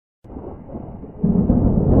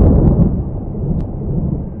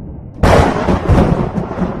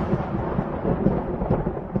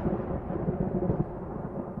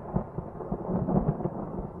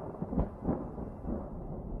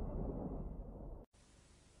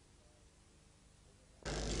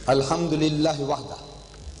الحمد لله وحده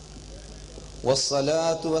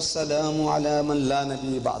والصلاة والسلام على من لا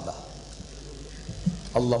نبي بعده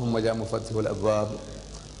اللهم يا مفتح الأبواب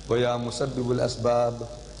ويا مسبب الأسباب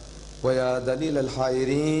ويا دليل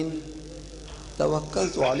الحائرين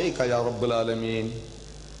توكلت عليك يا رب العالمين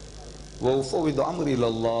وأفوض أمري إلى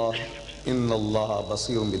الله إن الله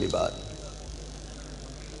بصير بالعباد.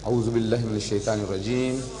 أعوذ بالله من الشيطان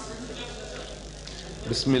الرجيم.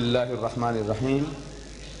 بسم الله الرحمن الرحيم.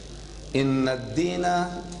 إن الدين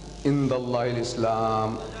عند الله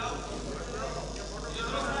الإسلام.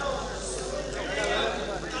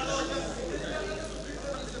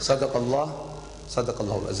 صدق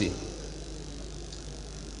الله العظيم.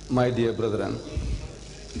 My dear brethren,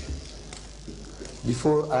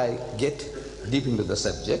 before I get deep into the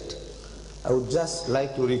subject, I would just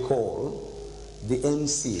like to recall the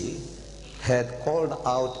MC had called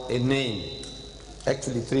out a name,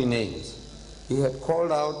 actually three names. He had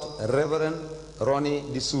called out Reverend Ronnie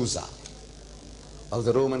D'Souza of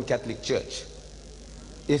the Roman Catholic Church.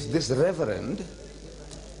 If this Reverend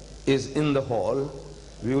is in the hall,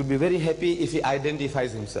 we would be very happy if he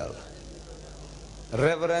identifies himself.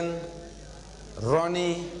 Reverend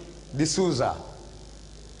Ronnie D'Souza.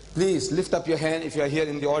 Please lift up your hand if you are here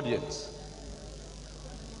in the audience.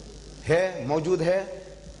 है मौजूद है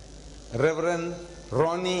Reverend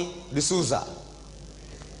Ronnie D'Souza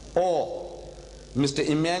or Mr.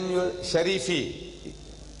 Emmanuel Sharifi,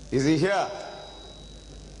 is he here?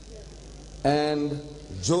 And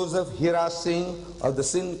Joseph Hira Singh of the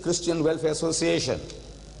Sindh Christian Welfare Association.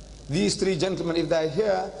 These three gentlemen, if they are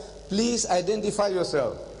here, please identify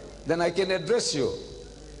yourself, then I can address you.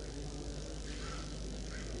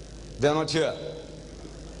 They are not here.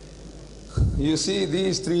 You see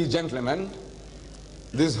these three gentlemen,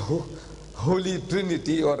 this Holy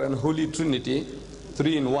Trinity or Unholy Trinity,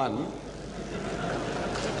 three in one.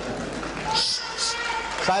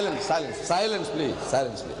 Silence please.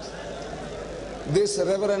 This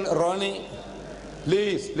Reverend Ronnie,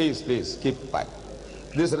 please keep quiet.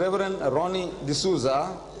 This Reverend Ronnie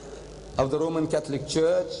D'Souza of the Roman Catholic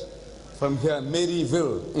Church from here,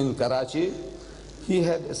 Maryville in Karachi, he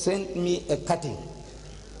had sent me a cutting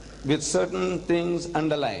with certain things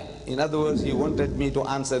underlined. In other words, he wanted me to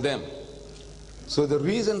answer them. So the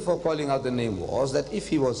reason for calling out the name was that if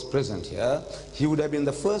he was present here, he would have been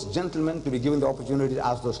the first gentleman to be given the opportunity to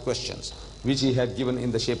ask those questions, which he had given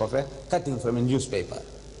in the shape of a cutting from a newspaper.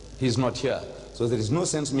 He is not here. So there is no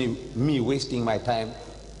sense me wasting my time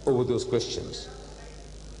over those questions.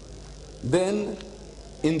 Then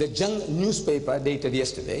in the Jung newspaper dated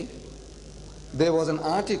yesterday, there was an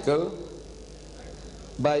article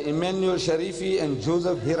by Emmanuel Sharifi and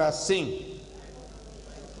Joseph Hira Singh.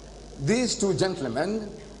 These two gentlemen,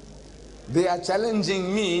 they are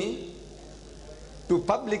challenging me to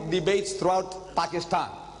public debates throughout Pakistan.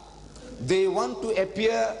 They want to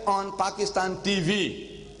appear on Pakistan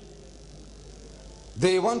TV.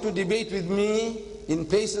 They want to debate with me in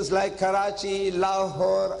places like Karachi,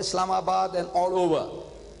 Lahore, Islamabad and all over.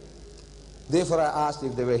 Therefore I asked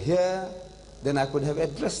if they were here, then I could have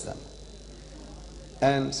addressed them.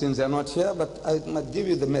 And since they are not here, but I must give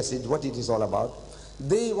you the message, what it is all about.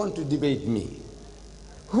 They want to debate me.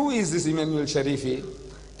 Who is this Emmanuel Sharifi?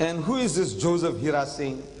 And who is this Joseph Hira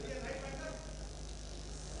Singh?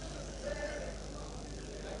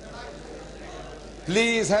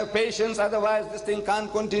 Please have patience, otherwise this thing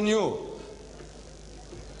can't continue.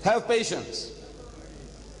 Have patience.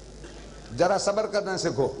 जरा सब्र करना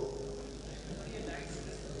सीखो.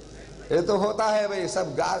 ये तो होता है भाई,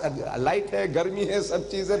 सब लाइट है, गर्मी है, सब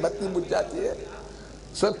चीजें बत्ती बुझ जाती है,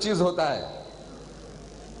 सब चीज होता है.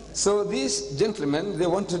 So these gentlemen, they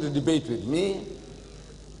wanted to debate with me.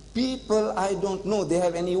 People I don't know they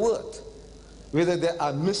have any worth. Whether they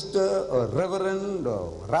are Mr. or Reverend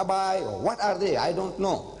or Rabbi or what are they, I don't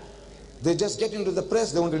know. They just get into the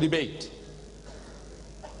press, they want to debate.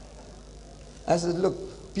 I said, look,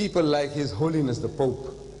 people like His Holiness the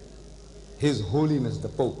Pope, His Holiness the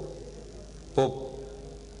Pope,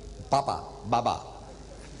 Papa, Baba,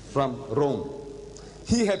 from Rome,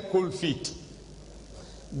 he had cold feet.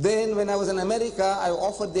 Then when I was in America, I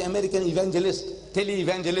offered the American evangelist,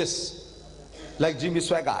 tele-evangelists, like Jimmy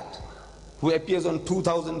Swaggart, who appears on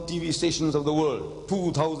 2,000 TV stations of the world,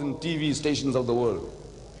 2,000 TV stations of the world.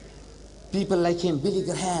 People like him, Billy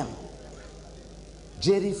Graham,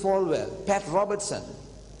 Jerry Falwell, Pat Robertson,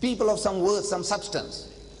 people of some worth, some substance.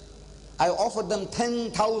 I offered them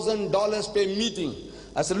 $10,000 per meeting.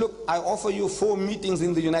 I said, look, I offer you 4 meetings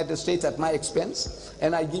in the United States at my expense,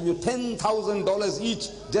 and I give you $10,000 each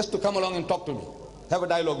just to come along and talk to me. Have a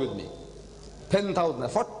dialogue with me. $10,000,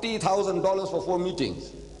 $40,000 for 4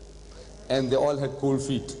 meetings. and they all had cold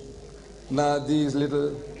feet. Now these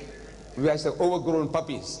little, we used to have overgrown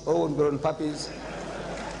puppies,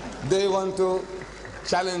 they want to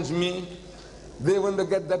challenge me. They want to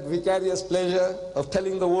get that vicarious pleasure of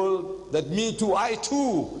telling the world that me too, I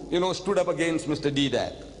too, stood up against Mr.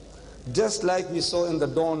 Deedat. Just like we saw in the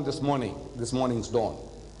dawn this morning's dawn.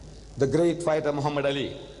 The great fighter Muhammad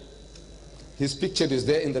Ali. His picture is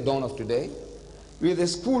there in the dawn of today with a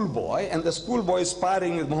schoolboy, and the schoolboy is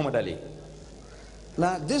sparring with Muhammad Ali.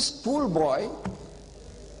 Now this schoolboy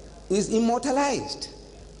is immortalized.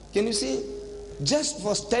 Can you see? Just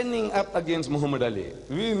for standing up against Muhammad Ali.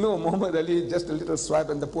 We know Muhammad Ali, just a little swipe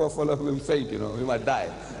and the poor fellow will faint, he might die.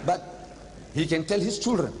 But he can tell his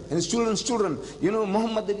children and his children's children,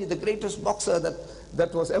 Muhammad Ali, the greatest boxer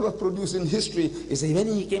that was ever produced in history, is when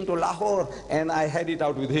he came to Lahore and I had it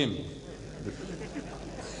out with him.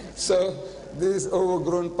 So these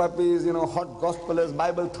overgrown puppies, hot gospelers,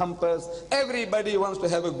 Bible thumpers, everybody wants to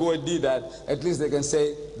have a go at Deedat. At least they can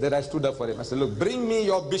say that I stood up for him. I said, look, bring me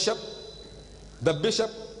your bishop, the bishop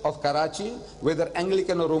of Karachi, whether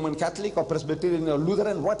Anglican or Roman Catholic or Presbyterian or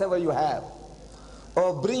Lutheran, whatever you have.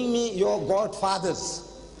 Or bring me your godfathers.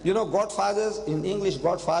 Godfathers, in English,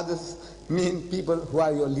 godfathers mean people who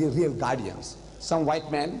are your real guardians. Some white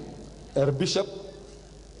man, a bishop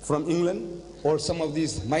from England, or some of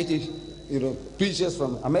these mighty preachers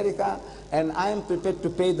from America, and I am prepared to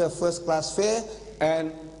pay the first class fare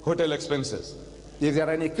and hotel expenses. If there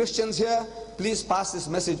are any Christians here, please pass this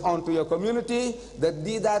message on to your community that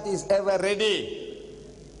Deedat is ever ready.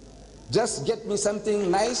 Just get me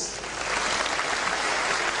something nice.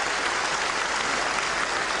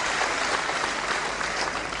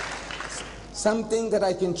 Something that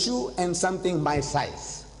I can chew and something my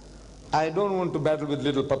size. I don't want to battle with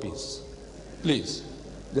little puppies. Please,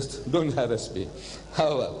 just don't harass me.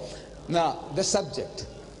 However, now the subject.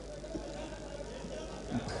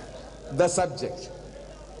 The subject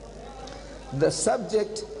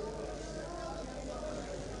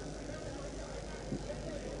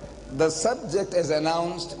as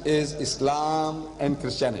announced is Islam and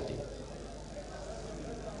Christianity.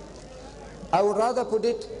 I would rather put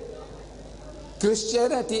it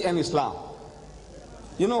Christianity and Islam.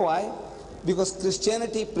 You know why? Because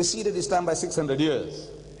Christianity preceded Islam by 600 years.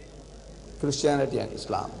 Christianity and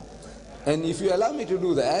Islam. And if you allow me to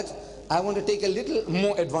do that, I want to take a little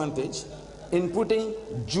more advantage in putting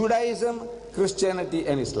Judaism, Christianity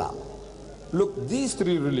and Islam. Look, these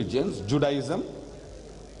three religions, Judaism,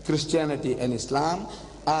 Christianity and Islam,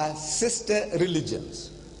 are sister religions.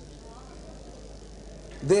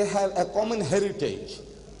 They have a common heritage.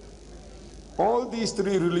 All these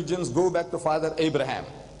three religions go back to Father Abraham,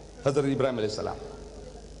 Hazrat Ibrahim alayhi salam.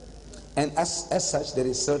 And as such, there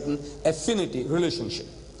is certain affinity relationship.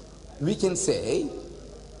 We can say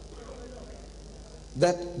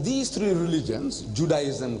that these three religions,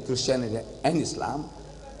 Judaism, Christianity and Islam,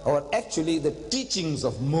 are actually the teachings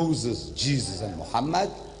of Moses, Jesus and Muhammad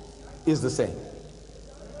is the same.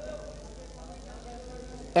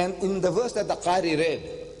 And in the verse that the Qari read,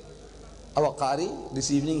 our Qari this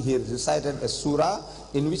evening, he recited a surah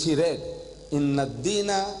in which he read, Inna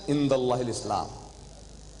ad-deena indallahi al-Islam,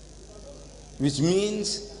 which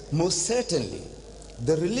means most certainly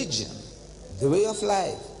the religion, the way of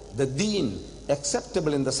life, the deen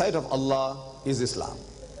acceptable in the sight of Allah is Islam.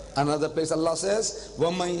 Another place Allah says,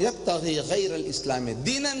 وَمَنْ يَبْتَغِي غَيْرَ الْإِسْلَامِ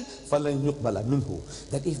دِينًا فَلَنْ يُقْبَلَ مِنْهُ.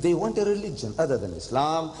 That if they want a religion other than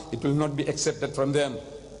Islam, it will not be accepted from them.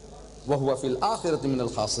 وَهُوَ فِي الْآخِرَةِ مِنَ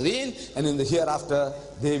الْخَاسِرِينَ. And in the hereafter,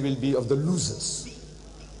 they will be of the losers.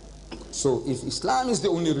 So if Islam is the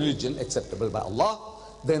only religion acceptable by Allah,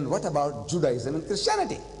 then what about Judaism and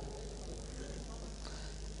Christianity?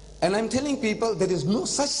 And I'm telling people there is no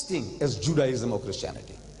such thing as Judaism or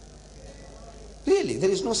Christianity. Really, there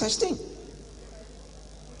is no such thing.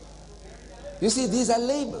 You see, these are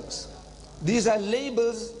labels. These are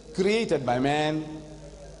labels created by man,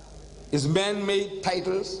 is man-made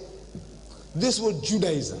titles. This word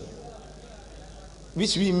Judaism,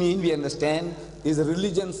 which we understand, is a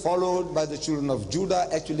religion followed by the children of Judah,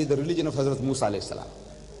 actually the religion of Hazrat Musa alayhi salam.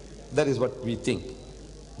 That is what we think.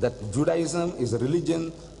 That Judaism is a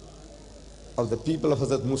religion of the people of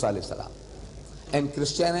Hazrat Musa alayhi salam. And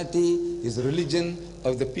Christianity is a religion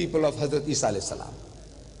of the people of Hazrat Isa alayhi salam.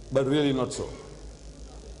 But really not so.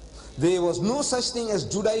 There was no such thing as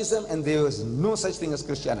Judaism and there was no such thing as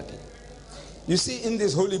Christianity. You see, in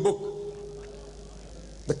this holy book,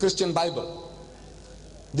 the Christian Bible,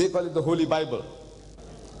 they call it the Holy Bible.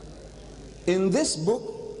 In this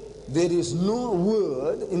book, there is no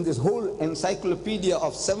word in this whole encyclopedia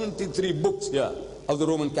of 73 books here of the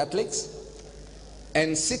Roman Catholics.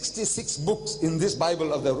 and 66 books in this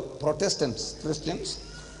Bible of the Protestant Christians,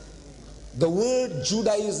 the word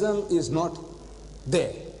Judaism is not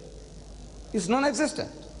there. It's non-existent.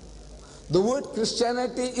 The word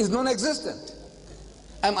Christianity is non-existent.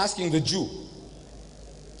 I'm asking the Jew.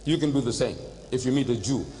 You can do the same if you meet a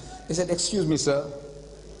Jew. He said, excuse me, sir,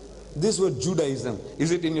 this word Judaism,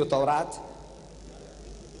 is it in your Torah?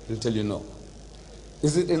 He'll tell you no.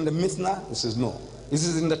 Is it in the Mishnah? He says no.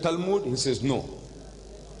 Is it in the Talmud? He says no.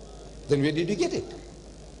 Then where did you get it?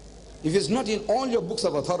 If it's not in all your books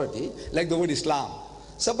of authority, like the word Islam.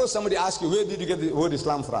 Suppose somebody asks you, where did you get the word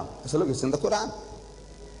Islam from? I say, look, it's in the Quran.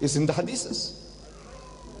 It's in the Hadiths.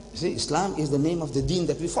 You see, Islam is the name of the deen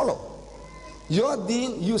that we follow. Your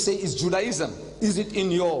deen, you say, is Judaism. Is it in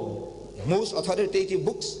your most authoritative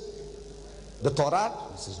books? The Torah?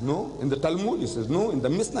 He says no. In the Talmud? He says no. In the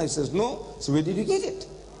Mishnah? He says no. So where did you get it?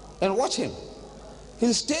 And watch him.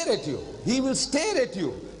 He'll stare at you. He will stare at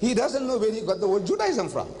you. He doesn't know where he got the word Judaism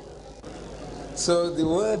from. So the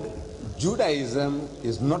word Judaism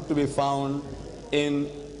is not to be found in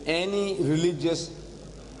any religious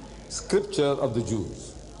scripture of the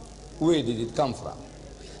Jews. Where did it come from?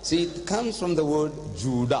 See, it comes from the word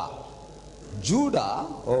Judah. Judah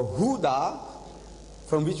or Huda,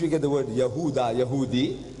 from which we get the word Yahuda,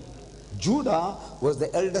 Yahudi. Judah was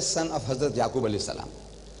the eldest son of Hazrat Yaqub alayhi salam.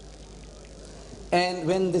 And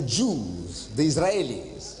when the Jews, the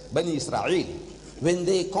Israelis, Bani Israel, when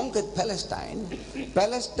they conquered Palestine,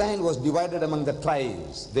 Palestine was divided among the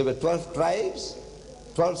tribes. There were 12 tribes,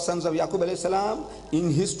 12 sons of Yaqub alayhi salam.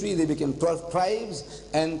 In history, they became 12 tribes,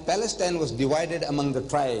 and Palestine was divided among the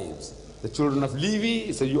tribes. The children of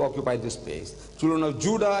Levi, so you occupy this space. Children of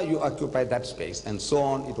Judah, you occupy that space, and so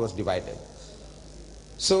on, it was divided.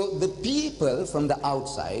 So the people from the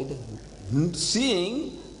outside,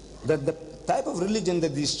 seeing that the type of religion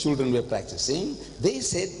that these children were practicing, they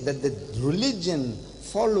said that the religion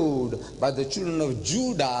followed by the children of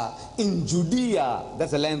Judah in Judea,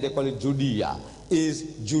 that's the land they call it Judea, is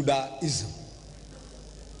Judaism.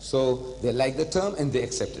 So they liked the term and they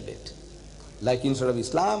accepted it. Like instead of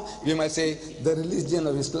Islam, we might say the religion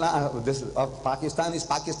of Islam, of Pakistan is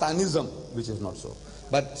Pakistanism, which is not so.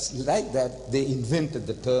 But like that, they invented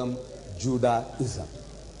the term Judaism.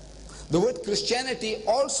 The word Christianity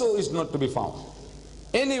also is not to be found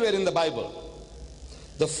anywhere in the Bible.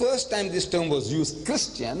 The first time this term was used,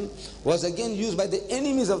 Christian, was again used by the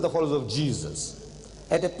enemies of the followers of Jesus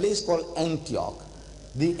at a place called Antioch.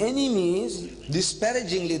 The enemies,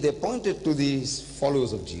 disparagingly, they pointed to these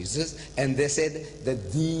followers of Jesus and they said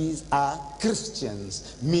that these are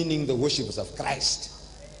Christians, meaning the worshippers of Christ.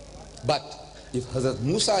 But if Hazrat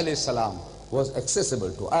Musa alayhi salam was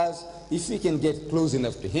accessible to us, if we can get close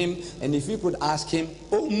enough to him, and if we could ask him,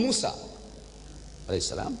 "Oh Musa alayhi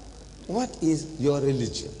salam, what is your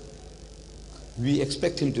religion?" We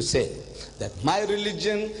expect him to say that my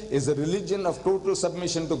religion is a religion of total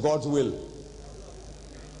submission to God's will.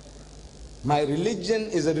 My religion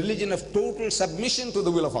is a religion of total submission to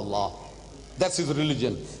the will of Allah. That's his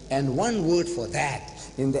religion. And one word for that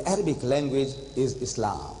in the Arabic language is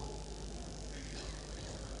Islam.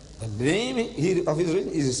 The name of his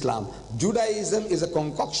religion is Islam. Judaism is a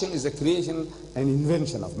concoction, is a creation, an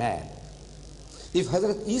invention of man. If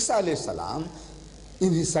Hazrat Isa alayhi salam,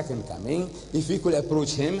 in his second coming, if we could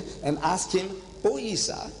approach him and ask him, "Oh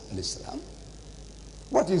Isa alayhi salam,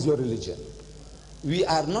 what is your religion?" We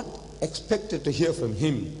are not expected to hear from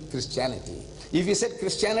him Christianity. If he said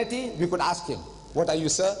Christianity, we could ask him, "What are you,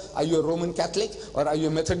 sir? Are you a Roman Catholic? Or are you a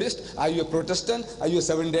Methodist? Are you a Protestant? Are you a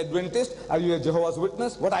Seventh-day Adventist? Are you a Jehovah's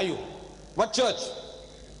Witness? What are you? What church?"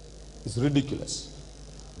 It's ridiculous.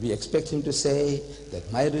 We expect him to say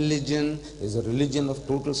that my religion is a religion of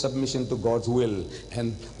total submission to God's will.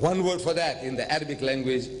 And one word for that in the Arabic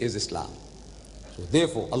language is Islam. So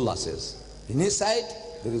therefore Allah says, in his sight,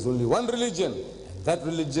 there is only one religion. And that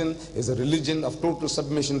religion is a religion of total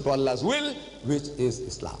submission to Allah's will, which is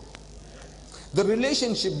Islam. The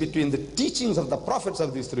relationship between the teachings of the prophets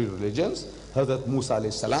of these three religions, Hazrat Musa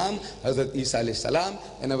alayhi salam, Hazrat Isa alayhi salam,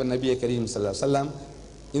 and our Nabi Kareem sallallahu alayhi wasallam,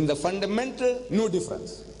 in the fundamental, no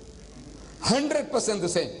difference. 100% the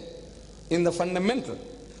same. In the fundamental.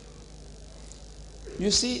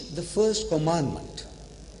 You see, the first commandment,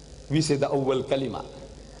 we say the awwal kalima.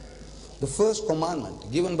 The first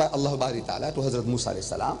commandment given by Allah Bari Ta'ala to Hazrat Musa alayhi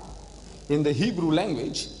salam, in the Hebrew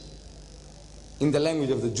language, in the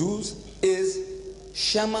language of the Jews, is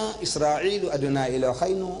Shama Israelu Adonai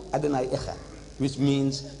Eloheinu Adonai Echad, which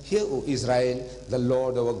means, "Hear, O Israel, the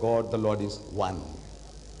Lord our God, the Lord is one."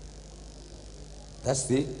 That's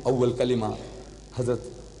the awwal kalima Hazrat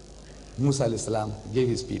Musa alayhi salam gave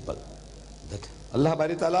his people. That Allah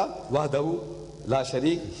Bari Ta'ala, Wahdahu, La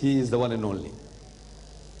Sharik, He is the one and only.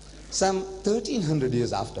 Some 1300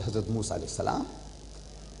 years after Hazrat Musa alayhi salam,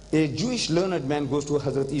 a Jewish learned man goes to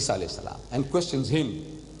Hazrat Isa alayhi salam and questions him.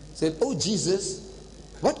 Said, "Oh Jesus,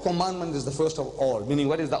 what commandment is the first of all?" Meaning,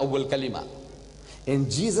 what is the awwal kalima?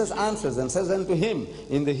 And Jesus answers and says unto him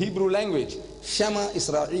in the Hebrew language, "Shama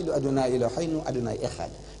Israel Adonai Eloheinu Adonai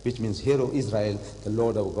Echad," which means, "Hear, O Israel, the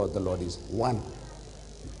Lord our God, the Lord is one."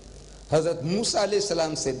 Hazrat Musa alayhi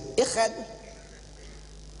salam said, "Echad."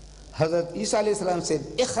 Hazrat Isa alayhi salam said,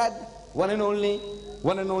 "Echad," one and only,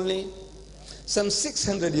 one and only. Some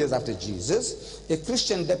 600 years after Jesus, a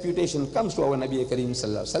Christian deputation comes to our Nabi Kareem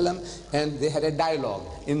sallallahu alaihi wasallam, and they had a dialogue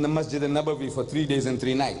in the Masjid al-Nabawi for 3 days and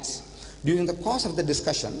 3 nights. During the course of the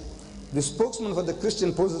discussion, the spokesman for the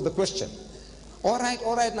Christian poses the question, all right,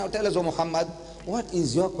 now tell us, O Muhammad, what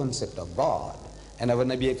is your concept of God?" And our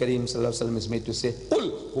Nabi Kareem sallallahu alaihi wasallam is made to say,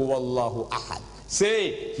 "Qul huwallahu ahad."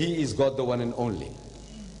 Say, He is God, the one and only.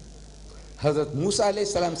 Hazrat Musa alayhi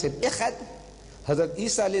salam said, "Echad." Hazrat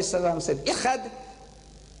Isa alayhi salam said, "Echad."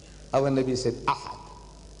 Our Nabi said, "Ahad."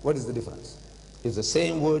 What is the difference? It's the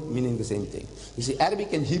same word meaning the same thing. You see,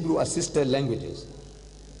 Arabic and Hebrew are sister languages,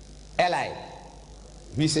 allied.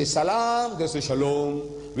 We say salam, they say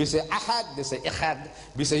shalom. We say ahad, they say echad.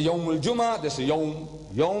 We say yawmul juma, they say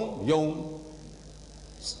yawm.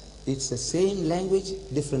 It's the same language,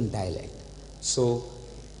 different dialect. So,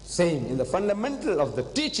 same in the fundamental of the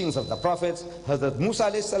teachings of the prophets, Hazrat Musa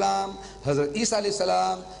alayhi salam, Hazrat Isa alayhi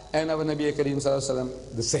salam, and our Nabi Kareem sallallahu alaihi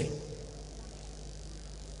wasallam, the same.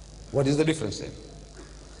 What is the difference then?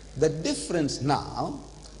 The difference now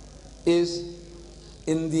is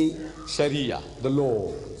in the Sharia, the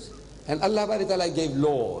laws. And Allah Bari Ta'ala gave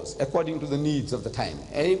laws according to the needs of the time.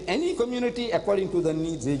 Any community, according to the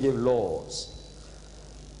needs, He gave laws.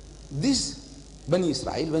 This Bani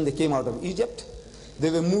Israel, when they came out of Egypt, they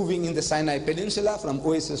were moving in the Sinai Peninsula from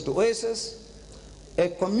oasis to oasis. A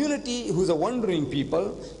community who's a wandering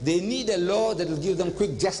people, they need a law that will give them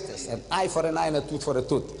quick justice, an eye for an eye and a tooth for a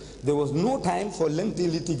tooth. There was no time for lengthy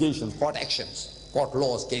litigation, court actions, court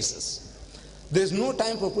laws, cases. There's no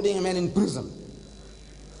time for putting a man in prison.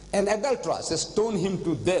 An adulterer, stone him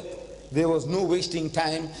to death. There was no wasting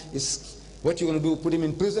time. What you're going to do, put him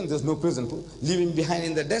in prison? There's no prison. Leave him behind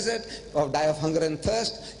in the desert or die of hunger and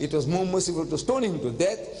thirst. It was more merciful to stone him to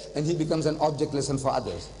death, and he becomes an object lesson for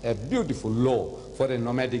others. A beautiful law for a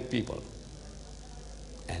nomadic people.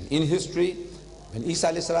 And in history, when Isa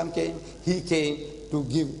alayhi salam came, he came to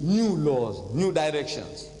give new laws, new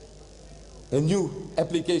directions, and new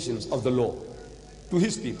applications of the law to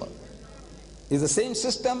his people. It's the same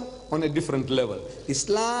system on a different level.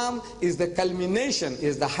 Islam is the culmination,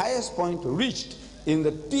 is the highest point reached in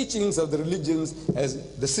the teachings of the religions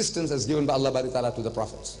as the systems as given by Allah Bari Ta'ala to the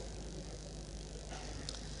prophets.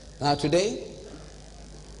 Now today,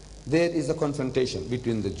 there is a confrontation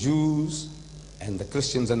between the Jews and the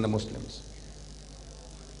Christians and the Muslims.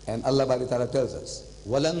 And Allah Bari Ta'ala tells us,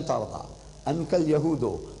 وَلَن تَرْضَى أَنْكَ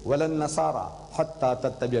الْيَهُودُ وَلَن نَصَارَى حَتَّى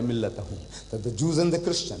تَتَّبِعَ مِلَّتَهُمْ. That the Jews and the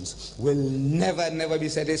Christians will never be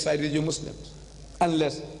satisfied with you Muslims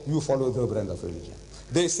unless you follow their brand of religion.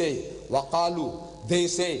 They say, وَقَالُوا, they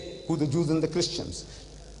say, who the Jews and the Christians,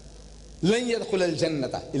 لَن يَدْخُلَ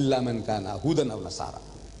الْجَنَّةَ إِلَّا مَنْ كَانَ هُودًا أَوْ نَصَارَى.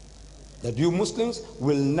 That you Muslims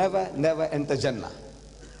will never enter Jannah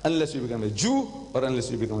unless you become a Jew or unless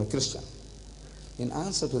you become a Christian. In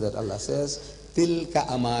answer to that, Allah says, Tilka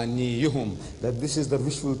amaniyuhum, that this is the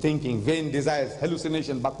wishful thinking, vain desires,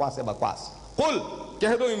 hallucination, bakwas hai bakwas. Qul,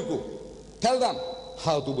 keh do inko, tell them,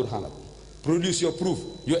 how to burhanakum. Produce your proof,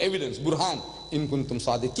 your evidence, burhan, in kuntum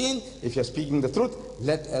sadiqeen. If you are speaking the truth,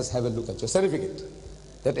 let us have a look at your certificate.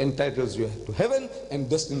 That entitles you to heaven and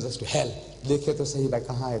destines us to hell. Dekhe to sahi bhai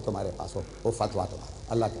kahan hai tumhare paas wo fatwa tumhara.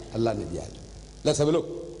 Allah ne diya hai. Let's have a look.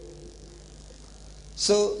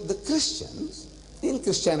 So the Christians, in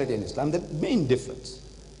Christianity and Islam, the main difference.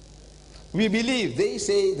 We believe, they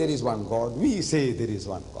say there is one God, we say there is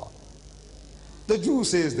one God. The Jew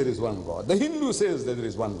says there is one God, the Hindu says that there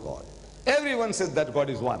is one God. Everyone says that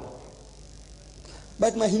God is one.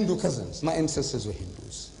 But my Hindu cousins, my ancestors were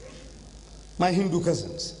Hindus. My Hindu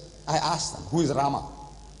cousins, I asked them, who is Rama?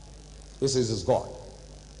 They say, this is God.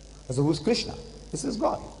 I said, who is Krishna? This is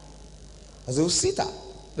God. I said, who is Sita?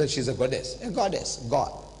 Well, she's a goddess,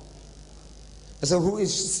 God. I said, who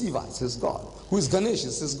is Shiva? This is God. Who is Ganesh?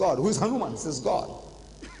 This is God. Who is Hanuman? This is God.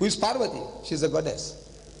 Who is Parvati? She's a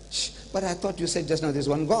goddess. But I thought you said just now there's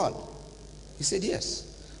one God. He said, yes.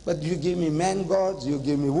 But you give me man gods, you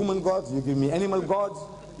give me woman gods, you give me animal gods.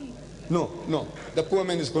 No. The poor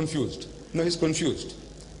man is confused. No, he's confused.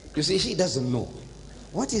 You see, he doesn't know.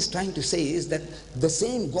 What he's trying to say is that the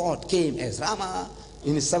same God came as Rama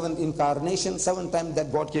in his 7th incarnation. 7th time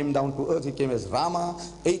that God came down to earth, he came as Rama.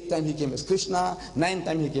 8th time he came as Krishna. 9th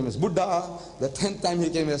time he came as Buddha. The 10th time he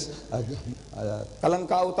came as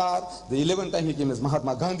Kalanka Avatar. The 11th time he came as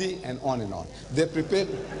Mahatma Gandhi, and on and on. They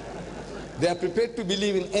are prepared to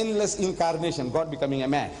believe in endless incarnation, God becoming a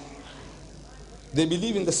man. They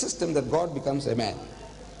believe in the system that God becomes a man.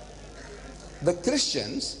 The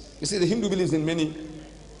Christians, you see, the Hindu believes in many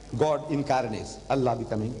God incarnates, Allah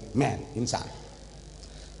becoming man, insan.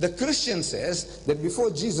 The Christian says that before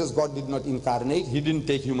Jesus, God did not incarnate. He didn't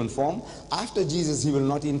take human form. After Jesus, he will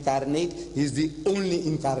not incarnate. He is the only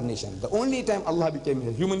incarnation. The only time Allah became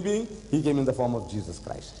a human being, he came in the form of Jesus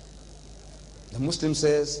Christ. The Muslim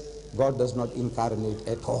says God does not incarnate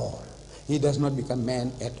at all. He does not become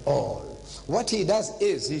man at all. What he does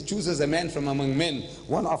is he chooses a man from among men,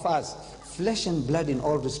 one of us, flesh and blood in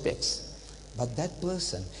all respects. But that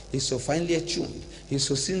person is so finely attuned, he is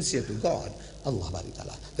so sincere to God, Allah Bari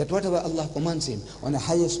Ta'ala, that whatever Allah commands him on a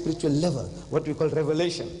higher spiritual level, what we call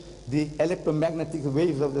revelation, the electromagnetic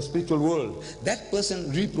waves of the spiritual world, that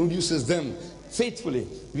person reproduces them faithfully.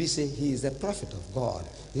 We say he is the prophet of God,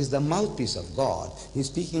 he is the mouthpiece of God, he is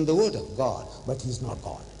speaking the word of God, but he is not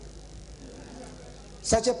God.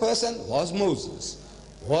 Such a person was Moses,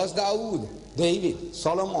 was Dawood, David,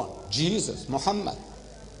 Solomon, Jesus, Muhammad.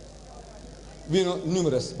 We know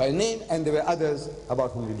numerous by name, and there were others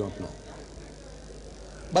about whom we don't know.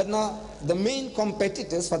 But now, the main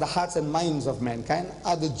competitors for the hearts and minds of mankind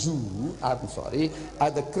are the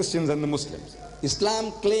are the Christians and the Muslims.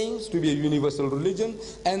 Islam claims to be a universal religion,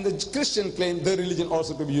 and the Christian claim the religion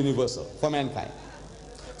also to be universal for mankind.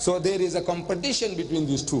 So there is a competition between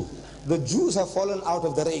these two. The Jews have fallen out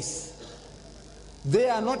of the race. They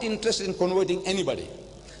are not interested in converting anybody.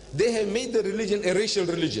 They have made the religion a racial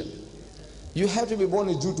religion. You have to be born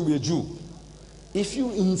a Jew to be a Jew. If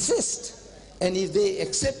you insist, and if they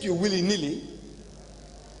accept you willy-nilly,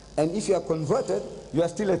 and if you are converted, you are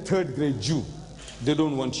still a third-grade Jew. They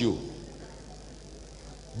don't want you.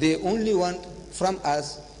 They only want from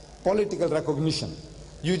us political recognition.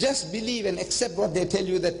 You just believe and accept what they tell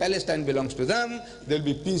you, that Palestine belongs to them, there will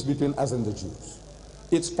be peace between us and the Jews.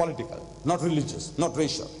 It's political, not religious, not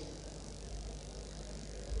racial.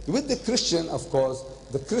 With the Christian, of course,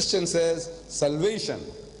 the Christian says salvation,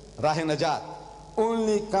 Rah-e-Najat,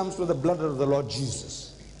 only comes through the blood of the Lord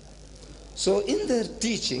Jesus. So in their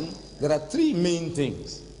teaching, there are three main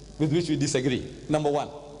things with which we disagree. Number one,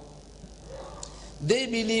 they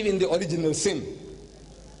believe in the original sin.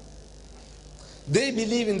 They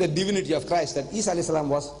believe in the divinity of Christ, that Isa alayhi salam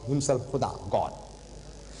was himself Khuda, God.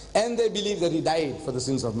 And they believe that he died for the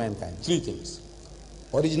sins of mankind. Three things: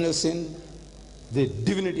 original sin, the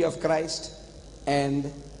divinity of Christ,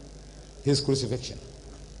 and his crucifixion.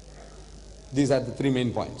 These are the three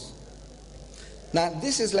main points. Now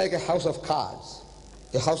this is like a house of cards.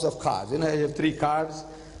 A house of cards. You know, you have three cards.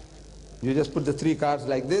 You just put the three cards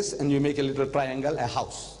like this, and you make a little triangle, a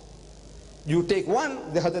house. You take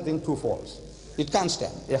one, the other thing two falls. It can't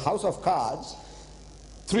stand. A house of cards,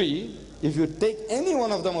 three, if you take any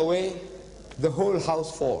one of them away, the whole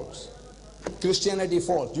house falls. Christianity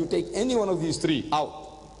falls. You take any one of these three out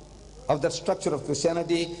of the structure of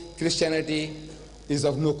Christianity, Christianity is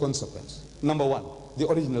of no consequence. Number one, the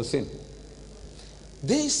original sin.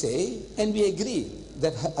 They say, and we agree,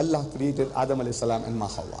 that Allah created Adam alayhi salam and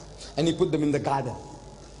Hawa, and he put them in the garden.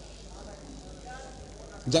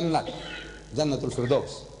 Jannat, Jannatul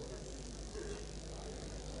Firdaus.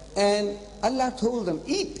 And Allah told them,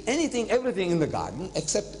 eat anything, everything in the garden,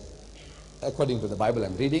 except, according to the Bible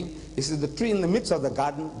I'm reading, he says, the tree in the midst of the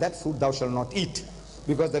garden, that fruit thou shalt not eat,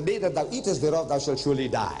 because the day that thou eatest thereof, thou shalt surely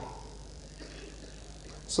die.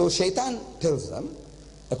 So Shaitan tells them,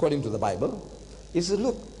 according to the Bible, he says,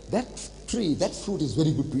 look, that tree, that fruit is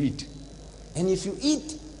very good to eat. And if you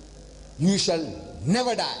eat, you shall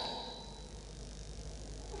never die.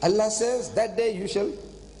 Allah says, that day you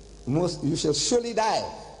shall surely die.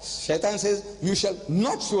 Shaitan says, you shall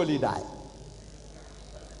not surely die.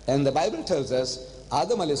 And the Bible tells us,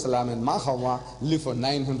 Adam alayhi salam and Hawa lived for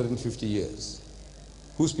 950 years.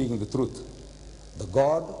 Who's speaking the truth? The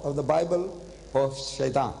God of the Bible or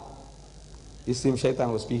Shaitan? It seems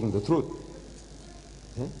Shaitan was speaking the truth.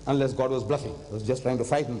 Unless God was bluffing, he was just trying to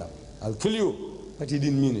frighten them. I'll kill you, but he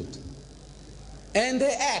didn't mean it. And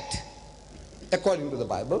they act according to the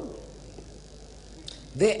Bible.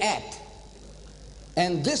 They act.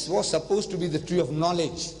 And this was supposed to be the tree of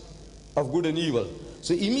knowledge of good and evil.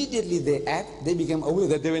 So immediately they act, they became aware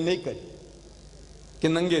that they were naked.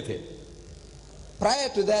 Nange the. Prior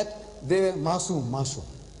to that, they were masoom.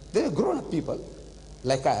 They were grown-up people.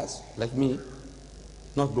 like us, like me,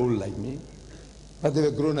 not old like me, but they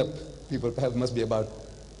were grown-up people, perhaps must be about,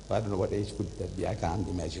 I don't know what age could that be, I can't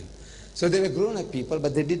imagine. So they were grown-up people,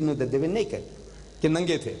 but they didn't know that they were naked. Ke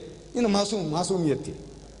nange the. You know, masoomiyat thi.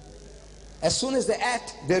 As soon as they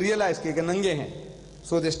act, they realize ke nange hain.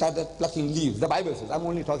 So they started plucking leaves. The Bible says, I'm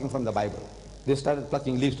only talking from the Bible. They started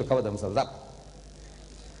plucking leaves to cover themselves up.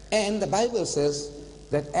 And the Bible says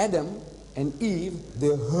that Adam and Eve,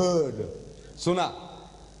 they heard, Suna,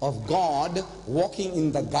 of God walking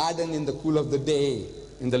in the garden in the cool of the day,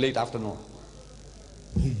 in the late afternoon.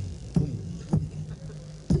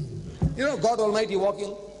 You know, God Almighty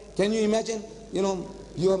walking. Can you imagine? You know,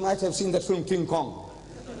 you might have seen that film King Kong.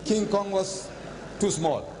 King Kong was too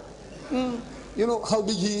small. You know how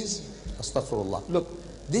big he is? Astaghfirullah. Look,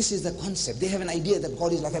 this is the concept. They have an idea that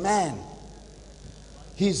God is like a man.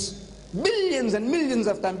 He's billions and millions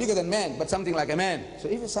of times bigger than man, but something like a man. So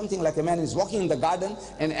if it's something like a man is walking in the garden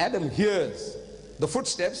and Adam hears the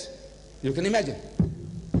footsteps, you can imagine.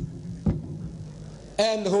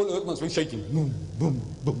 And the whole earth must be shaking. Boom, boom,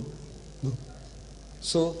 boom, boom.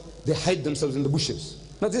 So they hide themselves in the bushes.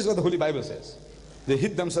 Now this is what the Holy Bible says. They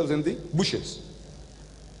hid themselves in the bushes.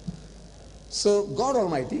 So God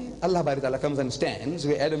Almighty, Allah Bari Ta'ala, comes and stands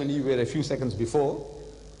where Adam and Eve were a few seconds before,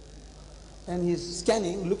 and he's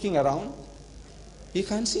scanning, looking around. He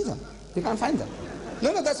can't see them. He can't find them.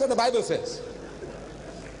 No, that's what the Bible says.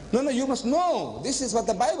 No, you must know. This is what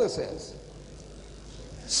the Bible says.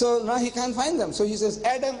 So now he can't find them. So he says,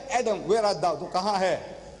 Adam, Adam, where art thou? Tu kahan hai?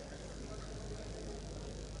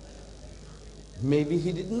 Maybe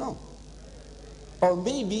he didn't know. Or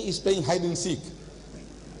maybe he's playing hide and seek.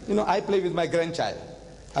 You know, I play with my grandchild.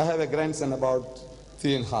 I have a grandson about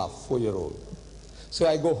 3.5, 4-year-old. So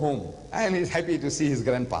I go home and he's happy to see his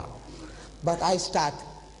grandpa. But I start,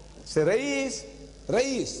 say, Rais,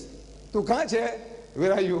 tu kahan hai?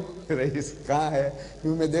 Where are you? Rais, kahan hai?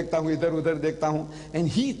 You main dekhta hu, idhar udhar dekhta hu. And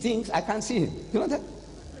he thinks I can't see him. You know that?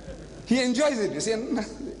 He enjoys it, you see,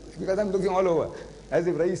 because I'm looking all over, as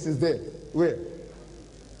if Rais is there. Where?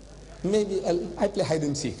 Maybe I play hide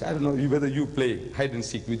and seek. I don't know whether you play hide and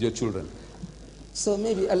seek with your children. So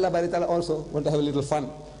maybe Allah Bari Ta'ala also want to have a little fun.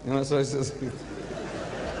 You know, so he says,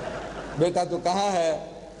 Beta tu kahan hai?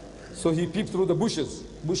 So he peeped through the bushes.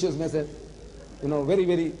 Bushes may say, you know, very,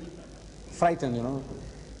 very frightened, you know.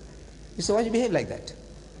 He said, why do you behave like that?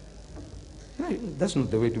 No, that's not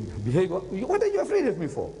the way to behave. What are you afraid of me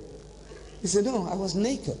for? He said, no, I was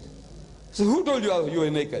naked. So who told you you were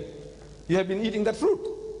naked? You have been eating that fruit.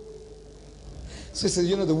 So he said,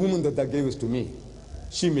 you know, the woman that gave us to me,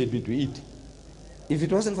 she made me to eat. If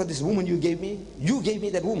it wasn't for this woman you gave me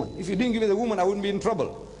that woman. If you didn't give me the woman, I wouldn't be in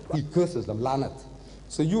trouble. He curses them, lanat.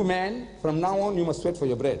 So you man, from now on, you must sweat for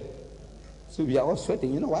your bread. So we are all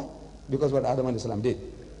sweating. You know why? Because what Adam a.s. did.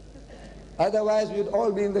 Otherwise, we'd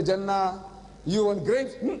all be in the Jannah. You want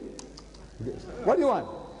grapes? What do you want?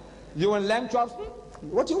 You want lamb chops?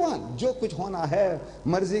 What do you want? Jo kuch hona hai,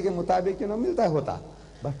 marzi ke mutabik, you know, milta hota.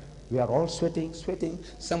 But we are all sweating.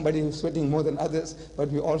 Somebody is sweating more than others, but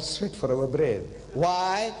we all sweat for our bread.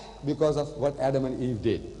 Why? Because of what Adam and Eve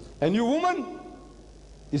did. And you woman,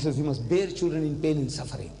 he says, you must bear children in pain and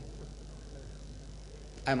suffering.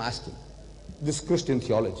 I'm asking, this Christian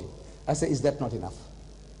theology, I say, is that not enough?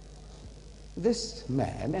 This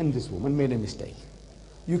man and this woman made a mistake.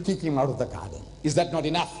 You kick him out of the garden. Is that not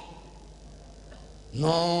enough?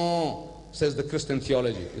 No, says the Christian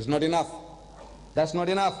theology, it's not enough. That's not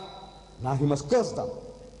enough. Now he must curse them.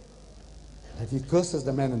 That he curses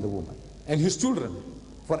the man and the woman and his children.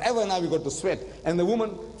 Forever now we got to sweat. And the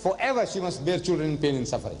woman, forever she must bear children in pain and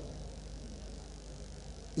suffering.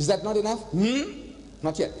 Is that not enough?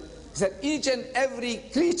 Not yet. He said each and every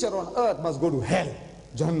creature on earth must go to hell.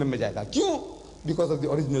 Jahannam mein jayega. Kyun? Because of the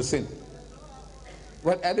original sin.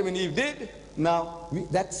 What Adam and Eve did, now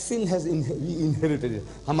that sin has we inherited it.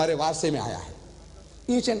 Hamare warse mein aaya hai.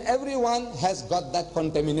 Each and every one has got that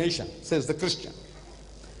contamination, says the Christian.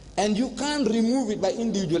 And you can't remove it by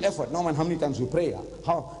individual effort. No man, how many times you pray?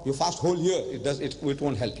 How you fast whole year, it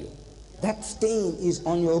won't help you. That stain is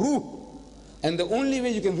on your root. And the only way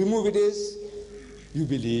you can remove it is you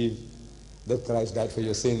believe that Christ died for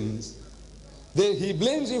your sins. Then he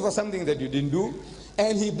blames you for something that you didn't do,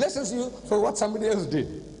 and he blesses you for what somebody else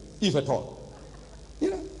did, if at all.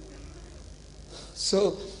 You know?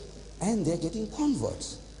 So, and they're getting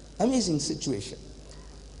converts. Amazing situation.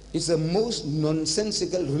 It's the most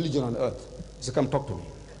nonsensical religion on earth. He said, come talk to me.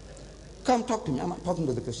 Come talk to me. I'm talking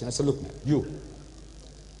to the Christian. I said, look man, you.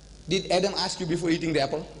 Did Adam ask you before eating the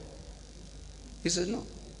apple? He says, no.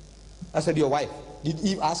 I said, your wife. Did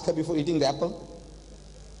Eve ask her before eating the apple?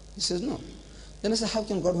 He says, no. Then I said, how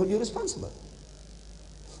can God hold you responsible?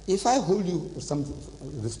 If I hold you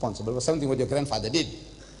responsible for something what your grandfather did,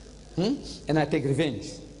 and I take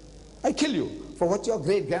revenge, I kill you for what your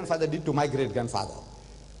great-grandfather did to my great-grandfather.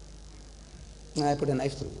 And I put a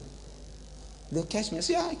knife through you. They catch me. I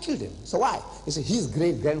say, yeah, I killed him. So why? They say, his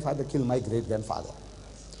great-grandfather killed my great-grandfather.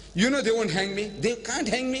 You know they won't hang me. They can't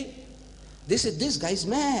hang me. They said, this guy's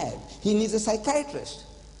mad. He needs a psychiatrist.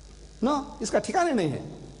 No, iska ठिकाने नहीं है.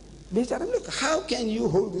 Bechara, look, how can you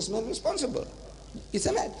hold this man responsible? It's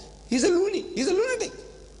a mad. He's a loony. He's a lunatic.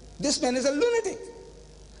 This man is a lunatic.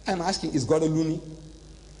 I'm asking, is God a loony?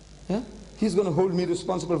 Yeah? He's going to hold me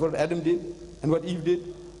responsible for what Adam did and what Eve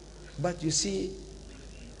did. But you see,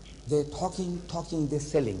 they're talking, they're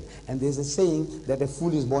selling. And there's a saying that a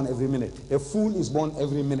fool is born every minute. A fool is born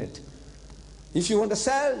every minute. If you want to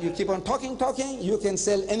sell, you keep on talking, you can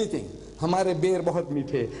sell anything. हमारे बेर बहुत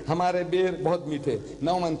मीठे, हमारे बेर बहुत मीठे.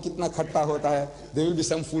 Now man कितना खट्टा होता है, there will be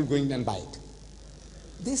some fool going and buy it.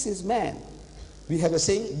 This is man. We have a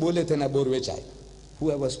saying, बोले थे ना बोरवे चाय.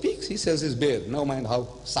 Whoever speaks, he sells his beer. No mind how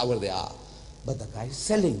sour they are. But the guy is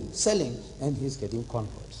selling, and he's getting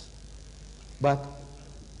converts. But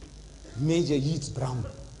Major Yeats Brown,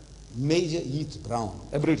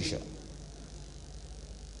 a Britisher,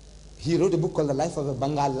 he wrote a book called The Life of a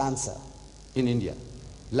Bengal Lancer in India.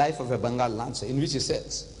 Life of a Bengal Lancer, in which he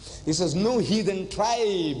says, no heathen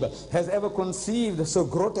tribe has ever conceived so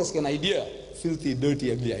grotesque an idea, filthy,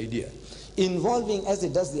 dirty, ugly idea, involving as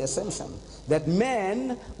it does the assumption that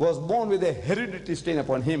man was born with a hereditary stain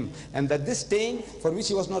upon him, and that this stain, for which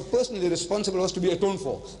he was not personally responsible, was to be atoned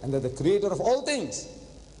for, and that the creator of all things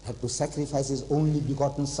had to sacrifice his only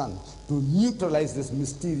begotten son to neutralize this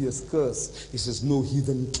mysterious curse. He says, no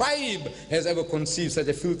heathen tribe has ever conceived such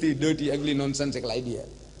a filthy, dirty, ugly, nonsensical idea.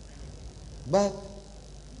 But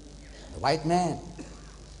the white man,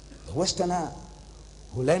 the Westerner,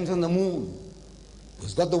 who lands on the moon,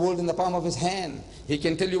 who's got the world in the palm of his hand, he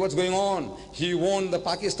can tell you what's going on. He warned the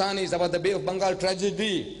Pakistanis about the Bay of Bengal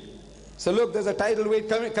tragedy. So look, there's a tidal wave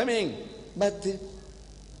coming. But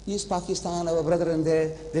East Pakistan, our brethren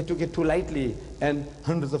there, they took it too lightly, and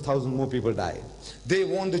hundreds of thousands more people died. They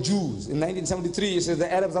warned the Jews. In 1973, it says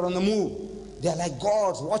the Arabs are on the move. They are like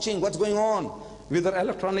gods watching what's going on with their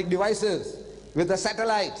electronic devices, with the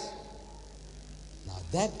satellites. Now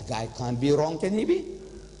that guy can't be wrong, can he be?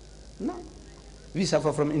 No. We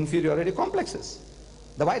suffer from inferiority complexes.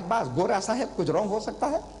 The white boss, Gora Sahib, kuch wrong ho sakta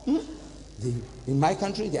hai? In my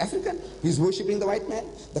country, the African, he's worshipping the white man.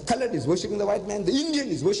 The colored is worshipping the white man. The Indian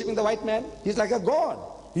is worshipping the white man. He's like a god.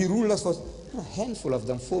 He ruled us for a handful of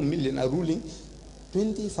them. 4 million are ruling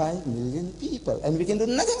 25 million people. And we can do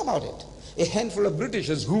nothing about it. A handful of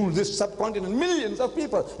Britishers rule this subcontinent, millions of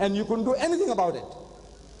people, and you couldn't do anything about it.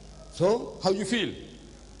 So, how you feel?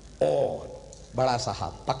 Oh, Bada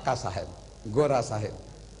Sahab, Pakka Sahib, Gora Sahib.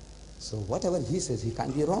 So whatever he says, he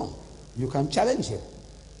can't be wrong. You can't challenge him.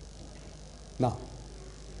 Now,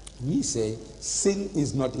 we say sin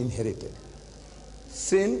is not inherited.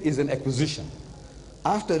 Sin is an acquisition.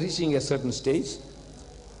 After reaching a certain stage,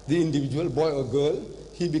 the individual, boy or girl,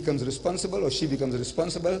 he becomes responsible or she becomes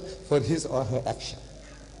responsible for his or her action.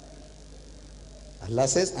 Allah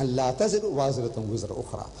says, Allah taziru wazratun wizra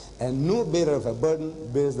ukhra. And no bearer of a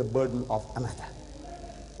burden bears the burden of another.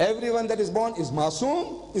 Everyone that is born is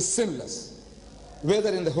masoom, is sinless.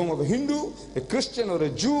 Whether in the home of a Hindu, a Christian, or a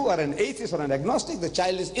Jew, or an atheist, or an agnostic, the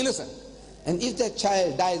child is innocent. And if that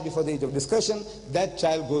child dies before the age of discretion, that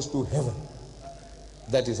child goes to heaven.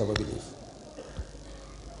 That is our belief.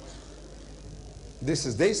 This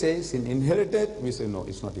is, they say, sin inherited. We say, no,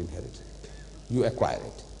 it's not inherited. You acquire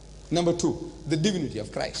it. Number 2, the divinity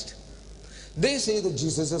of Christ. They say that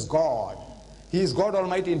Jesus is God. He is God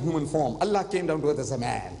Almighty in human form. Allah came down to earth as a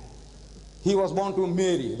man. He was born to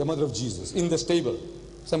Mary, the mother of Jesus, in the stable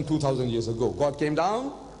some 2,000 years ago. God came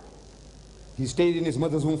down. He stayed in his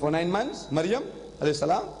mother's womb for 9 months, Maryam, alayhi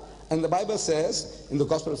salam. And the Bible says, in the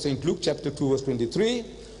Gospel of St. Luke, chapter 2, verse 23,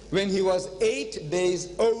 when he was 8 days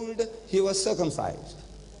old, he was circumcised.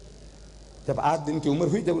 जब 8 दिन की उम्र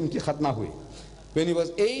हुई, जब उनकी खतना हुई. When he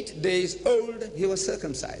was 8 days old, he was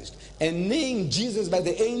circumcised. And named Jesus by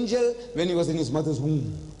the angel when he was in his mother's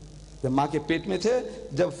womb. जब माँ के पेट में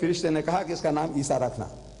थे, जब फरिश्ते ने कहा कि इसका नाम ईसा रखना.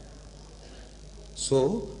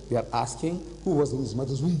 So, we are asking, who was in his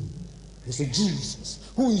mother's womb? He said,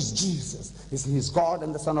 Jesus. Who is Jesus? He said, he is God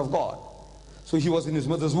and the Son of God. So he was in his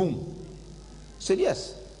mother's womb. He said,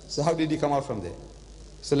 yes. So how did he come out from there?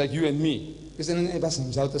 So like you and me. He said,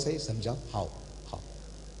 samjhao to say, samjhao. How?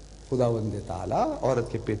 खुदावंद ताला औरत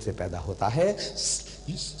के पेट से पैदा होता है.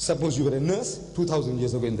 Suppose you were a nurse 2000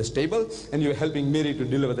 years ago in the stable and you were helping Mary to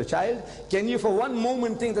deliver the child. Can you for one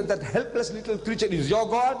moment think that that helpless little creature is your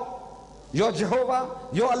God, your Jehovah,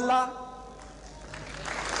 your Allah?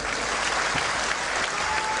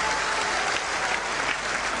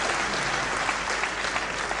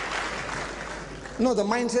 No, the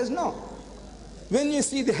mind says no. When you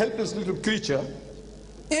see the helpless little creature,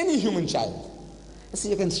 any human child, you see,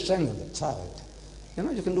 you can strangle the child. You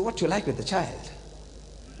know, you can do what you like with the child.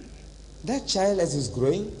 That child, as he's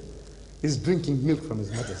growing, is drinking milk from his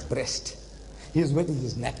mother's breast. He is wetting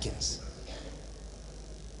his napkins.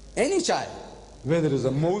 Any child, whether it's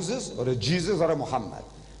a Moses or a Jesus or a Muhammad,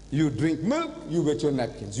 you drink milk, you wet your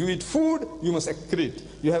napkins. You eat food, you must excrete.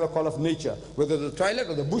 You have a call of nature. Whether the toilet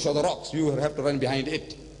or the bush or the rocks, you have to run behind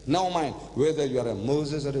it. Now mind, whether you are a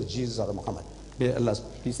Moses or a Jesus or a Muhammad. May Allah's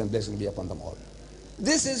peace and blessing be upon them all.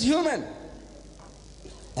 This is human.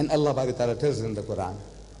 And Allah Ta'ala tells in the Quran,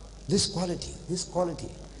 this quality,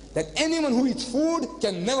 that anyone who eats food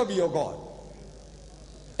can never be your God.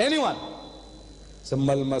 Anyone.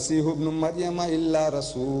 Sammal Masihu ibn Maryama illa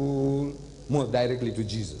Rasul. More directly to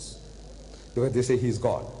Jesus. Because they say he is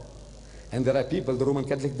God. And there are people, the Roman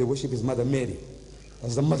Catholic, they worship his mother Mary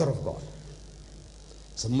as the mother of God.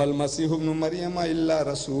 Sammal Masihu ibn Maryama illa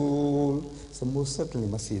Rasul. So most certainly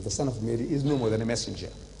Masih, the son of Mary, is no more than a messenger.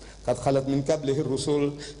 Qad khalat min qablihi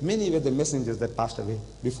ar-rusul. Many were the messengers that passed away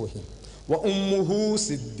before him. Wa ummuhu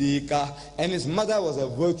siddiqa. And his mother was a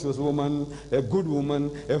virtuous woman, a good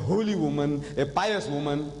woman, a holy woman, a pious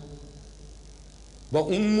woman. Wa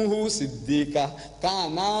ummuhu siddiqa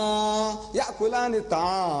kana ya'kulani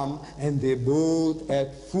ta'am. And they both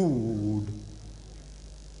ate food.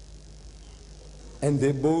 And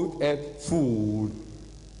they both ate food.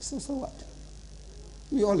 So what?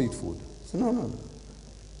 We all eat food. So no.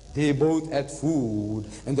 They both ate food.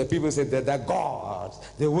 And the people said that they're gods.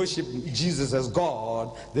 They worship Jesus as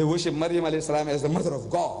God. They worship Maryam alayhi salam as the mother of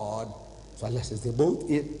God. So Allah says they both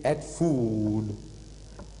ate food.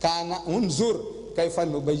 Kana unzur kaifa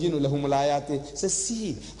nubayyinu lahum al-ayati. So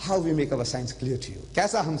see how we make our signs clear to you.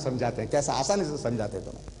 Kaisa hum samjhate hain, kaisa आसानी से समझाते हैं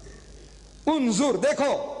तुम्हें. Unzur,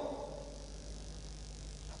 देखो.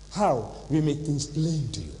 How we make things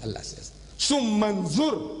plain to you, Allah says.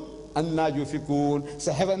 Summanzur anna yufikun.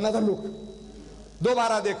 So have another look.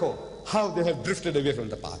 Dobara dekho. How they have drifted away from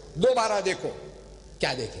the path. Dobara dekho.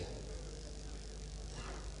 Kya dekhe?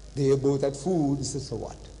 They both had food. He says, so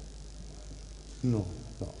what? No.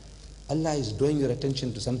 Allah is drawing your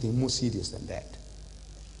attention to something more serious than that.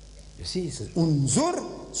 You see, he says,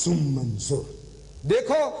 unzur summanzur.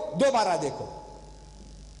 Dekho, dobara dekho.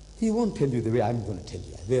 He won't tell you the way I'm going to tell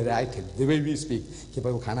you, the way I tell you, the way we speak. कि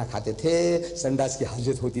भाई वो खाना खाते थे, संडास की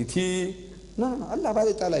हाजत होती थी. No.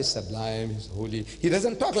 Allah Ta'ala is sublime, He's holy. He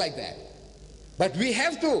doesn't talk like that. But we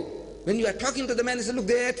have to. When you are talking to the man, he said, look,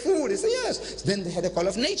 they had food. He said, yes. Then they had a call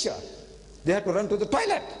of nature. They had to run to the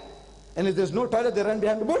toilet. And if there's no toilet, they run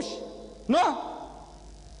behind the bush. No.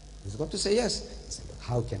 He's got to say yes. He said,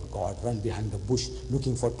 how can God run behind the bush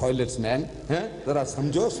looking for toilets, man? Zara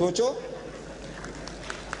samjho, socho.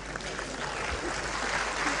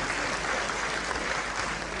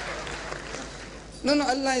 No,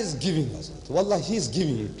 Allah is giving us it. Wallah, He is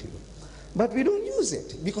giving it to you. But we don't use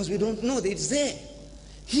it because we don't know that it's there.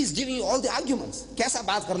 He is giving you all the arguments. Kaisa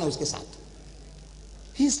baat karna uske saath?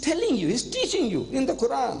 He is telling you, He is teaching you in the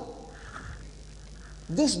Quran.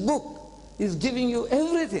 This book is giving you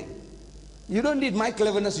everything. You don't need my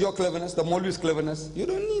cleverness, your cleverness, the Maulvi's cleverness. You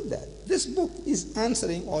don't need that. This book is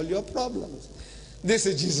answering all your problems. They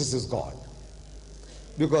say Jesus is God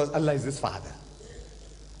because Allah is His Father.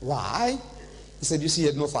 Why? He said, you see, he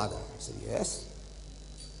had no father. I said, yes.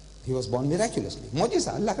 He was born miraculously.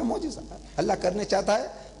 Mu'jiza, Allah ka mu'jiza. Allah karne chahta hai.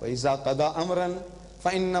 وَإِذَا قَضَى أَمْرًا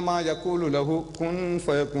فَإِنَّمَا يَقُولُ لَهُ كُن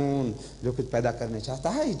فَيَكُونُ. जो कुछ पैदा करने चाहता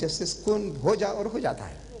है, he just says, kun, हो जा और हो जाता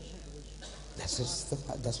है.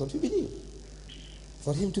 That's what we believe.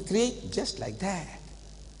 For him to create just like that.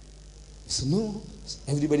 He said, no,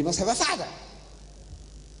 everybody must have a father.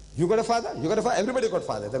 You got a father? You got a father? Everybody got a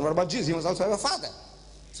father. Then what about Jesus? He must also have a father.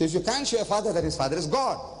 So if you can't show a father, that his father is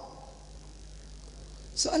God.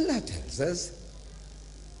 So Allah tells us,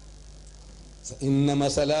 إِنَّ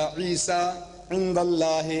مَثَلَ عِيسَى عِنْدَ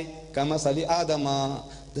اللَّهِ كَمَثَلِ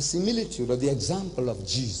آدَمَ. The similitude or the example of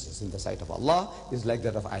Jesus in the sight of Allah is like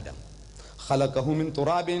that of Adam. خَلَقَهُ مِنْ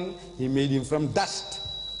تُرَابٍ. He made him from dust.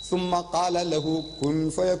 ثُمَّ قَالَ لَهُ كُنْ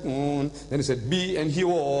فَيَكُونُ. Then he said, be, and he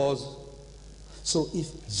was. So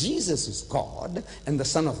if Jesus is God and the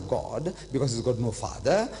Son of God because he's got no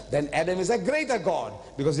father, then Adam is a greater God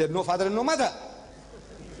because he had no father and no mother.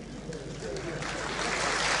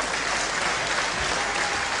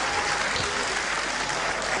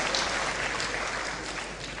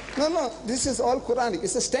 No, no, this is all Quranic.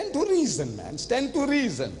 It's a stand to reason, man. Stand to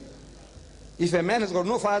reason. If a man has got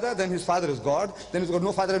no father, then his father is God. Then he's got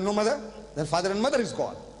no father and no mother, then father and mother is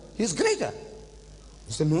God. He's greater.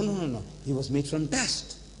 He said, no, no, no, no. He was made from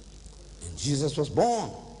dust. And Jesus was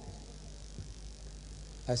born.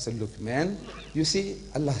 I said, look, man, you see,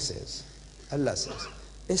 Allah says,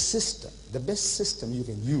 a system, the best system you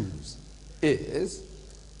can use is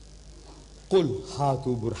Qul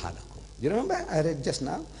hatu burhanakum. You remember I read just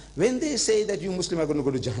now? When they say that you Muslims are going to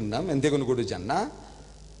go to Jahannam and they're going to go to Jannah,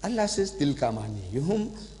 Allah says, Tilka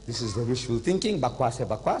maniyuhum. This is the wishful thinking, bakwas hai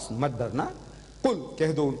bakwas, mat darna. Qul,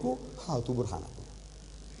 keh do unko, hatu burhanakum.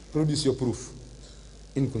 Produce your proof.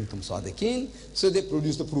 In kuntum sadiqeen. So they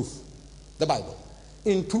produce the proof, the Bible,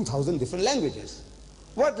 in 2,000 different languages.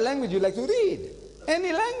 What language you like to read?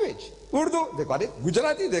 Any language. Urdu, they got it.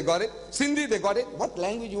 Gujarati, they got it. Sindhi, they got it. What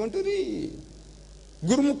language you want to read?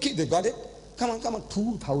 Gurumukhi, they got it. Come on,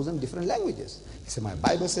 2,000 different languages. He said, my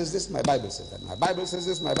Bible says this, my Bible says that. My Bible says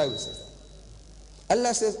this, my Bible says that.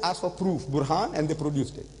 Allah says, ask for proof, burhan, and they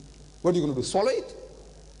produced it. What are you going to do, swallow it?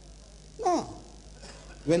 No.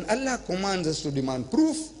 When Allah commands us to demand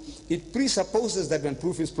proof, it presupposes that when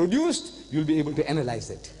proof is produced, you'll be able to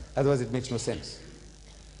analyze it. Otherwise it makes no sense.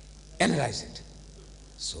 Analyze it.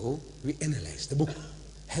 So we analyze the book,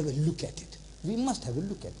 have a look at it. We must have a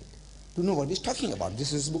look at it to know what he's talking about.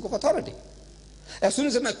 This is a book of authority. As soon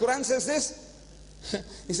as my Quran says this,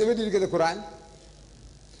 he said, where did you get the Quran?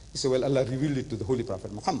 He said, well, Allah revealed it to the Holy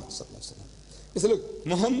Prophet Muhammad. He said, look,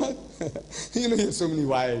 Muhammad, you know, he has so many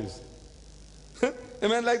wives. A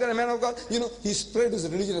man like that, a man of God, you know, he spread his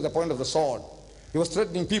religion at the point of the sword. He was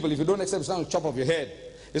threatening people, if you don't accept Islam, I'll chop off your head.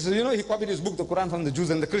 He said, you know, he copied his book, the Quran, from the Jews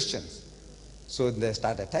and the Christians. So they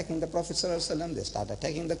start attacking the Prophet ﷺ, they start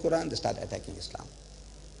attacking the Quran, they start attacking Islam.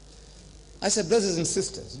 I said, brothers and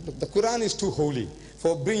sisters, look, the Quran is too holy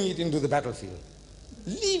for bringing it into the battlefield.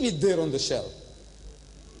 Leave it there on the shelf.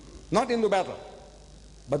 Not in the battle.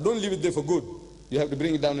 But don't leave it there for good. You have to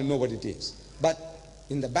bring it down and know what it is. But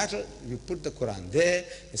in the battle, you put the Quran there.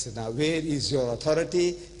 He said, now where is your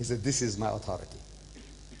authority? He said, this is my authority.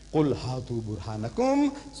 Qul hatu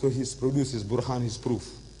burhanakum. So he produces burhan, his proof.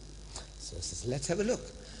 So he says, let's have a look.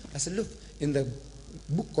 I said, look, in the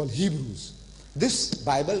book called Hebrews, this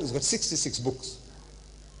Bible has got 66 books.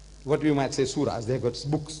 What we might say surahs, they've got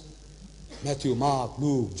books. Matthew, Mark,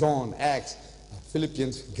 Luke, John, Acts,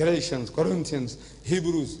 Philippians, Galatians, Corinthians,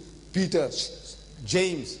 Hebrews, Peter,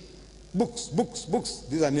 James. Books.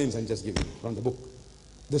 These are names I'm just giving you from the book,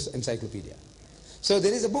 this encyclopedia. So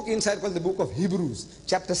there is a book inside called the book of Hebrews,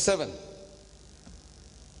 chapter 7.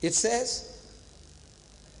 It says,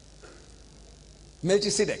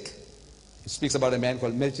 Melchizedek. It speaks about a man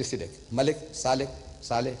called Melchizedek. Malik, Saleh,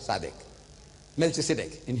 Sadek.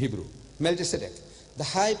 Melchizedek in Hebrew. Melchizedek, the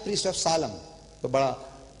high priest of Salem. The bada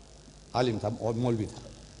alim tha or Maulvi tha.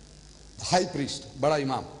 The high priest, bada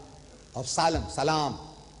imam of Salem, Salam.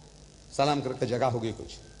 Salam karke jagah ho gayi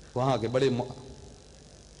kuch. Wahan ke bade,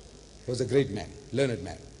 he was a great man, learned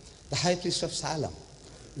man. The high priest of Salem,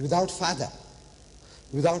 without father,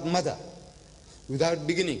 without mother, without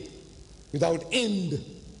beginning, without end.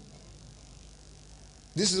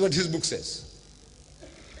 This is what his book says.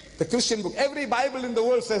 The Christian book, every Bible in the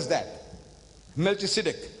world says that.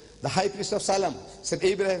 Melchizedek, the high priest of Salem, said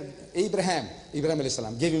Abraham alayhi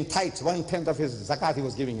salam, gave him tithes, 1/10 of his zakat he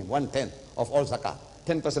was giving him, 1/10 of all zakat.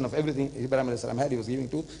 10% of everything Abraham alayhi salam had, he was giving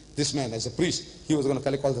to this man as a priest. He was going to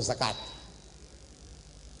collect all the zakat.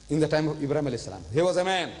 In the time of Abraham alayhi salam, he was a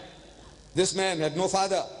man. This man had no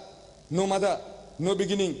father, no mother, no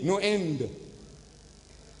beginning, no end.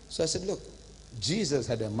 So I said, look, Jesus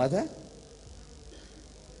had a mother.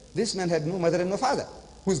 This man had no mother and no father.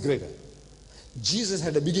 Who is greater? Jesus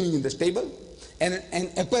had a beginning in the stable and an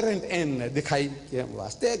apparent end. दिखाई के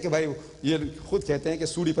वास्ते कि भाई ये खुद कहते हैं कि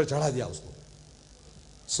सूली पर चढ़ा दिया उसको.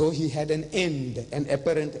 So he had an end, an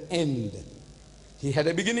apparent end. He had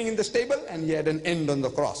a beginning in the stable and he had an end on the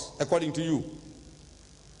cross, according to you.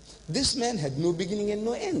 This man had no beginning and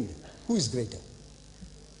no end. Who is greater?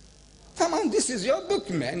 Come on, this is your book,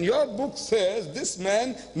 man. Your book says this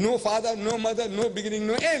man, no father, no mother, no beginning,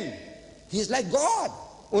 no end. He's like God.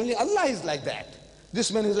 Only Allah is like that. This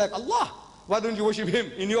man is like Allah. Why don't you worship him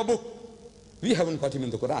in your book? We haven't got him in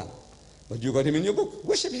the Quran, but you got him in your book.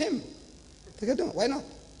 Worship him. Why not?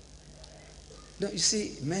 No, you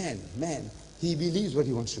see, man, he believes what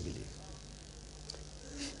he wants to believe.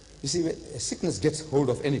 You see, when a sickness gets hold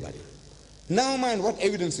of anybody, now mind what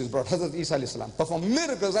evidence is brought. Hazrat Isa alayhi salam performed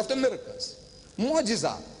miracles after miracles.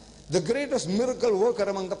 Mu'jiza. The greatest miracle worker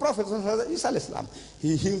among the prophets was Hazrat Isa alayhi salam.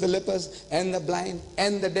 He healed the lepers and the blind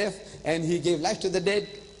and the deaf, and he gave life to the dead.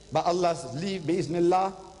 by Allah's leave,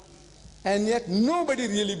 Bismillah. And yet nobody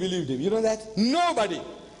really believed him. You know that? Nobody.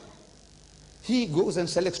 He goes and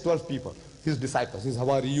selects 12 people, his disciples, his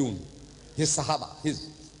Hawariyun, his Sahaba, his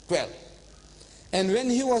 12. And when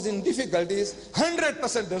he was in difficulties,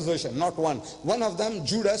 100% desertion, not one. One of them,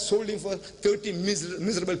 Judas, sold him for 30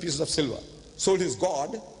 miserable pieces of silver. Sold his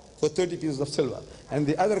God for 30 pieces of silver. And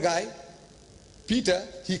the other guy, Peter,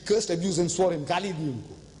 he cursed, abused, and swore him. Gali di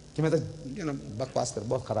unko. Ki main to, bakwas kar,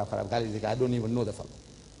 bahut kharab, gali di, I don't even know the fellow.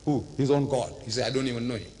 Who? His own God. He said, I don't even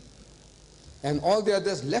know him. And all the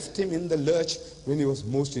others left him in the lurch when he was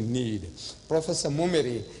most in need. Professor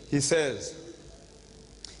Momeri, he says,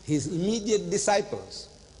 his immediate disciples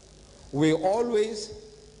were always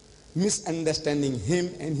misunderstanding him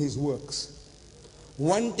and his works,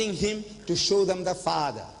 wanting him to show them the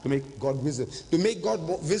Father, to make God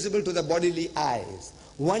visible to the bodily eyes,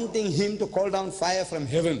 wanting him to call down fire from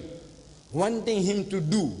heaven, wanting him to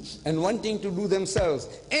do and wanting to do themselves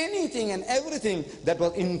anything and everything that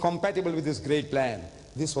was incompatible with his great plan.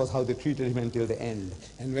 This was how they treated him until the end.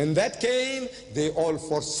 And when that came, they all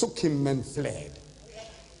forsook him and fled.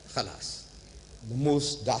 Khalas. The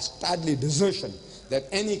most dastardly desertion that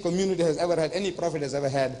any community has ever had, any prophet has ever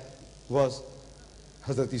had, was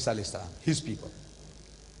Hazrat Isa alayhi salam, his people.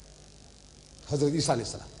 Hazrat Isa alayhi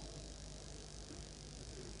salam.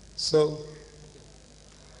 So,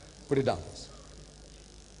 put it down.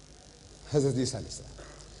 Hazrat Isa alayhi salam.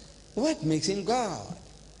 What makes him God?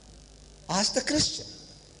 Ask the Christian.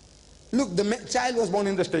 Look, the child was born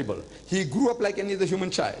in the stable. He grew up like any other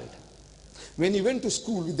human child. When he went to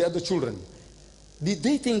school with the other children, did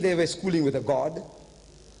they think they were schooling with a God?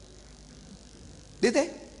 Did they?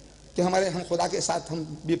 कि हम खुदा के साथ हम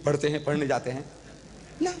भी पढ़ते हैं, पढ़ने जाते हैं?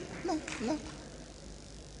 No, no, no.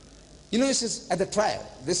 You know, this is at the trial.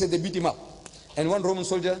 They said they beat him up. And one Roman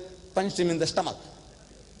soldier punched him in the stomach.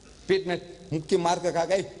 पेट में मुक्की मार कर कहा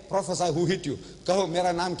गई, Professor, who hit you? कहो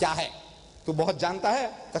मेरा नाम क्या है? तू बहुत जानता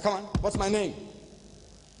है? तो come on, what's my name?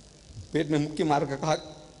 पेट में मुक्की मार कर कहा,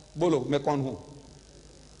 बोलो मैं कौन हूँ?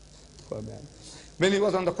 When he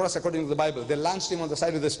was on the cross, according to the Bible, they launched him on the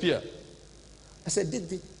side with a spear. I said,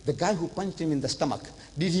 did the guy who punched him in the stomach,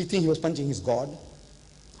 did he think he was punching his God?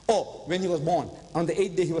 Oh, when he was born, on the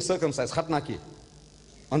 8th day he was circumcised, khatna ki,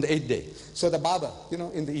 on the 8th day. So the barber, you know,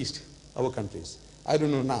 in the East, our countries, I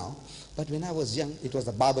don't know now, but when I was young, it was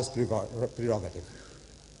the barber's prerogative.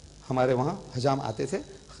 हमारे वहाँ हजाम आते थे,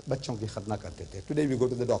 बच्चों की खतना करते थे. Today we go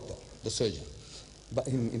to the doctor, the surgeon, but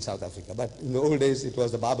in South Africa. But in the old days, it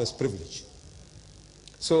was the barber's privilege.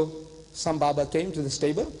 So some barber came to the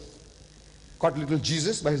stable, caught little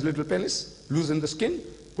Jesus by his little penis, loosened the skin,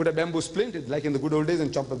 put a bamboo splint, like in the good old days,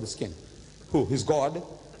 and chopped up the skin. Who? His God.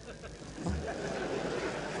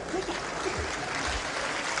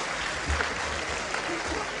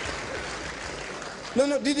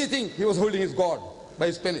 No, did he think he was holding his God by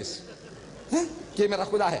his penis? Huh?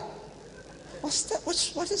 What's that?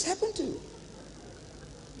 What has happened to you?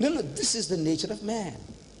 No, this is the nature of man.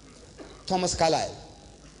 Thomas Carlyle,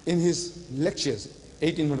 in his lectures,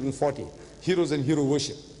 1840, Heroes and Hero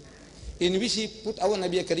Worship, in which he put our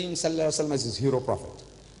Nabi Kareem Sallallahu Alaihi Wasallam as his hero prophet.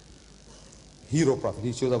 Hero prophet,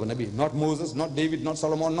 he chose our Nabi, not Moses, not David, not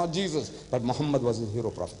Solomon, not Jesus, but Muhammad was his hero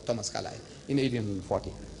prophet, Thomas Carlyle, in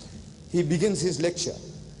 1840. He begins his lecture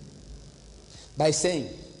by saying,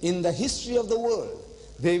 in the history of the world,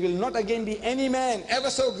 there will not again be any man ever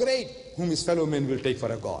so great whom his fellow men will take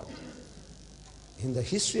for a God. In the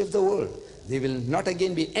history of the world, there will not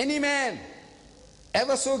again be any man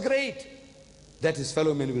ever so great that his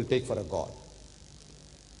fellow men will take for a God.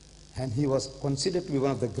 And he was considered to be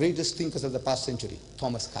one of the greatest thinkers of the past century,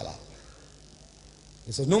 Thomas Carlyle.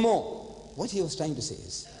 He said, no more. What he was trying to say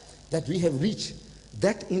is that we have reached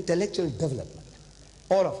that intellectual development,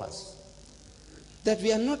 all of us, that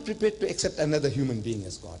we are not prepared to accept another human being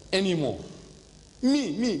as God anymore.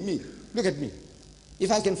 Me. Look at me.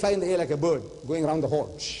 If I can fly in the air like a bird, going around the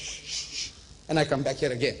hall, and I come back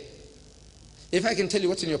here again. If I can tell you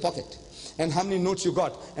what's in your pocket, and how many notes you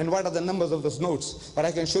got, and what are the numbers of those notes, but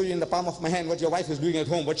I can show you in the palm of my hand what your wife is doing at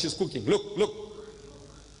home, what she's cooking. Look.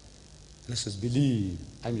 And he says, believe,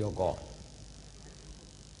 I'm your God.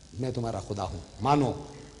 मैं तुम्हारा खुदा हूँ, मानो,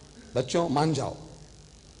 बच्चों मान जाओ.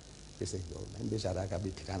 They say, oh, man, बेचारा का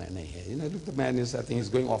भी ठिकाना नहीं है. You know, look, the man is, I think he's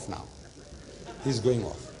going off now. He's going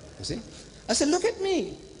off. You see? I said, look at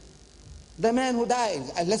me, the man who died.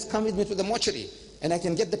 Let's come with me to the mortuary, and I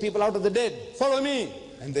can get the people out of the dead. Follow me.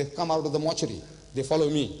 And they come out of the mortuary. They follow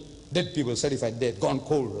me. Dead people, certified dead, gone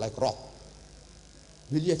cold like rock.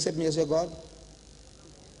 Will you accept me as your God?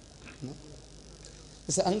 No.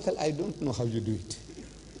 He said, uncle, I don't know how you do it.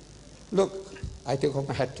 Look, I take off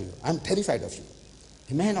my hat to you. I'm terrified of you.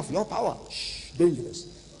 A man of your power, shh, dangerous.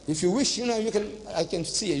 If you wish, I can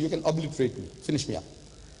see you can obliterate me, finish me up.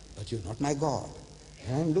 But you're not my God.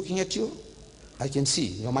 And I'm looking at you, I can see,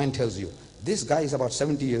 your mind tells you, this guy is about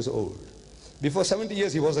 70 years old. Before 70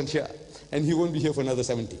 years he wasn't here, and he won't be here for another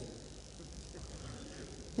 70.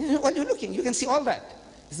 While you're looking, you can see all that.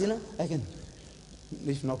 I can,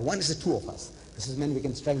 if not one, it's the two of us. This is man, we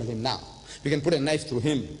can strangle him now. We can put a knife through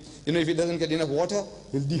him. If he doesn't get enough water,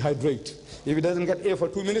 he'll dehydrate. If he doesn't get air for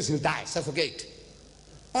 2 minutes, he'll die, suffocate.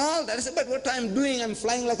 All that is about what I'm doing. I'm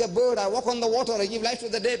flying like a bird. I walk on the water. I give life to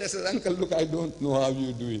the dead. I said, uncle, look, I don't know how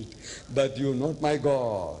you do it, but you're not my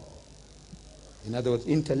God. In other words,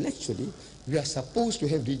 intellectually, we are supposed to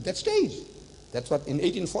have reached that stage. That's what in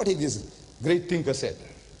 1840 this great thinker said.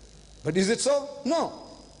 But is it so? No.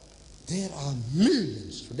 There are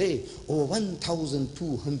millions today, over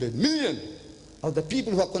 1,200 million of the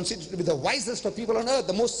people who are considered to be the wisest of people on earth,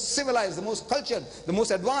 the most civilized, the most cultured, the most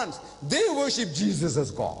advanced. They worship Jesus as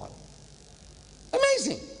God.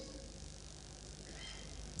 Amazing.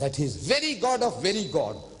 That he is very God of very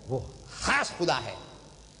God. वो खास खुदा है.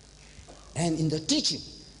 And in the teaching,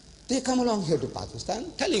 they come along here to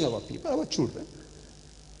Pakistan, telling our people, our children.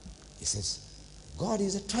 He says, God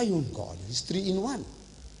is a triune God. He's three in one.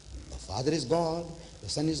 The Father is God, the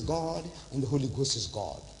Son is God, and the Holy Ghost is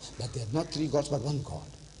God. But they are not three gods, but one God.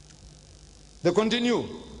 They continue.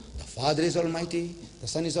 The Father is Almighty, the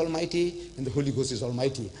Son is Almighty, and the Holy Ghost is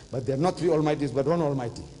Almighty. But they are not three Almighties, but one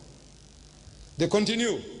Almighty. They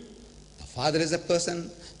continue. The Father is a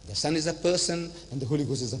person, the Son is a person, and the Holy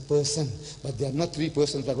Ghost is a person. But they are not three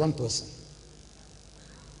persons, but one person.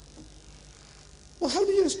 Well, how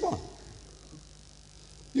do you respond?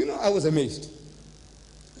 I was amazed,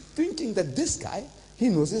 thinking that this guy, he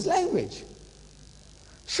knows his language.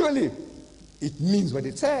 Surely, it means what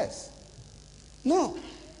it says. No.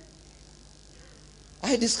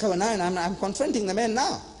 I discover now, and I'm confronting the man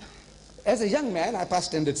now. As a young man, I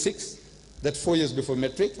passed standard 6, that's 4 years before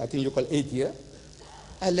metric, I think you call 8th year.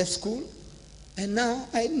 I left school, and now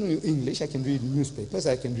I know English, I can read newspapers,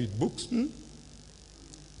 I can read books. And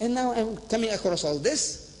now I'm coming across all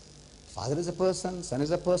this. Father is a person, Son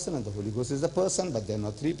is a person, and the Holy Ghost is a person, but they're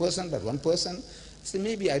not three persons, but one person. So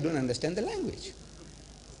maybe I don't understand the language.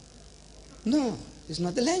 No, it's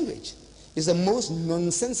not the language. It's the most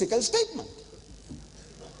nonsensical statement.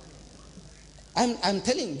 I'm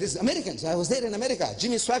telling these Americans, I was there in America,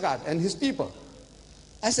 Jimmy Swaggart and his people.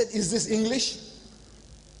 I said, is this English?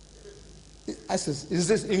 I said, is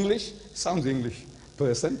this English? Sounds English.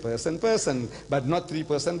 Person, person, person, but not three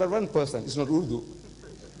person, but one person. It's not Urdu.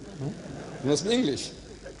 It must be English.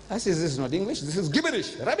 I said, this is not English, this is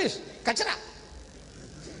gibberish, rubbish, kachara.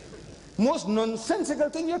 Most nonsensical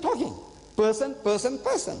thing you're talking. Person, person,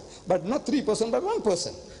 person, but not three person, but one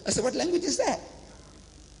person. I said, what language is that?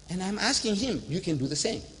 And I'm asking him, you can do the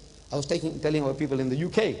same. I was telling our people in the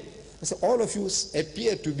UK, I said, all of you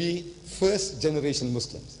appear to be first generation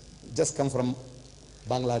Muslims. Just come from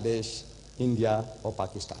Bangladesh, India or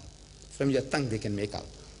Pakistan. From your tongue they can make out.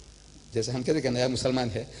 जैसे हम कहते हैं कि नया मुसलमान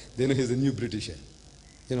है, they know he's a new British है.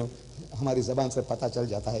 हमारी ज़बान से पता चल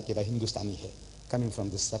जाता है कि वह हिंदुस्तानी है, coming from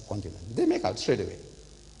this subcontinent. They make out straight away.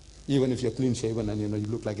 Even if you're clean shaven and you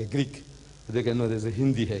look like a Greek, they can know there's a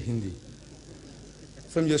Hindi है, Hindi.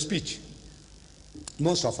 From your speech,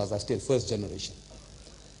 most of us are still first generation.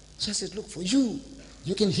 So I said, look, for you,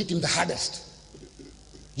 you can hit him the hardest.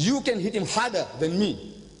 You can hit him harder than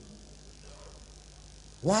me.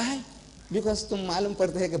 Why? Because तुम मालूम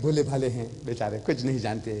पड़ते हैं कि भोले भाले हैं बेचारे कुछ नहीं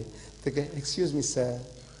जानते तो कहे excuse me sir,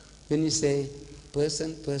 when you say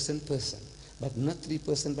person, person, person, but not three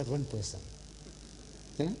person but one person,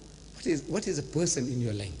 what is a person in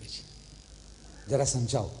your language? Jara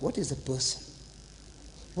samjhao, what is a person?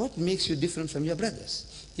 What makes you different from your brothers?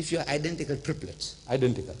 If you are identical triplets,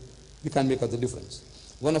 identical, you can't make out the difference.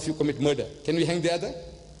 One of you commit murder, can we hang the other?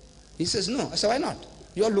 He says no. I said, why not?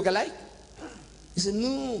 You all look alike. He said,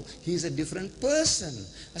 no, he's a different person.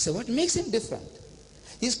 I said, what makes him different?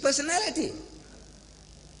 His personality.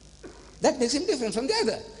 That makes him different from the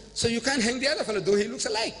other. So you can't hang the other fellow, though he looks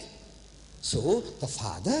alike. So the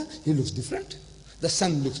Father, he looks different. The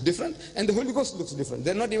Son looks different. And the Holy Ghost looks different.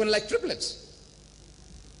 They're not even like triplets.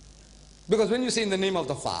 Because when you say in the name of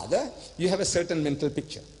the Father, you have a certain mental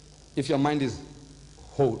picture. If your mind is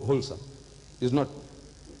wholesome, is not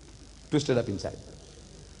twisted up inside.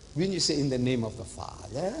 When you say in the name of the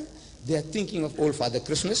Father, they are thinking of old Father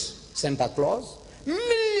Christmas, Santa Claus,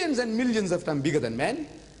 millions and millions of times bigger than man,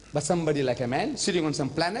 but somebody like a man sitting on some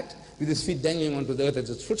planet with his feet dangling onto the earth as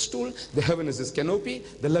his footstool, the heaven is his canopy,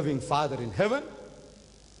 the loving Father in heaven.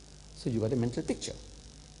 So you got a mental picture.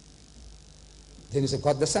 Then he said,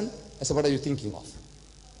 God the Son. I said, what are you thinking of?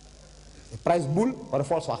 A prize bull or a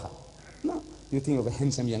false waha? No. You think of a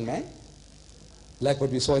handsome young man, like what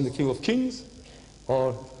we saw in the King of Kings,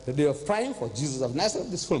 or the Day of Triumph, or Jesus of Nazareth.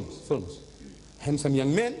 These films. Handsome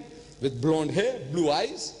young man with blonde hair, blue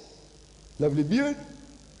eyes, lovely beard.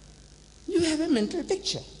 You have a mental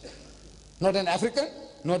picture. Not an African,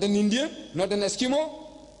 not an Indian, not an Eskimo,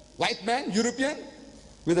 white man, European,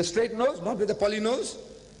 with a straight nose, not with a poly nose,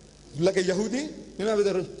 like a Yahudi, with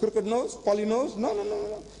a crooked nose, poly nose.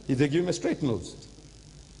 No. They give him a straight nose.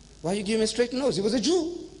 Why you give him a straight nose? He was a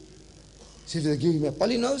Jew. So if they give him a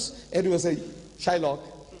poly nose, everyone will say,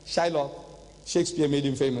 Shylock. Shakespeare made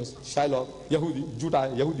him famous. Shylock, Yahudi,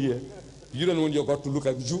 Judah, Yahudi. You don't want your God to look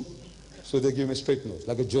like a Jew. So they give him a straight nose,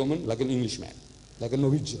 like a German, like an Englishman, like a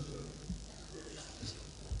Norwegian.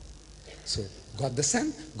 So God the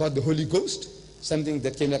Son, God the Holy Ghost, something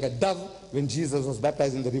that came like a dove when Jesus was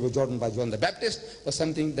baptized in the river Jordan by John the Baptist, or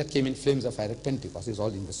something that came in flames of fire at Pentecost. It's all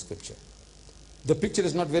in the scripture. The picture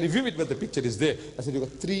is not very vivid, but the picture is there. I said, you've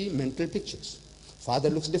got three mental pictures. Father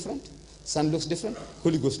looks different, Son looks different,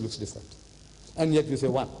 Holy Ghost looks different. And yet you say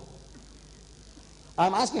one.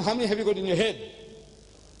 I'm asking, how many have you got in your head?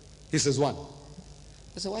 He says one.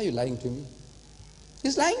 I said, why are you lying to me?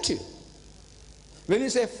 He's lying to you. When you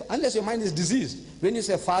say, unless your mind is diseased, when you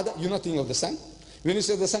say Father, you're not thinking of the Son. When you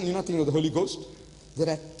say the Son, you're not thinking of the Holy Ghost. There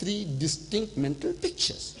are three distinct mental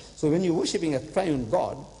pictures. So when you're worshipping a triune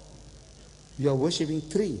God, you are worshipping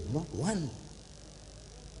three, not one.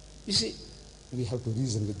 You see, we have to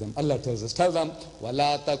reason with them. Allah tells us, tell them,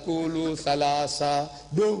 وَلَا تَقُولُوا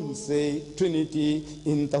ثَلَاثَ. Don't say Trinity,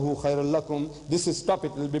 إِنْتَهُ خَيْرٌ لَكُمْ. This is, stop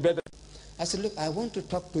it will be better. I said, look, I want to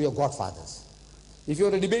talk to your godfathers. If you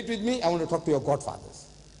want to debate with me, I want to talk to your godfathers.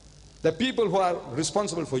 The people who are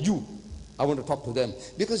responsible for you, I want to talk to them.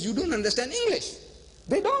 Because you don't understand English.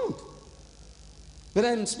 They don't. When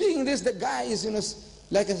I'm speaking this, the guy is,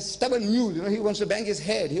 like a stubborn mule. He wants to bang his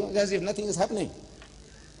head. He wants as if nothing is happening.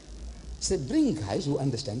 So bring guys who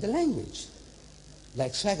understand the language.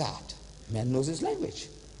 Like Swaggart, man knows his language.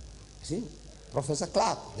 See, Professor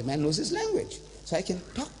Clark, the man knows his language. So I can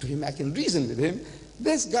talk to him, I can reason with him.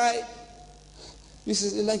 This guy, this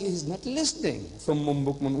is like he's not listening.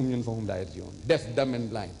 Deaf, dumb, and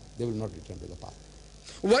blind. They will not return to the path.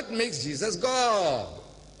 What makes Jesus God?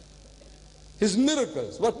 His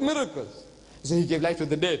miracles. What miracles? So he gave life to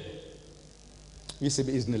the dead. We say,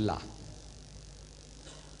 Bi-Iznillah.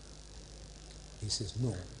 He says,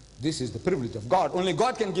 no, this is the privilege of God. Only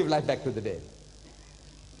God can give life back to the dead.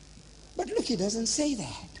 But look, he doesn't say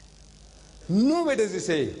that. Nowhere does he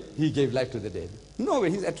say he gave life to the dead. Nowhere.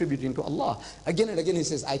 He's attributing to Allah. Again and again he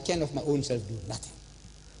says, I can of my own self do nothing.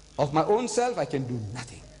 Of my own self I can do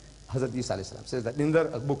nothing. Hazrat Isa alayhi salam says that in the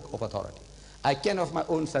book of authority. I can of my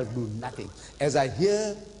own self do nothing. As I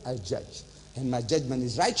hear, I judge. And my judgment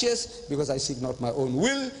is righteous because I seek not my own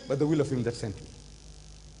will, but the will of him that sent me.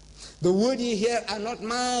 The word ye hear are not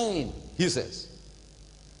mine, he says.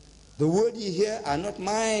 The word ye hear are not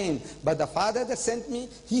mine, but the Father that sent me,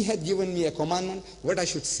 he had given me a commandment, what I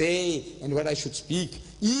should say and what I should speak.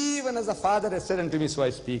 Even as the Father has said unto me, so I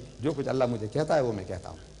speak. Jo kuch Allah mujhe kehta hai, wo main kehta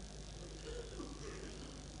hu.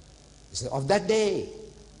 He said, of that day,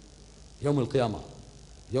 Yawm al-Qiyamah,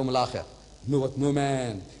 Yawm al-Akhir, knoweth no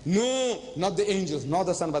man, no, not the angels, nor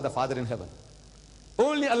the Son, but the Father in heaven.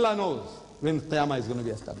 Only Allah knows when Qiyamah is going to be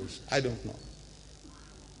established. I don't know.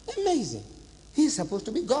 Amazing. He's supposed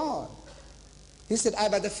to be God. He said, I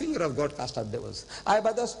by the finger of God cast out devils. I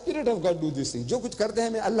by the Spirit of God do these things. Jo kuch karte hai,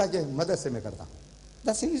 main Allah ke madad se main karta hu.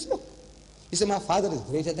 That's in his book. He said, my Father is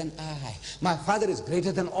greater than I. My Father is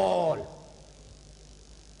greater than all.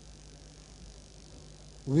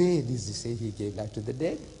 Where does he say he gave life to the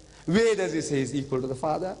dead? Where does he say he's equal to the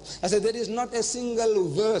Father? I said, there is not a single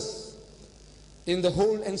verse in the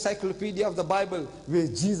whole encyclopedia of the Bible where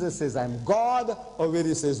Jesus says, I'm God, or where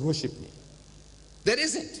he says, worship me. There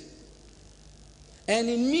isn't. And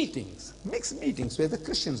in meetings, mixed meetings where the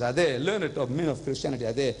Christians are there, learned of men of Christianity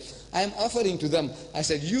are there, I am offering to them, I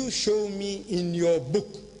said, you show me in your book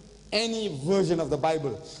any version of the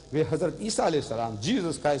Bible where Hazrat Isa alayhi salam,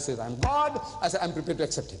 Jesus Christ says, I'm God. I said, I'm prepared to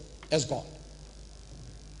accept him as God.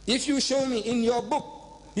 If you show me in your book,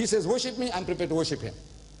 he says, worship me, I'm prepared to worship him.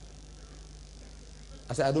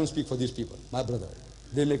 I said, I don't speak for these people, my brother.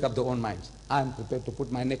 They make up their own minds. I'm prepared to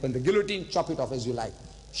put my neck on the guillotine, chop it off as you like.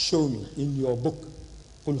 Show me in your book.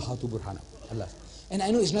 Qul hatu burhana. Allah. And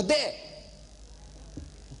I know it's not there.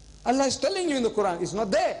 Allah is telling you in the Quran, it's not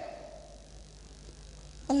there.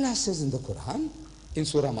 Allah says in the Quran, in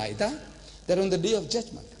Surah Ma'idah, that on the day of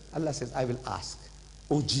judgment, Allah says, I will ask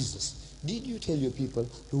Oh Jesus, did you tell your people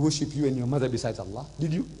to worship you and your mother besides Allah?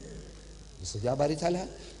 Did you? He said, Ya Bari Talha,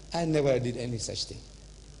 I never did any such thing.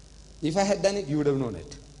 If I had done it, you would have known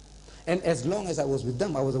it. And as long as I was with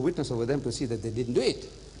them, I was a witness over them to see that they didn't do it.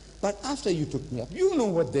 But after you took me up, you know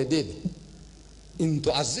what they did. In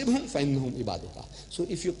tu'azzibhum fa innahum ibaduka. So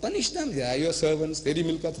if you punish them, they are your servants. Teri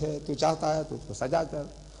milkat hai, tu chahta hai, tu usko saja kar.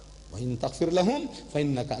 Wa in taghfir lahum fa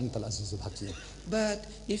innaka antal azizul hakim. But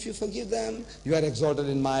if you forgive them, you are exalted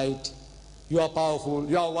in might, you are powerful,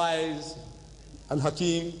 you are wise,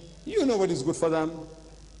 al-hakim. You know what is good for them.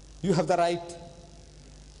 You have the right.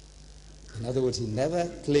 In other words, he never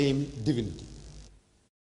claimed divinity,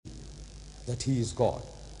 that he is God.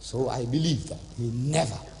 So I believe that. He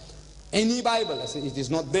never. Any Bible, I say, it is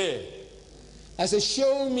not there. I say,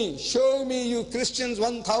 show me, you Christians,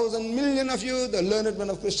 1,000 million of you, the learned men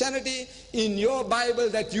of Christianity, in your Bible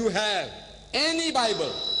that you have. Any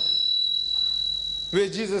Bible where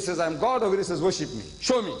Jesus says, I'm God, or where he says, worship me.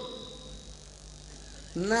 Show me.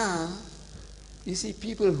 Now, you see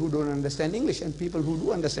people who don't understand English and people who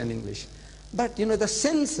do understand English. But, you know, the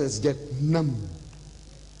senses get numb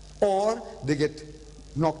or they get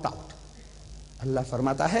knocked out. Allah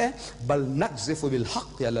farmata hai, bal naqzifu bil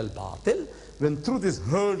haqqi ala al batil. When truth is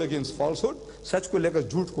hurled against falsehood, सच को लेकर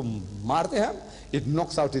झूठ को मारते हैं, it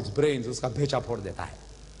knocks out its brains, उसका भेचा फोड़ देता है.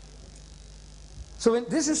 So when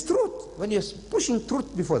this is truth, when you're pushing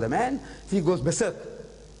truth before the man, he goes berserk.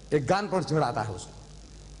 एक गान पर चढ़ाता है उसको.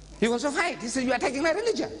 He wants to fight. He says, you are attacking my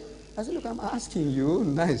religion. I said, look, I'm asking you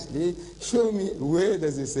nicely, show me where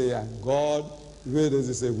does he say I'm God, where does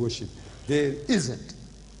he say worship? There isn't.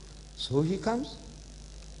 So he comes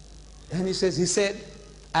and he said,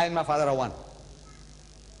 I and my father are one.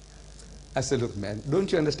 I said, look man,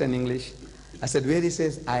 don't you understand English? I said, where he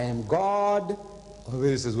says, I am God, or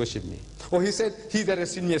where he says, worship me? Or he said, he that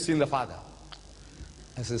has seen me has seen the Father.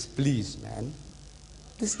 I says, please man,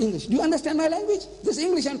 this English, do you understand my language? This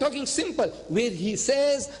English, I'm talking simple. Where he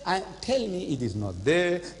says, tell me it is not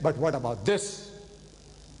there, but what about this?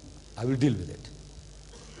 I will deal with it.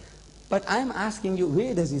 But I'm asking you,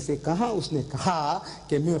 where does he say, कहाँ उसने कहा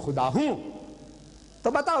कि मैं खुदा हूँ?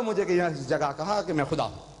 तो बताओ मुझे कि यहाँ इस जगह कहा कि मैं खुदा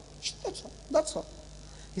हूँ. That's all.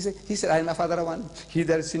 He said, I and my father are one. He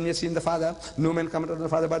that has seen me has seen the Father. No man cometh unto the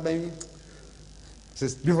Father but by me. He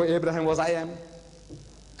says, before Abraham was, I am.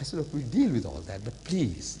 I said, look, we'll deal with all that, but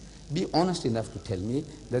please, be honest enough to tell me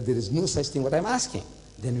that there is no such thing what I'm asking.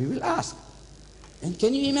 Then we will ask. And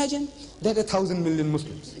can you imagine that 1,000 million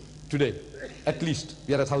Muslims today, at least,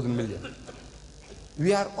 we are 1,000 million.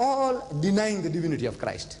 We are all denying the divinity of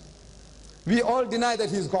Christ. We all deny that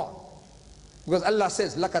he is God. Because Allah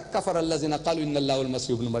says, لَقَدْ كَفَرَ الَّذِينَ قَالُوا إِنَّ اللَّهُ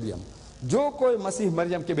الْمَسِيحُ ابْنُ مَرْيَمَ. जो कोई मसीह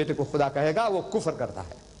मरियम के बेटे को खुदा कहेगा, वो कुफर करता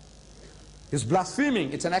है. He's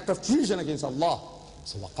blaspheming. It's an act of treason against Allah.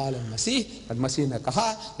 So وقال المسيح, المسيح ने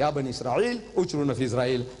कहा, या बनी इसराइल, उचरुन फी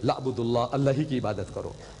इस्राइल, लअबुदुल्लाह, अल्लाह ही की इबादत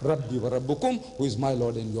करो. रब्बी व रब्बुकुम, who is my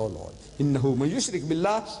Lord and your Lord. इन्नहु मन युशरिक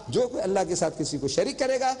बिल्लाह, जो कोई अल्लाह के साथ किसी को शरीक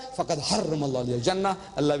करेगा, फकद हर्रम अल्लाह अलैहि जन्नह,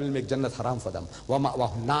 Allah will make jannat haram for them. व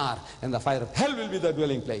मअवाहु नार, and the fire of hell will be their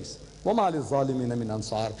dwelling place. व मा लिज़्ज़ालिमीन मिन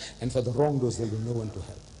Ansar, and for the wrongdoers there will be no one to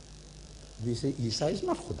help. We say Isa is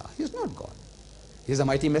not Khuda, he is not God. He is a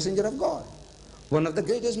mighty messenger of God. One of the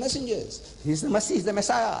greatest messengers. He is the Masih, the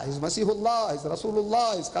Messiah. He is Masihullah, he is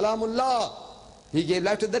Rasulullah, he is Kalamullah. He gave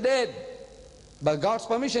life to the dead. By God's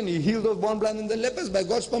permission, he healed those born blind and the lepers. By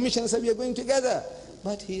God's permission, he said, we are going together.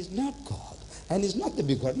 But he is not God. And he is not the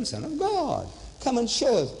begotten Son of God. Come and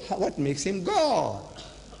show us what makes him God.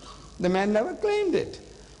 The man never claimed it.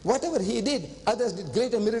 Whatever he did, others did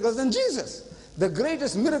greater miracles than Jesus. The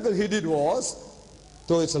greatest miracle he did was,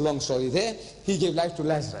 though it's a long story there, he gave life to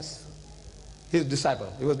Lazarus, his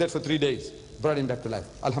disciple. He was dead for 3 days. Brought him back to life.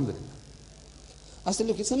 Alhamdulillah. I said,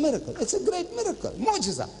 look, it's a miracle. It's a great miracle.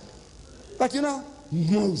 Mu'jiza. But you know,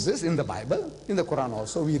 Moses in the Bible, in the Quran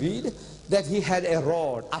also, we read that he had a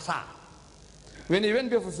rod, asa. When he went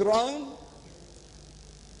before Pharaoh,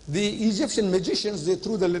 the Egyptian magicians, they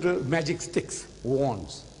threw the little magic sticks,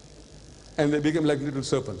 wands, and they became like little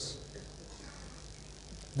serpents.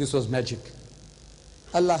 This was magic.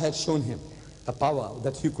 Allah had shown him the power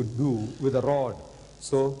that he could do with a rod.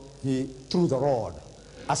 So he threw the rod,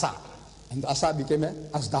 asa, and the asa became a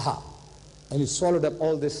asdaha, and he swallowed up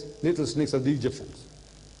all these little snakes of the Egyptians.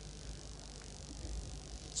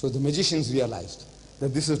 So the magicians realized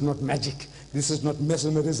that this is not magic, this is not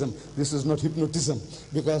mesmerism, this is not hypnotism,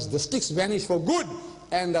 because the sticks vanished for good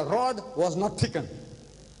and the rod was not thickened.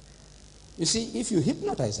 You see, if you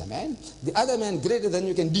hypnotize a man, the other man greater than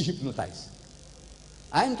you can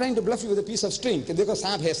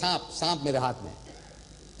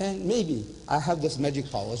And maybe I have this magic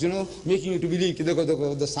powers, making you to believe the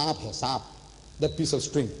saap hai, saap, that piece of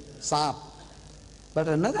string, saap. But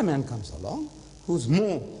another man comes along who's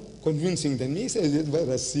more convincing than me. He says,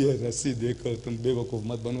 rassi hai, rassi dekho, tum bewakoof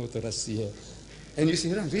mat bano, to rassi hai. And you say,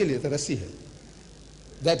 really, it's a rassi hai.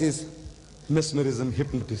 That is mesmerism,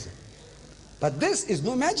 hypnotism. But this is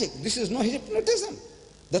no magic. This is no hypnotism.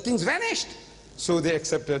 The things vanished. So they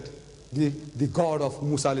accepted the god of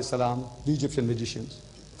Musa alayhi salam, the Egyptian magicians.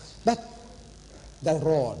 But the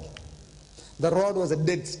rod was a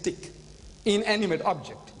dead stick, inanimate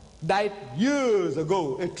object, died years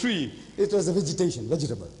ago, a tree. It was a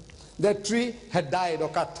vegetable. That tree had died or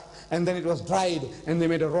cut, and then it was dried, and they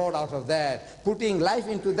made a rod out of that, putting life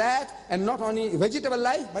into that, and not only vegetable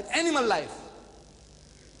life, but animal life.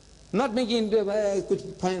 Not making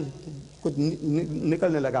कुछ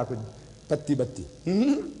निकलने लगा कुछ पत्ती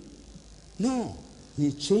बत्ती. No,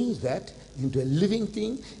 he changed that into a living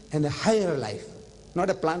thing and a higher life, not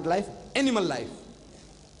a plant life, animal life.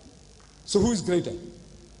 So who is greater,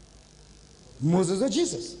 Moses or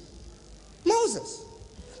Jesus? Moses.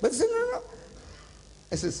 But he said, no.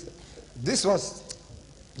 I says, this was,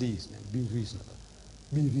 please man, be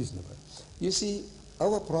reasonable. You see,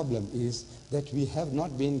 our problem is that we have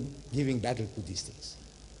not been giving battle to these things.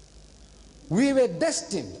 We were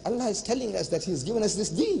destined. Allah is telling us that He has given us this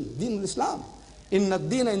deen al-Islam. Inna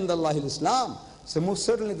ad-deena inda Allahi al-Islam. So most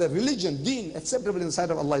certainly the religion, deen, acceptable in the sight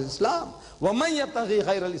of Allah is Islam. وَمَنْ يَبْتَغِي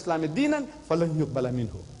غَيْرَ الْإِسْلَامِ دِينًا فَلَنْ يُقْبَلَ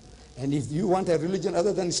مِنْهُ. And if you want a religion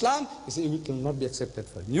other than Islam, you say it will not be accepted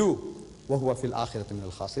from you. وَهُوَ فِي الْآخِرَةِ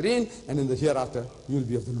مِنَ الْخَاسِرِينَ. And in the hereafter, you will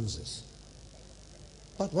be of the losers.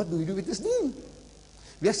 But what do we do with this deen?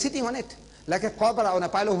 We are sitting on it like a cobra on a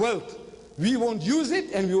pile of wealth. We won't use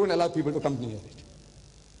it and we won't allow people to come near it.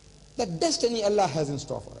 The destiny Allah has in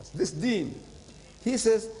store for us. This deen. He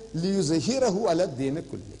says, لِيُزَهِرَهُ عَلَى الدِّينِ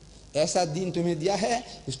كُلِّهِ. Aisa deen tumhe diya hai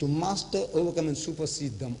is to master, overcome and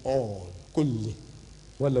supersede them all. Kulli.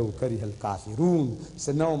 وَلَوْ كَرِهَ الْكَافِرُونَ.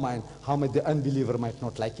 So now mind how much the unbeliever might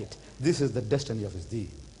not like it. This is the destiny of his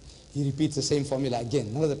deen. He repeats the same formula again,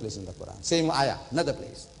 another place in the Quran. Same ayah, another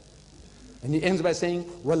place. And he ends by saying,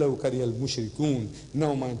 وَلَوْ كَرِهَ الْمُشْرِكُونَ.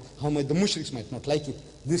 Now mind how much the mushriks might not like it.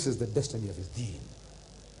 This is the destiny of his deen.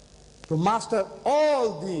 To master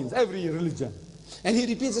all deens, every religion. And he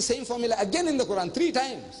repeats the same formula again in the Quran 3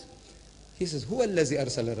 times. He says, هُوَ الَّذِي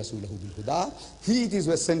أَرْسَلَ رَسُولَهُ بِالْهُدَىٰ. He it is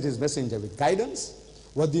who has sent his messenger with guidance,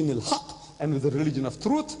 وَدِينِ الْحَقِّ, and with the religion of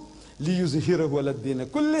truth, لِيُزْهِرَهُ عَلَى الدِّينِ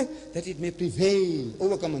كُلِّهِ, that it may prevail,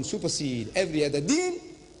 overcome and supersede every other deen,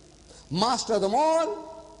 master them all,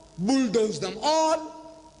 bulldoze them all.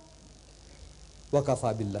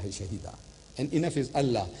 وَكَفَى بِاللَّهِ شَهِيدًا. And enough is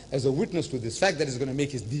Allah as a witness to this fact that is going to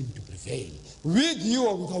make his deen to prevail, with you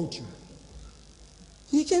or without you.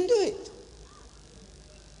 He can do it.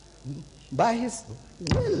 By his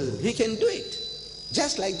will, he can do it.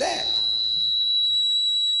 Just like that.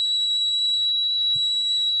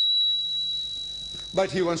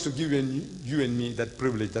 But he wants to give you and me that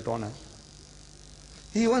privilege, that honor.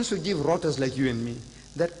 He wants to give rotters like you and me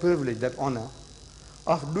that privilege, that honor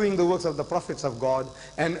of doing the works of the prophets of God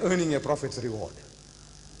and earning a prophet's reward.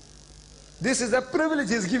 This is a privilege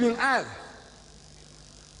he's giving us.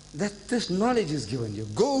 That this knowledge is given you.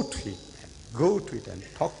 Go to it and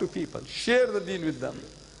talk to people. Share the deen with them.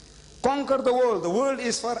 Conquer the world. The world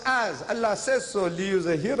is for us. Allah says so.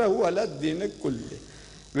 لِيُزَهِرَهُ عَلَى الدِّينِ كُلِّهِ.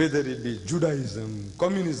 Whether it be Judaism,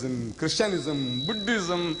 communism, Christianism,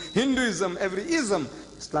 Buddhism, Hinduism, every ism,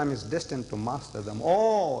 Islam is destined to master them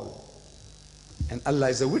all. And Allah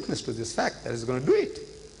is a witness to this fact that He's going to do it.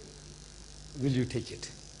 Will you take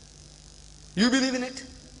it? You believe in it?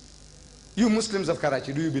 You Muslims of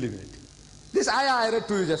Karachi, do you believe in it? This ayah I read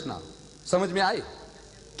to you just now. समझ में आई?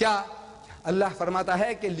 क्या? Allah फरमाता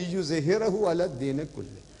है कि लियुज़हिरहु अला दीन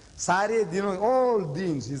कुल्ले. सारे दिनों, all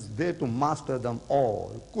deens, He is there to master them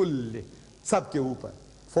all. कुल्ले. सबके ऊपर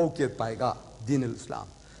फौकियत पाएगा दीन इस्लाम.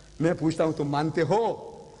 मैं पूछता हूँ तुम मानते हो?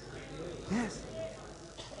 Yes.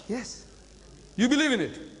 Yes. You believe in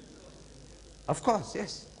it? Of course,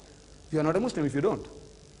 yes. You are not a Muslim if you don't.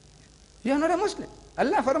 You are not a Muslim.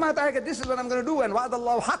 Allah फरमाता है कि this is what I'm going to do, and वादा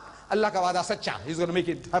अल्लाह हक. Allah का वादा सच्चा. He's going to make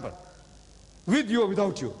it happen. With you or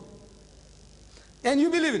without you. And you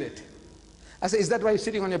believe in it. I say, is that why you're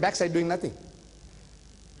sitting on your backside doing nothing?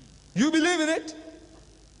 You believe in it?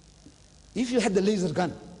 If you had the laser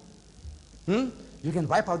gun, you can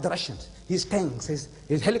wipe out the Russians. His tanks,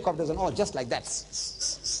 his helicopters and all, just like that.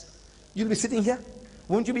 You'll be sitting here.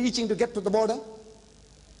 Won't you be itching to get to the border?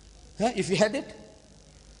 Huh? If you had it?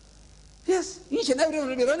 Yes, each and everyone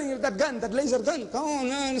will be running with that gun, that laser gun.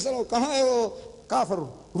 Kafir,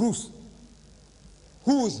 Rus.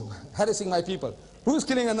 Who's harassing my people? Who's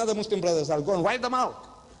killing another Muslim brothers? I'll go and wipe them out.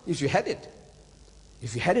 If you had it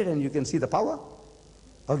and you can see the power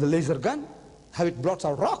of the laser gun, how it blots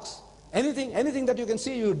out rocks. Anything that you can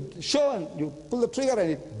see, you show and you pull the trigger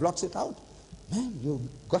and it blots it out. Man, you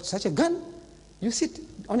got such a gun. You sit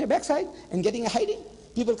on your backside and getting a hiding.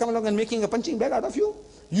 People come along and making a punching bag out of you,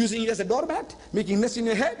 using you as a doormat, making nests in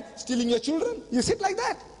your head, stealing your children. You sit like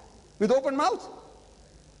that with open mouth.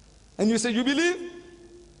 And you say, you believe?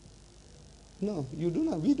 No, you do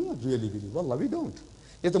not. We do not really believe. Wallah, we don't.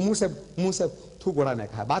 ये तो मुंह से थूक उड़ाने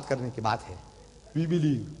का है, बात करने की बात है. We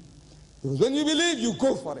believe. Because when you believe, you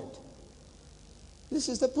go for it. This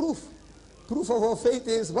is the proof. Proof of our faith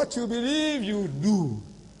is what you believe, you do.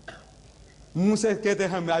 मुंह से कहते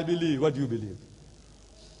हैं I believe, what you believe.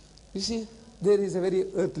 You see, there is a very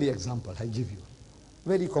earthly example I give you.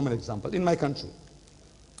 Very common example. In my country,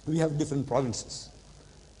 we have different provinces.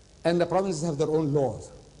 And the provinces have their own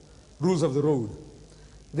laws, rules of the road.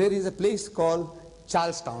 There is a place called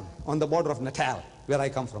Charlestown on the border of Natal, where I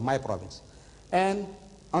come from, my province. And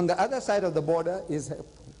on the other side of the border is a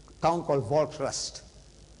town called Volkrust.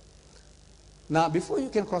 Now, before you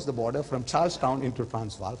can cross the border from Charlestown into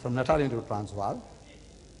Transvaal, from Natal into Transvaal,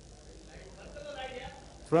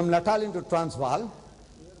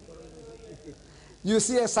 you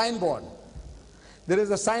see a signboard. There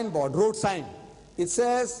is a signboard, road sign. It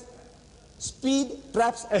says, speed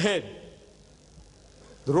traps ahead.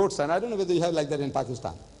 The road sign, I don't know whether you have like that in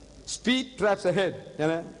Pakistan. Speed traps ahead.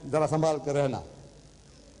 Zara sambhal kar rehna.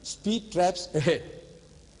 Speed traps ahead.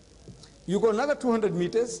 You go another 200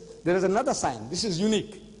 meters, there is another sign. This is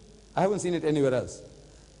unique. I haven't seen it anywhere else.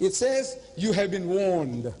 It says, you have been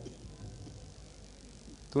warned.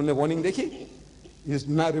 तुमने warning देखी?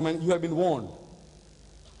 Now remind, you have been warned.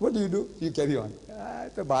 What do? You carry on.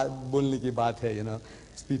 तो बात बोलने की बात है, you know.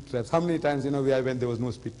 Speed traps. How many times, you know, we when there was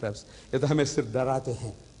no speed traps? ये तो हमें सिर्फ डराते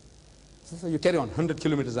हैं. So you carry on, 100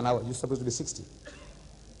 kilometers an hour. You're supposed to be 60.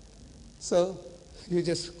 So you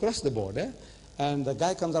just cross the border, and the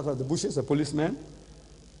guy comes out of the bushes, a policeman,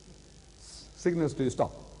 signals to you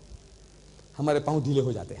stop. हमारे पाँव ढीले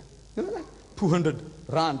हो जाते हैं. You know that? 200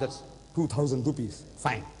 rand, that's 2,000 rupees.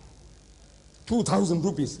 Fine. 2,000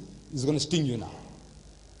 rupees is going to sting you now.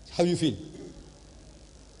 How you feel?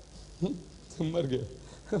 मर गए.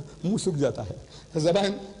 मुंह सूख जाता है.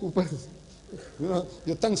 ज़बान ऊपर. You know,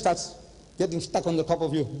 your tongue starts getting stuck on the top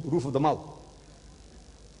of your roof of the mouth.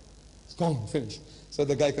 It's gone, finished. So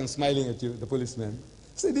the guy comes smiling at you, the policeman.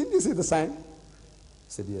 He said, didn't you see the sign? He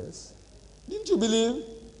said, yes. Didn't you believe?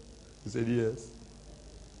 He said, yes.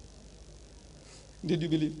 Did you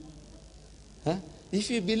believe? Huh? If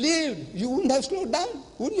you believed, you wouldn't have slowed down.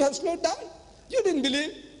 Wouldn't you have slowed down? You didn't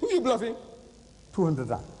believe. Who are you bluffing? 200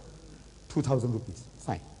 rand. 2,000 rupees.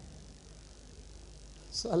 Fine.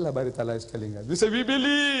 So Allah Bari Ta'ala is telling us. We say, we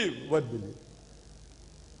believe. What believe?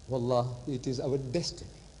 Wallah, it is our destiny.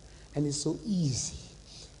 And it's so easy.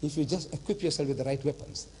 If you just equip yourself with the right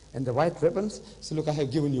weapons. And the right weapons, so look, I have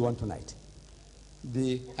given you one tonight.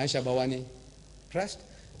 The Aisha Bawani Trust,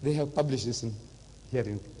 they have published this here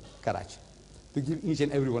in Karachi. To give each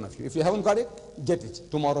and every one of you. If you haven't got it, get it.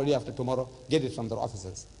 Tomorrow, day after tomorrow, get it from their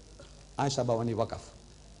officers. Aisha Bawani Waqaf.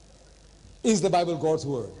 Is the Bible God's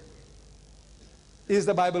word? Is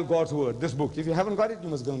the Bible God's word? This book. If you haven't got it, you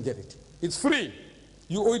must go and get it. It's free.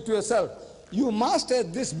 You owe it to yourself. You master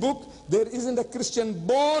this book. There isn't a Christian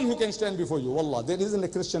born who can stand before you. Wallah, there isn't a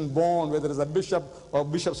Christian born, whether it's a bishop or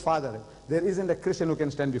bishop's father. There isn't a Christian who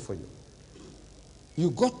can stand before you. You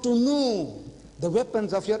got to know the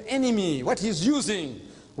weapons of your enemy, what he's using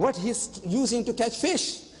to catch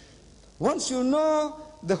fish. Once you know,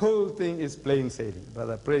 the whole thing is plain sailing,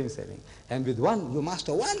 brother, plain sailing. And with one, you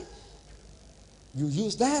master one, you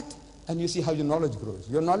use that, and you see how your knowledge grows.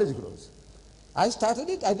 Your knowledge grows. I started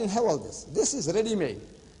it, I didn't have all this. This is ready-made.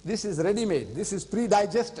 This is ready-made. This is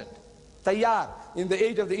pre-digested. Tayyar. In the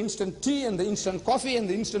age of the instant tea and the instant coffee and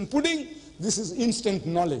the instant pudding, this is instant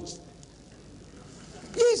knowledge.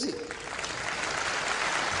 Easy.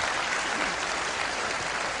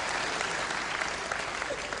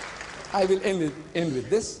 I will end with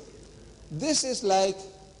this. This is like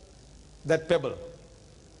that pebble,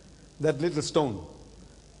 that little stone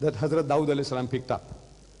that Hazrat Dawood alayhi salam picked up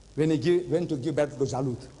when he went to give battle to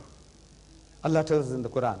Jalut. Allah tells us in the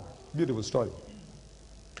Quran, beautiful story,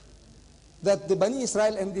 that the Bani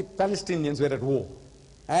Israel and the Palestinians were at war,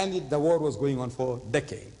 and the war was going on for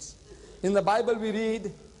decades. In the Bible we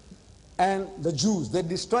read, and the Jews, they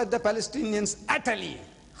destroyed the Palestinians utterly.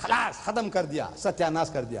 Khalas, khadam kar diya,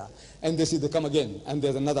 satyanas kar diya. And they see they come again, and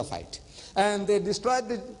there's another fight. And they destroyed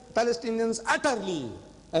the Palestinians utterly,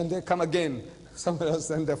 and they come again. somewhere else,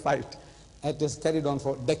 and the fight. It has carried on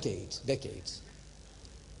for decades.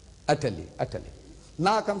 Utterly.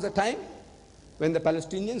 Now comes a time when the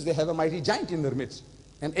Palestinians, they have a mighty giant in their midst,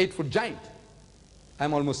 an 8-foot giant.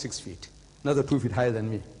 I'm almost 6 feet, another 2 feet higher than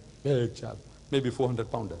me. Big chap, maybe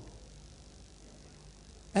 400-pounder.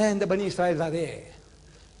 And the Bani Israel are there.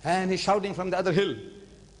 And he's shouting from the other hill,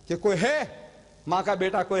 Ke koi hai? Maa ka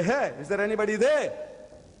beta koi hai? Is there anybody there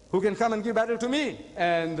who can come and give battle to me?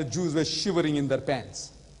 And the Jews were shivering in their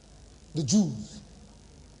pants. The Jews.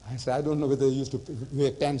 I said, I don't know whether they used to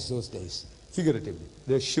wear pants those days. Figuratively,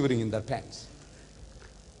 they were shivering in their pants.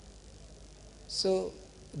 So,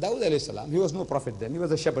 Dawud alayhi salam, he was no prophet then, he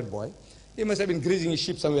was a shepherd boy. He must have been grazing his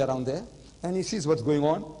sheep somewhere around there, and he sees what's going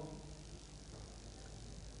on.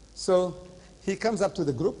 So, he comes up to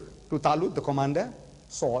the group, to Talut, the commander,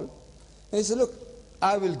 Saul, and he says, look,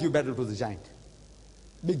 I will give battle to the giant.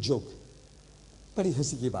 Big joke. Badi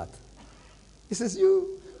hasi ki baat. He says,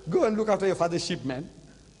 you go and look after your father's sheep, man.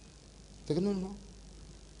 They go, no.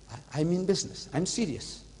 I mean business. I'm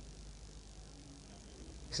serious.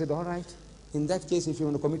 He said, all right. In that case, if you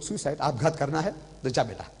want to commit suicide, abghat karna hai, to ja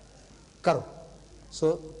beta. Karo.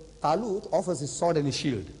 So, Talut offers his sword and his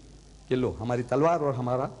shield. Ke lo, hamari talwar aur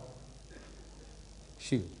hamara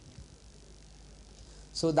shield.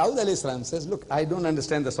 So, Dawud alayhi salam says, look, I don't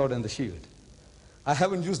understand the sword and the shield. I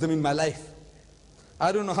haven't used them in my life.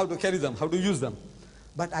 I don't know how to carry them, how to use them.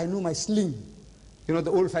 But I know my sling. You know,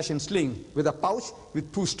 the old-fashioned sling with a pouch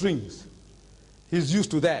with 2 strings. He's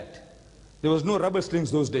used to that. There was no rubber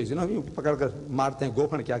slings those days. You know, you pakad kar marte hain,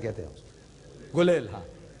 gophan kya kehte hain usko? Golel, ha.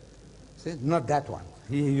 See, not that one.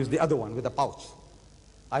 He used the other one with a pouch.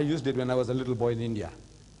 I used it when I was a little boy in India.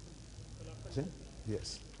 See?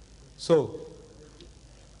 Yes. So,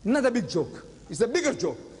 another big joke. It's a bigger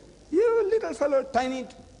joke. You little fellow, tiny,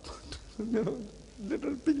 you know,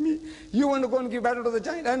 little pygmy, you want to go and give battle to the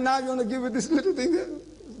giant, and now you want to give it this little thing,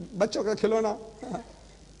 bachcho ka khilona.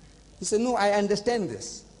 He said, no, I understand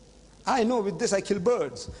this. I know with this I kill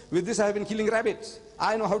birds. With this I have been killing rabbits.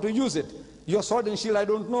 I know how to use it. Your sword and shield I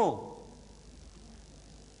don't know.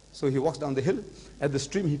 So he walks down the hill. At the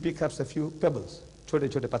stream he picks up a few pebbles,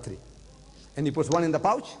 chote patri. And he puts one in the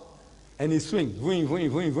pouch, and he swings,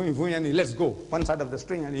 and he lets go one side of the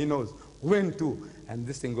string, and he knows when to. And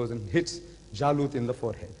this thing goes and hits Jalut in the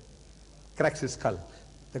forehead, cracks his skull.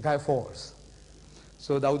 The guy falls.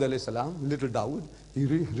 So Dawud alayhi salam, little Dawud, he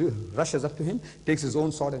rushes up to him, takes his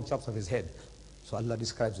own sword and chops off his head. So Allah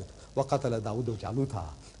describes it. وَقَتَلَ دَاوُدُ جَالُوتَ.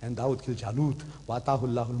 And Dawud killed Jalut. وَأَتَاهُ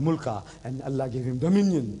اللَّهُ الْمُلْكَ. And Allah gave him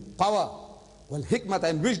dominion, power, وَالْحِكْمَةَ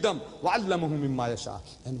and wisdom. وَعَلَّمَهُ مِمَّا يَشَاءُ.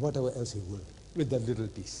 And whatever else he would, with that little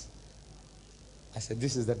piece. I said,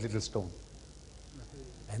 this is that little stone.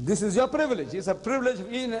 And this is your privilege. It's a privilege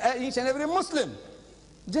of each and every Muslim.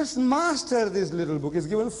 Just master this little book. It's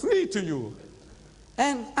given free to you.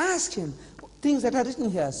 And ask him things that are written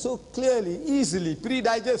here so clearly, easily,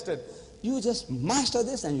 pre-digested. You just master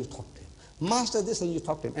this and you talk to him. Master this and you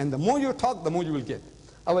talk to him. And the more you talk, the more you will get.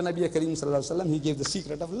 Our Nabi Kareem sallallahu alaihi wasallam, he gave the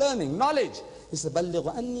secret of learning, knowledge. He said,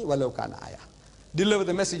 "Ballighu anni walau kana ayah." Deliver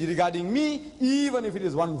the message regarding me, even if it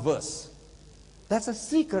is one verse. That's a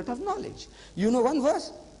secret of knowledge. You know one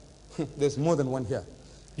verse? There's more than one here.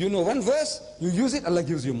 You know one verse, you use it, Allah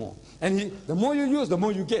gives you more. And the more you use, the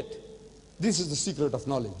more you get. This is the secret of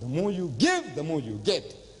knowledge. The more you give, the more you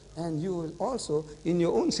get. And you will also, in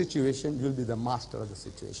your own situation, you'll be the master of the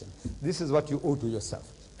situation. This is what you owe to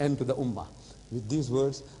yourself and to the ummah. With these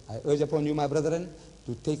words, I urge upon you, my brethren,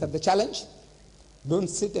 to take up the challenge. Don't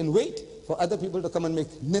sit and wait for other people to come and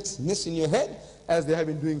make nests in your head, as they have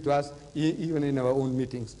been doing to us, even in our own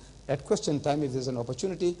meetings. At question time, if there's an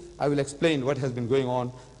opportunity, I will explain what has been going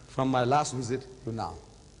on from my last visit to now.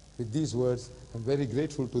 With these words, I'm very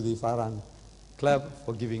grateful to the Farhan Club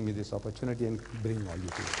for giving me this opportunity and bringing all you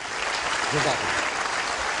to it.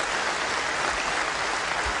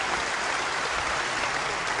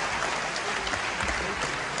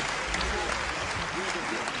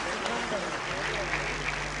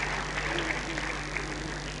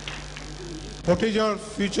 What is your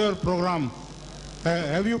future program?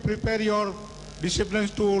 Have you prepared your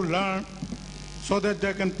disciplines to learn so that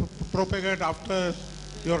they can propagate after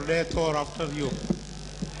your death or after you?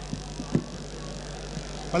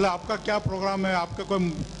 मतलब आपका क्या programme है? आपके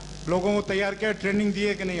कोई लोगों को तैयार किया, ट्रेनिंग दी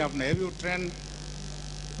है कि नहीं आपने? Have you trained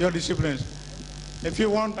your disciplines? If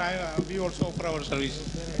you want, we also offer our service.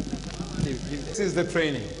 This is the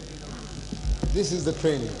training. This is the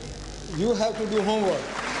training. You have to do homework.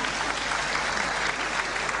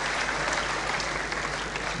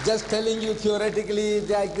 Just telling you theoretically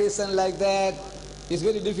like this and like that is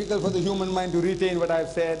very difficult for the human mind to retain what I've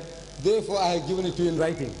said. Therefore, I have given it to you in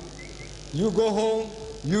writing. You go home,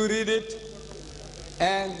 you read it,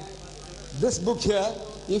 and this book here,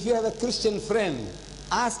 if you have a Christian friend,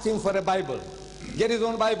 ask him for a Bible. Get his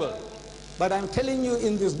own Bible. But I'm telling you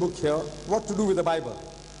in this book here what to do with the Bible.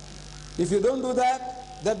 If you don't do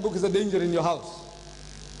that, that book is a danger in your house.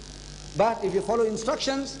 But if you follow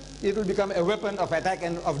instructions, it will become a weapon of attack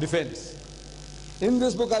and of defense. In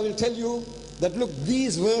this book I will tell you that, look,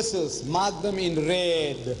 these verses, mark them in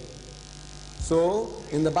red. So,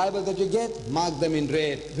 in the Bible that you get, mark them in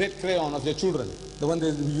red crayon of your children, the one they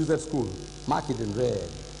use at school. Mark it in red.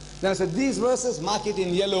 Then I said, these verses, mark it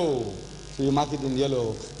in yellow. So you mark it in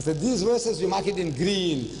yellow. I said, these verses, you mark it in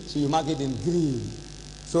green. So you mark it in green.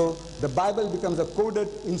 So the Bible becomes a coded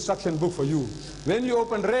instruction book for you. When you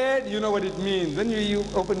open red, you know what it means. When you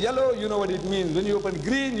open yellow, you know what it means. When you open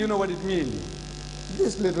green, you know what it means.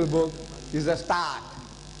 This little book is a start.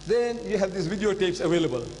 Then you have these videotapes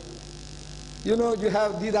available. You know, you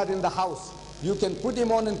have Deedat in the house. You can put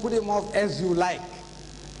him on and put him off as you like.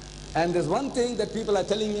 And there's one thing that people are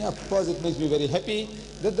telling me, of course it makes me very happy,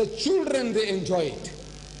 that the children, they enjoy it.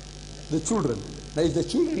 The children. Now if the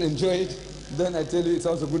children enjoy it, then I tell you it's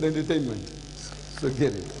also good entertainment. So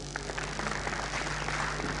get it.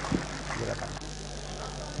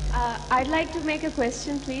 I'd like to make a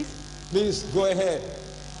question, please. Please, go ahead.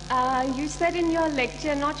 You said in your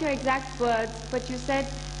lecture, not your exact words, but you said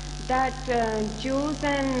that Jews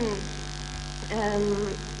and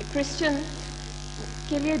Christians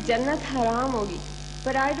के लिए जन्नत हराम होगी.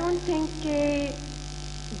 But I don't think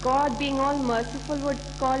God, being all merciful, would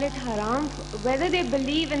call it haram, whether they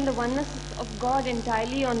believe in the oneness of God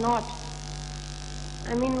entirely or not.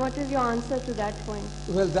 I mean, what is your answer to that point?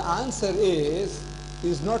 Well, the answer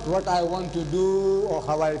is not what I want to do or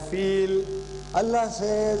how I feel. Allah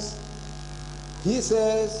says, He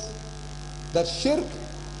says that shirk,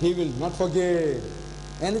 He will not forgive.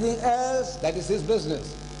 Anything else, that is His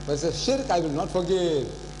business. But it says, shirk I will not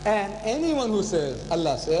forgive. And anyone who says,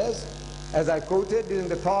 Allah says, as I quoted during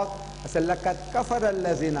the talk, I said, لَقَدْ كَفَرَ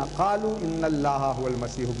الَّذِينَ قَالُوا إِنَّ اللَّهَ هُوَ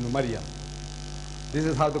الْمَسِيحُ ابْنُ مَرْيَمَ. This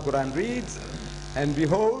is how the Quran reads. And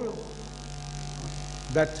behold,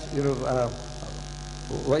 that, you know,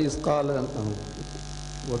 وَإِذْ قَالَ,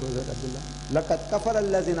 what was that, Abdullah? لَقَدْ كَفَرَ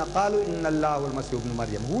الَّذِينَ قَالُوا إِنَّ اللَّهَ هُوَ الْمَسِيحُ ابْنُ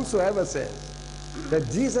مَرْيَمَ. Whosoever says that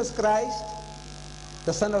Jesus Christ,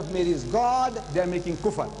 the Son of Mary, is God, they are making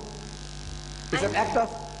kufr. It's an act of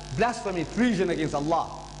blasphemy, treason against Allah.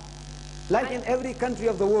 Like in every country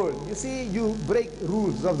of the world, you see, you break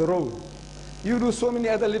rules of the road. You do so many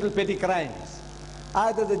other little petty crimes.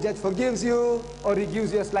 Either the judge forgives you or he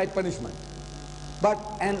gives you a slight punishment. But,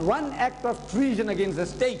 and one act of treason against the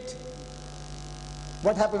state,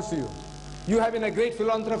 what happens to you? You have been a great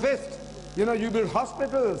philanthropist. You know, you build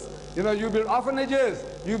hospitals, you know, you build orphanages,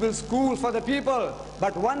 you build schools for the people.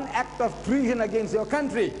 But one act of treason against your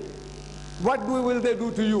country, what will they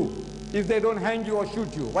do to you if they don't hang you or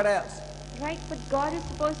shoot you? What else? Right, but God is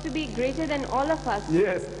supposed to be greater than all of us.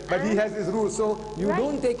 Yes, but He has His rules, so you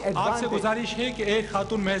don't take advantage. आपसे गुजारिश है कि एक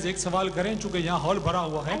खातून महज एक सवाल करें, चूंकि यहाँ हॉल भरा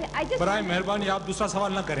हुआ है. बराए मेहरबानी आप दूसरा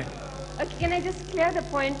सवाल ना करें. Okay, can I just clear the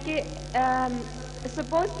point?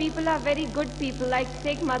 Suppose people are very good people, like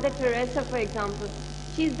take Mother Teresa for example.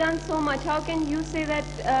 She's done so much. How can you say that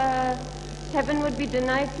heaven would be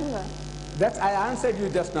denied to her? That's, I answered you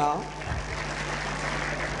just now.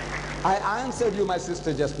 I answered you, my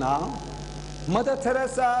sister, just now. Mother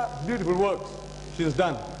Teresa, beautiful work she's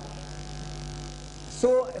done.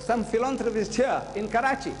 So some philanthropists here in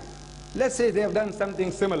Karachi, let's say they have done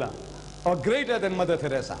something similar or greater than Mother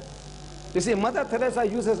Teresa. You see, Mother Teresa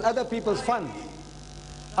uses other people's funds.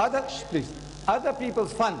 Other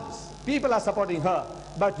people's funds. People are supporting her.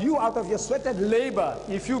 But you, out of your sweated labor,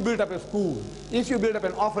 if you build up a school, if you build up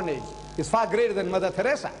an orphanage, is far greater than Mother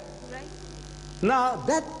Teresa. Right. Now,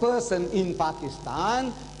 that person in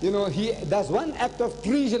Pakistan, you know, he does one act of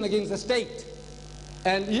treason against the state.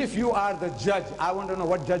 And if you are the judge, I want to know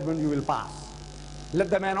what judgment you will pass. Let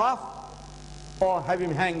the man off or have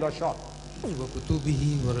him hanged or shot.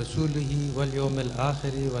 وكتبه ورسوله واليوم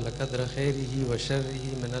الآخر والقدر خيره وشره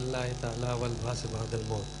من الله تعالى والبعث بعد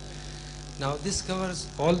الموت. Now this covers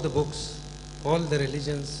all the books, all the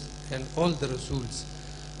religions and all the Rasuls.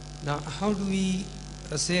 Now how do we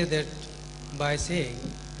say that by saying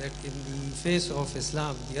that in the face of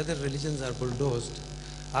Islam the other religions are bulldozed?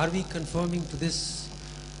 Are we conforming to this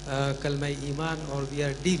kalma iman, or we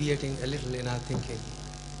are deviating a little in our thinking?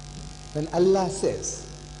 When Allah says,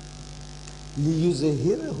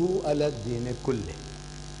 لِيُزْهِرْهُ عَلَى الدِّينِ كُلِّهِ.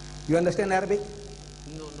 You understand Arabic?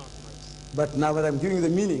 No, not much. But now that I'm giving you the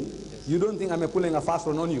meaning, you don't think I'm pulling a fast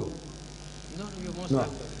one on you. No, you're most No.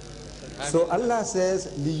 welcome. So Allah says,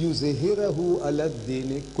 لِيُزْهِرَهُ عَلَى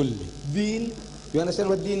الدِّينِ كُلِّ. Deen, you understand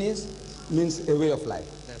what deen is? Means a way of life.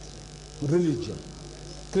 Religion.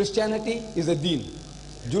 Christianity is a deen.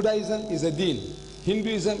 Judaism is a deen.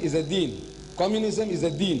 Hinduism is a deen. Communism is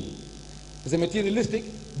a deen. It's a materialistic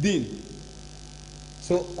deen.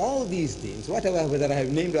 So all these deens, whatever, whether I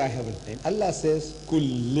have named or I haven't named, Allah says,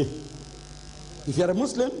 kulli. If you are a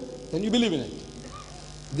Muslim, then you believe in it.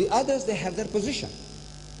 The others, they have their position.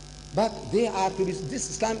 But they are to be, this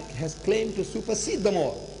Islam has claimed to supersede them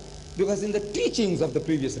all. Because in the teachings of the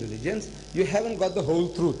previous religions, you haven't got the whole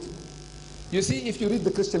truth. You see, if you read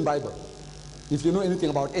the Christian Bible, if you know anything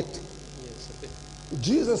about it,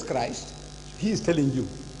 Jesus Christ, he is telling you,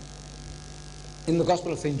 in the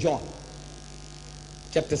Gospel of St. John,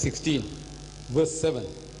 chapter 16, verse 7,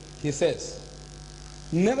 he says,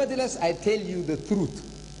 nevertheless, I tell you the truth.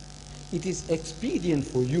 It is expedient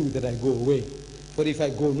for you that I go away. For if I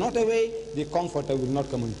go not away, the Comforter will not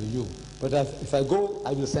come unto you. But if I go,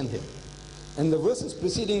 I will send him. And the verses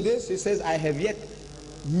preceding this, he says, I have yet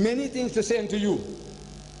many things to say unto you,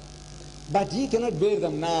 but ye cannot bear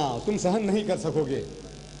them now. Tum sahan nahi kar sakoge.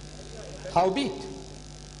 Howbeit,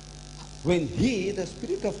 when he, the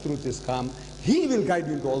Spirit of truth, is come, he will guide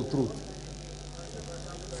you into all truth.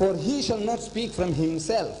 For he shall not speak from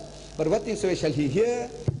himself, but what things shall he hear,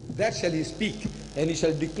 that shall he speak, and he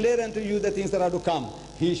shall declare unto you the things that are to come.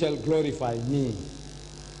 He shall glorify me.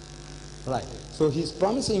 Right. So he's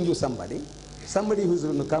promising you somebody who's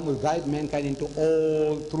going to come will guide mankind into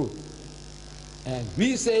all truth. And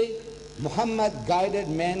we say, Muhammad guided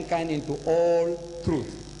mankind into all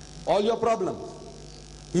truth. All your problems,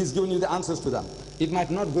 he's given you the answers to them. It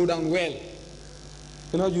might not go down well.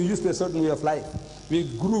 You know, you used to a certain way of life. We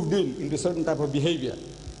grooved into a certain type of behavior.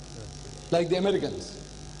 Like the Americans.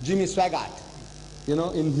 Jimmy Swaggart, you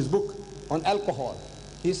know, in his book on alcohol,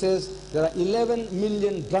 he says there are 11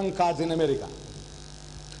 million drunkards in America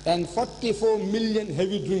and 44 million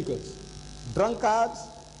heavy drinkers. Drunkards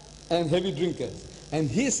and heavy drinkers. And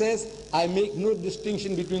he says, I make no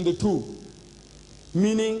distinction between the two.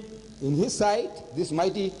 Meaning, in his sight, this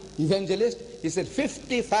mighty evangelist, he said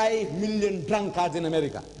 55 million drunkards in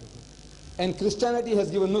America. And Christianity has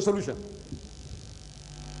given no solution.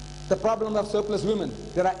 The problem of surplus women.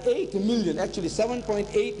 There are 8 million, actually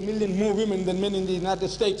 7.8 million more women than men in the United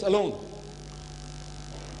States alone.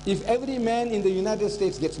 If every man in the United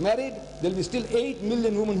States gets married, there will be still 8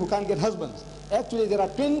 million women who can't get husbands. Actually, there are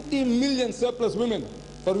 20 million surplus women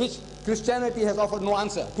for which Christianity has offered no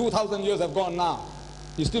answer. 2,000 years have gone now.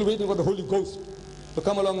 You're still waiting for the Holy Ghost to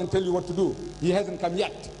come along and tell you what to do. He hasn't come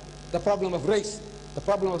yet. The problem of race, the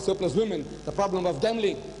problem of surplus women, the problem of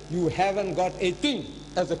gambling, you haven't got a thing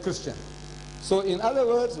as a Christian. So in other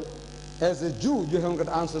words, as a Jew, you haven't got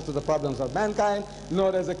answers to the problems of mankind,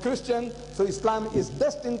 nor as a Christian. So Islam is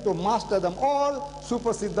destined to master them all,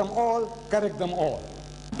 supersede them all, correct them all.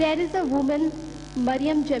 There is a woman,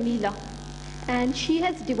 Maryam Jamila, and she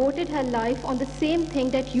has devoted her life on the same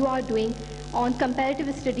thing that you are doing, on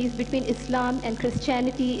comparative studies between Islam and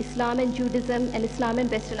Christianity, Islam and Judaism, and Islam and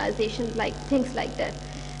Westernization, like things like that.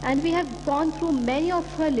 And we have gone through many of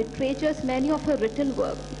her literatures, many of her written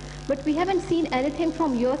work, but we haven't seen anything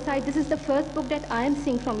from your side. This is the first book that I am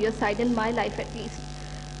seeing from your side, in my life at least.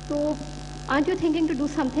 So aren't you thinking to do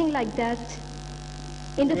something like that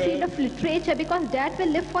in the field of literature, because that will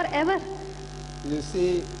live forever? You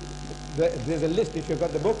see, there's a list, if you've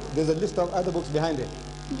got the book, there's a list of other books behind it.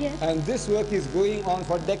 Yes. And this work is going on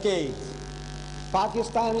for decades.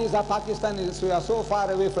 Pakistanis who are so far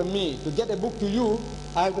away from me. To get a book to you,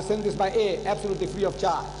 I have to send this by air, absolutely free of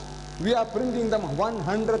charge. We are printing them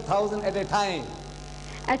 100,000 at a time.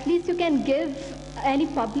 At least you can give any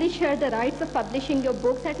publisher the rights of publishing your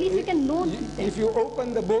books. At least you can know. If you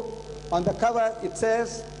open the book, on the cover it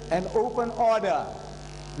says, an open order.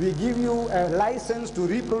 We give you a license to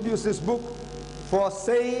reproduce this book for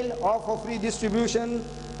sale or for free distribution.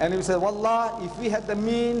 And we said, Wallah, if we had the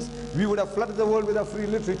means, we would have flooded the world with a free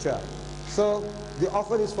literature. So the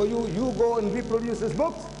offer is for you. You go and reproduce this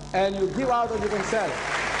book, and you give out or you can sell.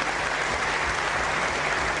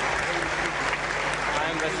 I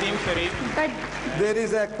am Wasim Sharif. But there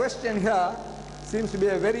is a question here, seems to be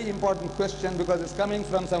a very important question because it's coming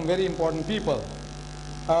from some very important people.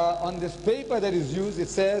 On this paper that is used, it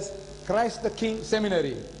says, Christ the King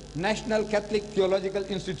Seminary, National Catholic Theological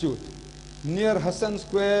Institute, near Hassan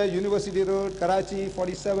Square, University Road, Karachi,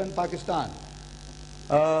 47, Pakistan.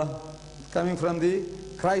 Coming from the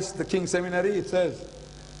Christ the King Seminary, it says,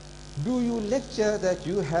 do you lecture that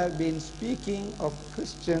you have been speaking of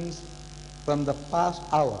Christians from the past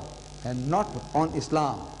hour and not on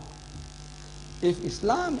Islam? If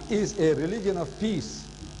Islam is a religion of peace,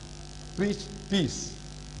 preach peace.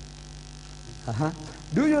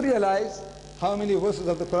 Do you realize how many verses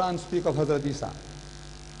of the Quran speak of Hazrat Isa?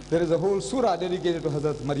 There is a whole surah dedicated to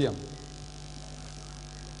Hazrat Maryam.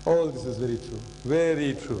 All this is very true,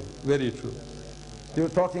 very true, very true. You were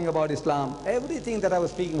talking about Islam. Everything that I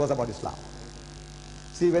was speaking was about Islam.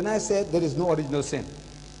 See, when I said there is no original sin,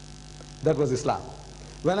 that was Islam.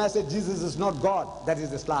 When I said Jesus is not God, that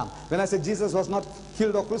is Islam. When I said Jesus was not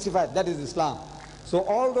killed or crucified, that is Islam. So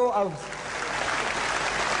although I'm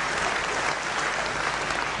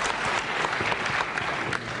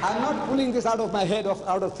not pulling this out of my head,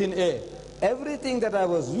 out of thin air. Everything that I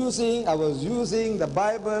was using the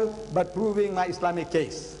Bible, but proving my Islamic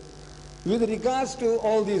case. With regards to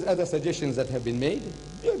all these other suggestions that have been made,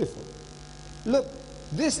 beautiful. Look,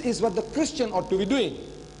 this is what the Christian ought to be doing.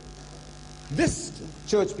 This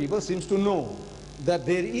church people seems to know that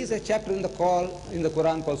there is a chapter in the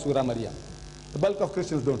Quran called Surah Maryam. The bulk of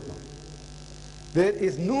Christians don't know. There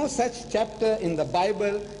is no such chapter in the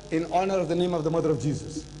Bible in honor of the name of the mother of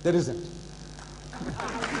Jesus. There isn't.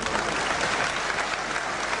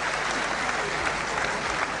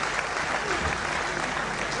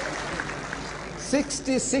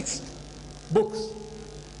 66 books.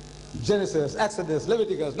 Genesis, Exodus,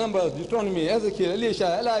 Leviticus, Numbers, Deuteronomy, Ezekiel,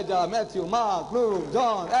 Elisha, Elijah, Matthew, Mark, Luke,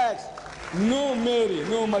 John, Acts. No Mary,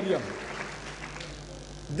 no Maryam.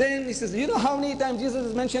 Then he says, you know how many times Jesus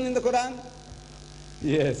is mentioned in the Quran?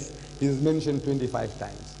 Yes, he is mentioned 25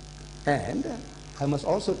 times. And I must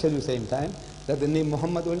also tell you same time that the name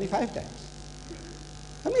Muhammad only 5 times.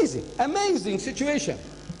 Amazing, amazing situation.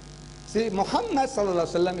 See, Muhammad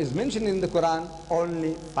is mentioned in the Quran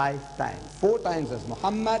only 5 times. 4 times as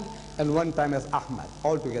Muhammad and 1 time as Ahmad.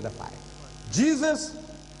 Altogether 5. Jesus,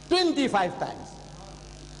 25 times.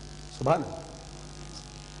 Subhanallah.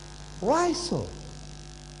 Why so?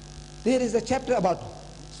 There is a chapter about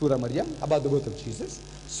Surah Maryam, about the birth of Jesus.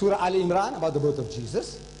 Surah Ali Imran, about the birth of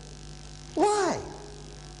Jesus. Why?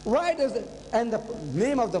 Why does it, and the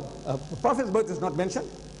name of the Prophet's birth is not mentioned?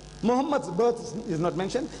 Muhammad's birth is not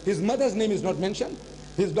mentioned. His mother's name is not mentioned.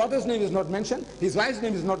 His daughter's name is not mentioned. His wife's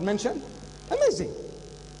name is not mentioned. Amazing.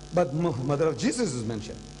 But mother of Jesus is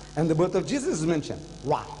mentioned. And the birth of Jesus is mentioned.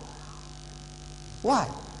 Why? Why?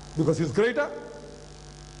 Because he's greater?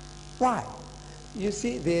 Why? You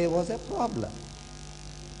see, there was a problem.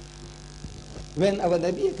 When our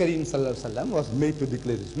Nabi Kareem Sallallahu Alaihi Wasallam was made to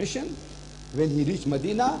declare his mission, when he reached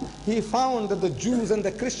Medina, he found that the Jews and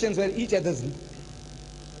the Christians were each other's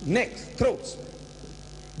necks, throats.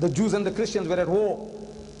 The Jews and the Christians were at war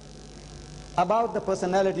about the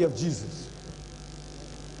personality of Jesus.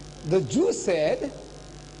 The Jews said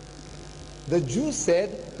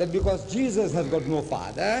that because Jesus has got no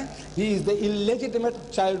father, he is the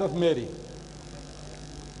illegitimate child of Mary.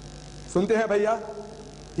 Sunte hai bhaiya?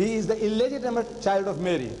 He is the illegitimate child of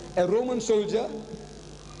Mary. A Roman soldier,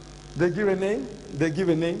 they give a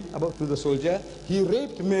name about to the soldier. He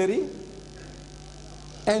raped Mary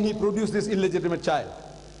and he produced this illegitimate child.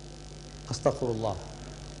 Astaghfirullah.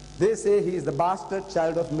 They say he is the bastard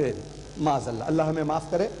child of Mary. Maazallah. Allah hame maaf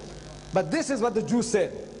kare. But this is what the Jews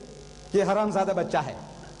said. He haramzada bachcha hai.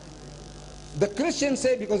 The Christians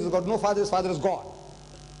say because he's got no father, his father is God.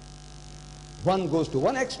 One goes to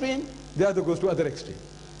one extreme, the other goes to other extreme.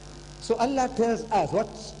 So Allah tells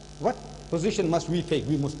us what position must we take,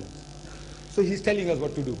 we Muslims. So he's telling us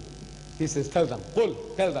what to do. He says, tell them,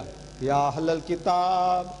 tell them, Ya Ahlal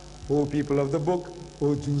Kitab, O people of the book,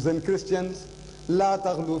 O Jews and Christians, La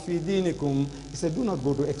taghlu fi dinikum. He said, do not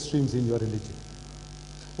go to extremes in your religion.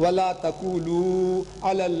 Wala taqulu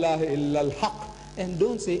ala Allah illa al-haq. And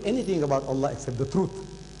don't say anything about Allah except the truth.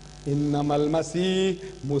 Innamal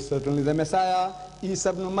Masih, most certainly the Messiah, Isa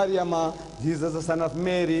ibn Maryama, Jesus the son of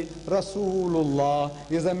Mary, Rasulullah,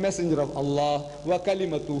 is a messenger of Allah, wa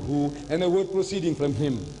kalimatuhu, and a word proceeding from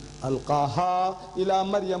him. Alqaha ila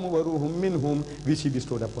Maryam wa ruhum minhum, which he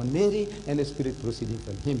bestowed upon Mary, and a spirit proceeding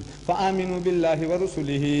from him. Fa'aminu billahi wa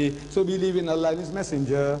rusulihi, so believe in Allah and his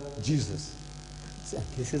messenger, Jesus. So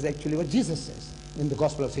this is actually what Jesus says. In the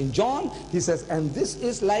Gospel of St. John, he says, and this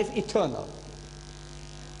is life eternal.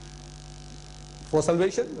 For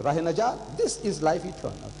salvation, Rahe Najat, this is life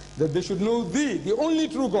eternal. That they should know thee, the only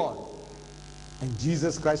true God, and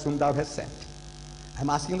Jesus Christ whom thou hast sent. I'm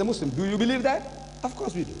asking the Muslim, do you believe that? Of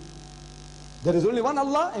course we do. There is only one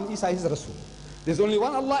Allah and Isa is Rasul. There is only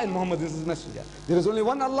one Allah and Muhammad is his messenger. There is only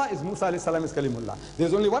one Allah is Musa alayhi salam is Kalimullah. There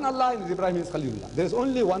is only one Allah and Ibrahim is Khalilullah. There is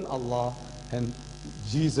only one Allah and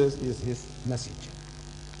Jesus is his messenger.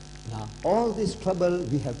 Now, all this trouble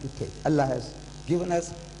we have to take. Allah has given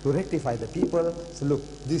us to rectify the people. So look,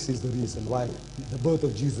 this is the reason why the birth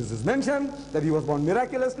of Jesus is mentioned, that he was born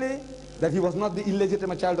miraculously, that he was not the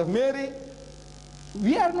illegitimate child of Mary.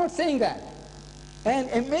 We are not saying that. And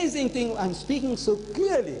amazing thing, I'm speaking so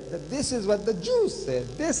clearly that this is what the Jews said,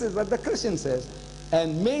 this is what the Christian says.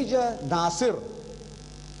 And Major Nasir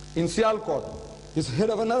in Sialkot is head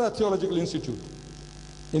of another theological institute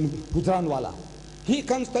in Gujranwala. He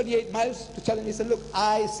comes 38 miles to challenge me. He said, look,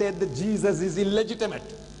 I said that Jesus is illegitimate.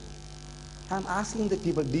 I'm asking the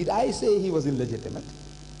people, did I say he was illegitimate?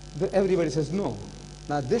 Everybody says no.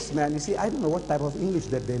 Now this man, you see, I don't know what type of English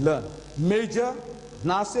that they learn. Major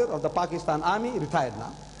Nasir of the Pakistan Army, retired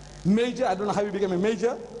now. Major, I don't know how he became a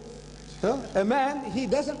major. A man, he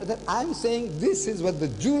doesn't, that I'm saying this is what the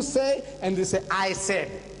Jews say, and they say, I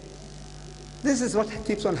said. This is what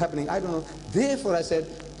keeps on happening. I don't know. Therefore I said,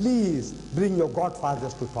 please bring your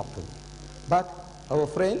godfathers to talk to me. But our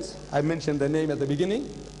friends, I mentioned the name at the beginning.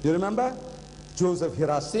 You remember? Joseph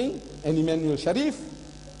Hira Singh and Emmanuel Sharif.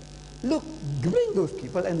 Look, bring those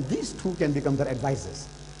people, and these two can become their advisors,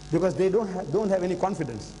 because they don't have any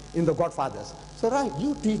confidence in the godfathers. So right,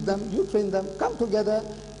 you teach them, you train them, come together,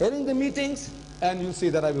 arrange the meetings, and you'll see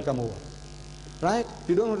that I will come over. Right?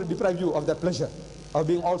 We don't want to deprive you of that pleasure of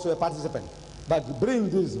being also a participant. But bring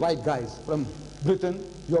these white guys from Britain,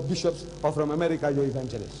 your bishops, or from America, your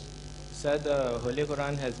evangelists. Sir, the Holy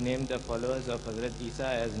Quran has named the followers of Hazrat Isa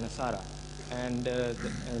as Nasara, and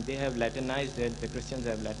they have Latinized it, the Christians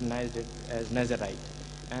have Latinized it as Nazarite.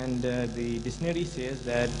 And the dictionary says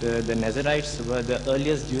that the Nazarites were the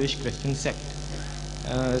earliest Jewish Christian sect.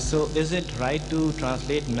 So is it right to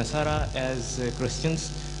translate Nasara as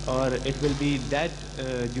Christians, or it will be that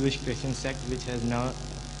Jewish Christian sect which has now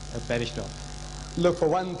perished off? Look, for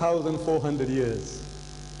 1,400 years,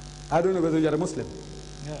 I don't know whether you're a Muslim.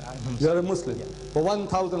 Yeah, I'm a Muslim. You're a Muslim. Yeah. For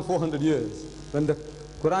 1,400 years, when the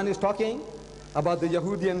Quran is talking about the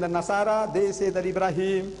Yahudi and the Nasara, they say that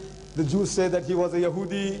Ibrahim, the Jews say that he was a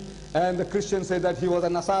Yahudi, and the Christians say that he was a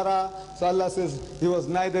Nasara. So Allah says he was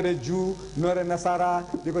neither a Jew nor a Nasara,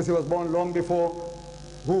 because he was born long before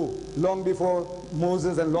who? Long before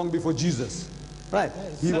Moses and long before Jesus. Right,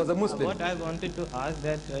 he was a Muslim. What I wanted to ask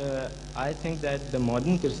that I think that the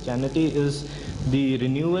modern Christianity is the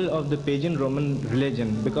renewal of the pagan Roman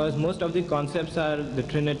religion, because most of the concepts are the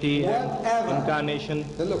Trinity and incarnation.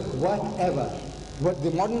 So look, whatever. What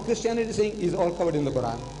the modern Christianity is saying is all covered in the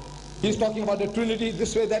Quran. He's talking about the Trinity,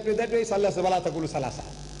 this way, that way, that way.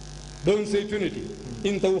 Don't say Trinity.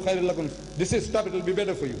 This is, stop, it will be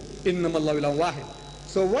better for you.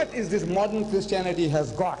 So what is this modern Christianity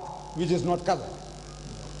has got, which is not covered?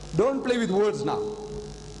 Don't play with words now.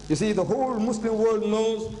 You see, the whole Muslim world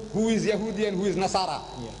knows who is Yahudi and who is Nasara.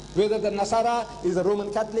 Yeah. Whether the Nasara is a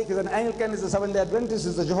Roman Catholic, is an Anglican, is a Seventh-day Adventist,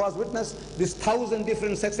 is a Jehovah's Witness, these 1,000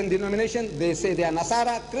 different sects and denominations, they say they are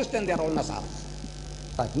Nasara, Christian, they are all Nasara.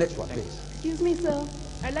 Right, next one, please. Excuse me, sir.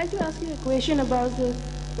 I'd like to ask you a question about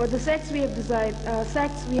the sects we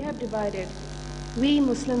have divided. We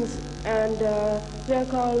Muslims, and they are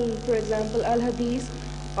called, for example, Al-Hadith,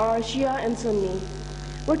 or Shia and Sunni.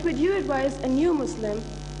 What would you advise a new Muslim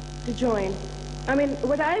to join? I mean,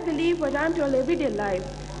 what I believe, what I'm told everyday life,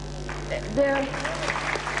 the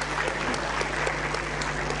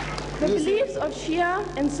beliefs of Shia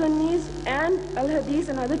and Sunnis and Al-Hadith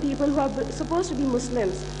and other people who are supposed to be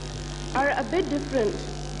Muslims are a bit different.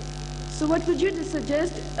 So what would you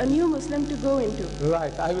suggest a new Muslim to go into?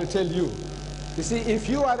 Right, I will tell you. You see, if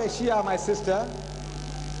you are a Shia, my sister,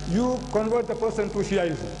 you convert the person to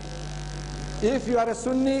Shiaism. If you are a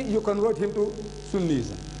Sunni, you convert him to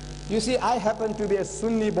Sunnism. You see, I happen to be a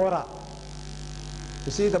Sunni Bora.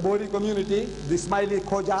 You see, the Bori community, the Ismaili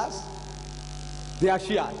Khojas, they are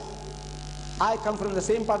Shias. I come from the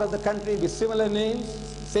same part of the country with similar names,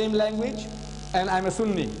 same language, and I'm a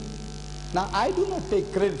Sunni. Now, I do not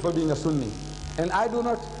take credit for being a Sunni, and I do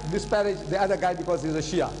not disparage the other guy because he's a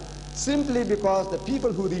Shia. Simply because the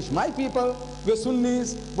people who reached my people were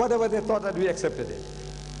Sunnis, whatever they thought that we accepted it.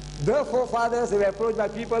 Their forefathers, they were approached by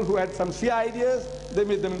people who had some Shia ideas, they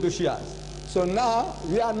made them into Shias. So now,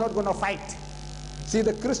 we are not going to fight. See,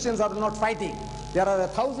 the Christians are not fighting. There are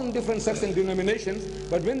 1,000 different sects and denominations,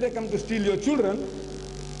 but when they come to steal your children,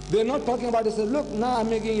 they're not talking about it. Say, look, now I'm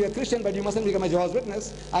making you a Christian, but you mustn't become a Jehovah's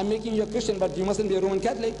Witness. I'm making you a Christian, but you mustn't be a Roman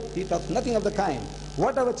Catholic. He talks nothing of the kind.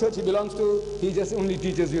 Whatever church he belongs to, he just only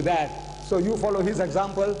teaches you that. So you follow his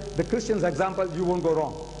example, the Christian's example, you won't go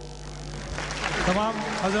wrong. तमाम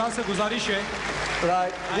हजरात से गुजारिश है.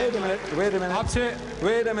 Right,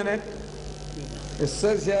 wait a minute. It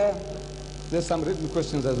says here, there's some written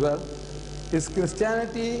questions as well. Is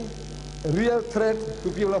Christianity a real threat to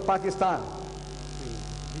people of Pakistan?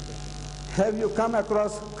 Have you come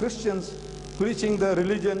across Christians preaching the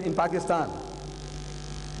religion in Pakistan?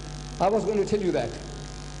 I was going to tell you that.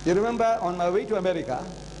 You remember on my way to America,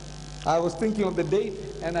 I was thinking of the date,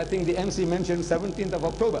 and I think the MC mentioned 17th of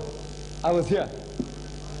October. I was here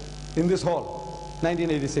in this hall,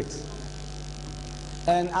 1986.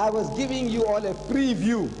 And I was giving you all a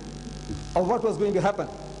preview of what was going to happen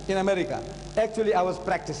in America. Actually, I was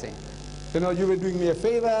practicing. You know, you were doing me a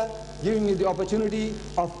favor, giving me the opportunity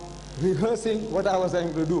of rehearsing what I was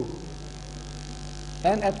going to do.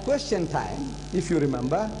 And at question time, if you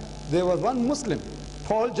remember, there was one Muslim,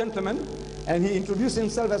 tall gentleman, and he introduced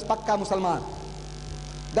himself as Pakka Musalman.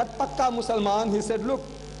 That Pakka Musalman, he said, look,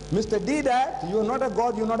 Mr. Deedat, you are not a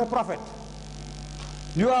God, you are not a prophet.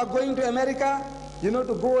 You are going to America, you know,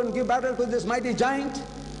 to go and give battle to this mighty giant.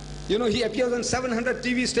 You know, he appears on 700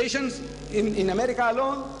 TV stations in America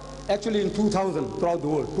alone. Actually in 2,000 throughout the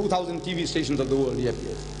world, 2,000 TV stations of the world he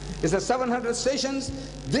appears. It's a 700 stations.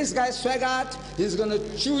 This guy Swagat, he's going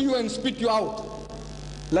to chew you and spit you out.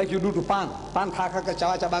 Like you do to pan. Pan khaka ka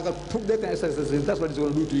chawa chaba ka thuk dete hain, that's what he's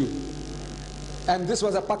going to do to you. And this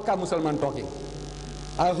was a Pakka Musalman talking.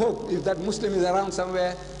 I hope if that Muslim is around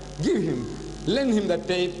somewhere, give him, lend him that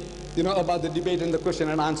tape, you know, about the debate and the question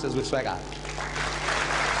and answers with Swagat.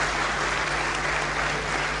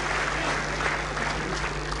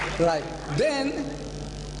 Right. Then,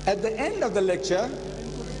 at the end of the lecture,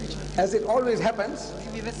 as it always happens,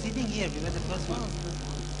 we were sitting here, we were the first one.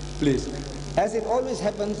 Please. As it always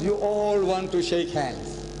happens, you all want to shake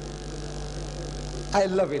hands. I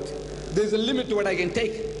love it. There's a limit to what I can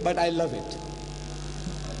take, but I love it.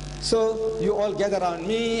 So you all gather around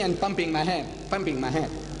me and pumping my hand.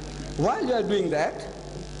 While you are doing that,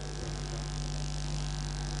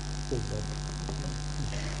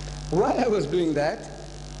 while I was doing that,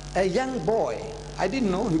 a young boy, I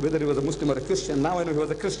didn't know whether he was a Muslim or a Christian, now I know he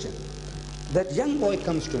was a Christian. That young boy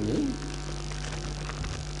comes to me,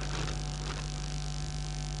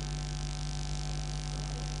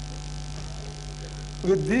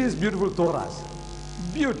 with these beautiful Torahs.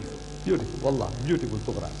 Beautiful, beautiful, wallah, beautiful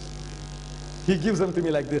Torahs. He gives them to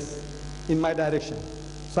me like this, in my direction.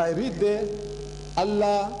 So I read there,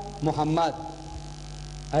 Allah Muhammad.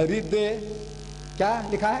 I read there,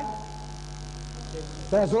 क्या लिखा है?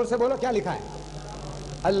 ज़रा जोर से बोलो, क्या लिखा है?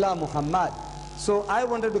 Allah Muhammad. So I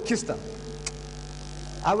wanted to kiss them.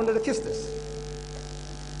 I wanted to kiss this.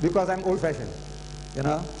 Because I'm old-fashioned, you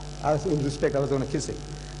know. I was, in respect, I was going to kiss it.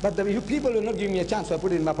 But you people will not give me a chance, so I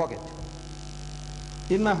put it in my pocket.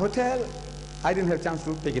 In my hotel, I didn't have a chance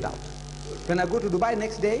to take it out. When I go to Dubai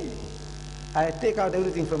next day, I take out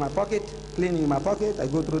everything from my pocket, cleaning my pocket, I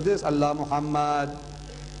go through this, Allah Muhammad,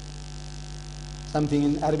 something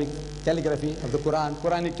in Arabic calligraphy of the Quran,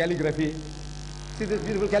 Quranic calligraphy. See this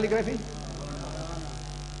beautiful calligraphy?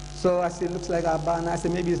 So I say, looks like Rabbana. I say,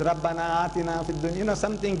 maybe it's Rabbana atina fid dunya. You know,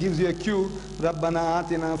 something gives you a cue. Rabbana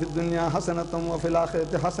atina fid dunya hasanatam wa fil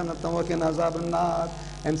akhirati hasanatam wa qina azaban nar.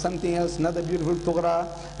 And something else, another beautiful tughra,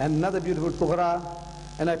 and another beautiful tughra.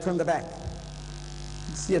 And I turn the back.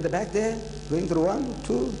 See at the back there, going through 1,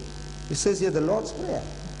 2. It says here the Lord's Prayer.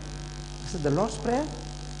 I said, the Lord's Prayer?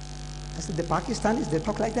 I said, the Pakistanis, they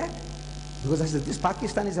talk like that? Because I said, these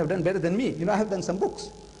Pakistanis have done better than me. You know, I have done some books.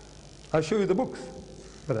 I'll show you the books.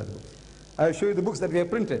 I'll show you the books that we have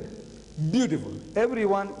printed. Beautiful.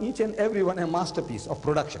 Everyone, each and every one a masterpiece of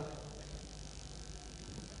production.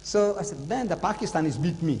 So I said, man, the Pakistanis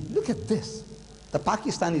beat me. Look at this. The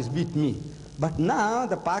Pakistanis beat me. But now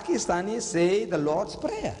the Pakistanis say the Lord's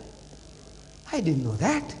Prayer. I didn't know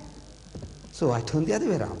that. So I turned the other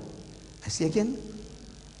way around. I say again,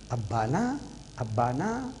 Abbana,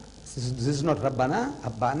 Abbana. This is not Rabbana,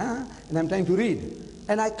 Abbana. And I'm trying to read.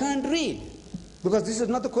 And I can't read. Because this is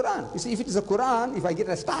not the Quran. You see, if it is a Quran, if I get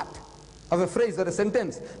a start of a phrase or a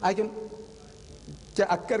sentence, I can,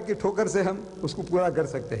 akkar ki thokar se hum usko pura kar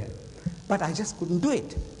sakte hain. But I just couldn't do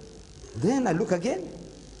it. Then I look again,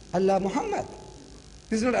 Allah Muhammad.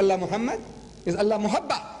 This is not Allah Muhammad, it's Allah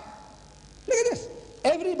Muhabba. Look at this.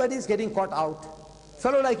 Everybody is getting caught out.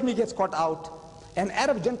 Fellow like me gets caught out. An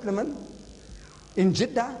Arab gentleman in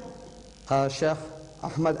Jeddah, Sheikh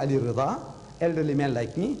Ahmed Ali Rida, elderly man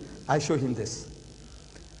like me, I show him this.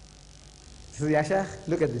 He says, Ya Sheikh,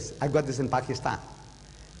 look at this. I got this in Pakistan.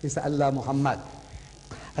 He said, Allah Muhammad.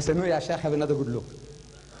 I said, no, Ya Sheikh, have another good look.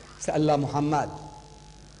 He said, Allah Muhammad.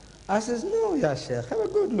 I says, no, Ya Sheikh, have a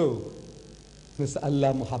good look. He said,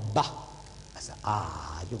 Allah Muhabba. I said,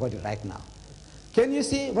 you got it right now. Can you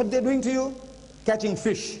see what they're doing to you? Catching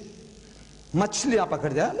fish. Machliya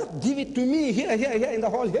pakad diya. Look, give it to me here, in the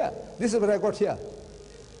hall here. This is what I got here.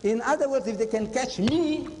 In other words, if they can catch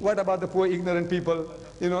me, what about the poor ignorant people?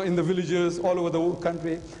 in the villages all over the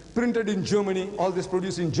country. Printed in Germany, all this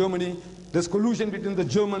produced in Germany. There's collusion between the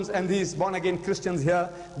Germans and these born-again Christians here,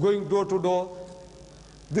 going door to door.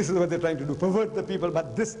 This is what they're trying to do, pervert the people,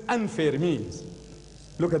 but this unfair means.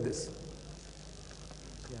 Look at this.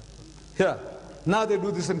 Here, now they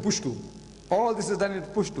do this in Pushtu. All this is done in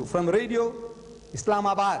Pushtu. From radio,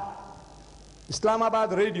 Islamabad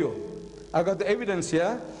radio. I got the evidence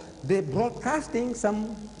here. They're broadcasting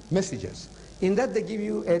some messages. In that they give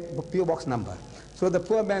you a PO box number. So the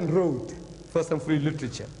poor man wrote for some free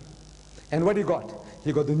literature. And what he got?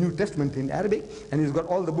 He got the New Testament in Arabic, and he's got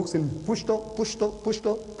all the books in Pushto,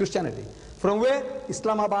 Christianity. From where?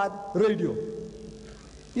 Islamabad radio.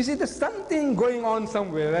 You see, there's something going on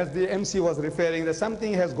somewhere, as the MC was referring, that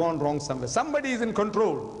something has gone wrong somewhere. Somebody is in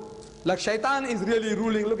control. Like Shaitan is really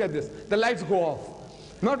ruling. Look at this. The lights go off.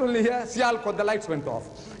 Not only here, Sialkot, the lights went off.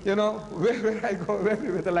 Where I go,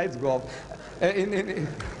 where the lights go off.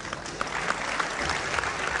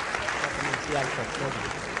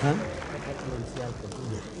 Huh?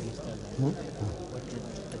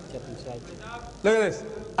 Look at this.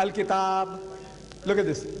 Al-Kitab. Look at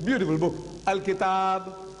this. Beautiful book.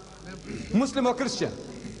 Al-Kitab. Muslim or Christian?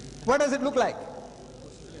 What does it look like?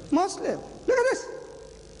 Muslim. Look at this.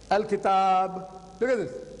 Al-Kitab. Look at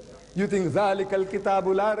this. You think ذَلِكَ الْكِتَابُ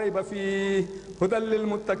لَا رَيْبَ فِيهِ هُدًى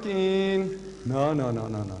لِلْمُتَّقِينَ. No.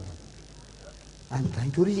 I'm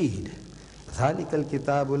trying to read. ذَلِكَ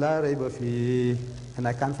الْكِتَابُ لَا رَيْبَ فِيهِ. And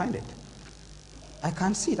I can't find it. I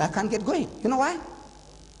can't see it. I can't get going. You know why?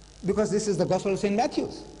 Because this is the Gospel of St. Matthew.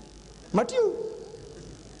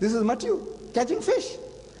 This is Matthew, catching fish.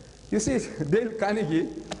 You see, Dale Carnegie,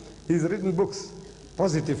 he's written books,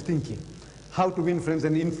 Positive Thinking, How to Win Friends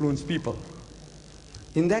and Influence People.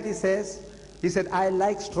 In that he said, I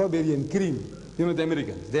like strawberry and cream. The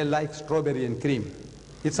Americans, they like strawberry and cream.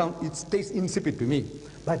 It tastes insipid to me,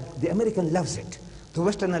 but the American loves it. The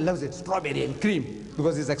Westerner loves it, strawberry and cream,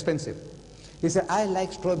 because it's expensive. He said, I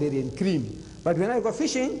like strawberry and cream, but when I go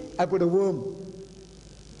fishing, I put a worm.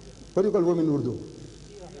 What do you call worm in Urdu?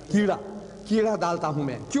 Kira. Kira dalta hu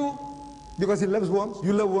main. Kyun? Because he loves worms.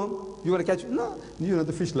 You love worm. You want to catch it? No.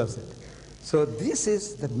 The fish loves it. So this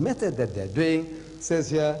is the method that they're doing. It says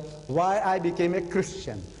here, why I became a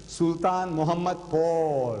Christian. Sultan Muhammad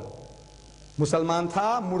Paul. मुसलमान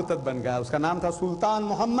था मुर्तद बन गया उसका नाम था सुल्तान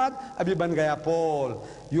मोहम्मद अभी बन गया Paul.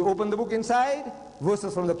 You open the book inside,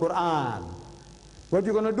 verses from the Quran. What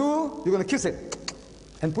you're going to do? You're going to kiss it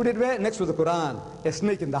and put it where? Next to the Quran. A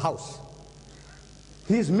snake in the house.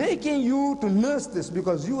 He's making you to nurse this,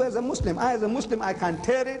 because you as a Muslim, I as a Muslim, I can't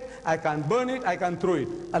tear it, I can't burn it, I can't throw it.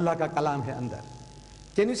 Allah ka kalam hai andar.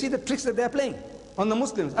 Can you see the tricks that they're playing on the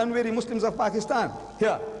Muslims, unwary Muslims of Pakistan?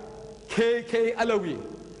 Here, K. Alawi.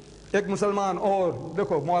 एक मुसलमान और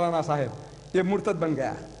देखो मौलाना साहब ये मुर्तद बन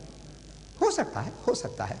गया है. हो सकता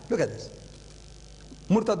है. Look at this.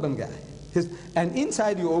 मुर्तद बन गया है. And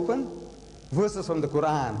inside you open verses from the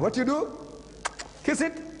Quran. What you do? Kiss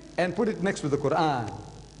it and put it next to the Quran.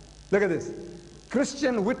 Look at this.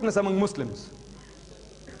 Christian witness among Muslims.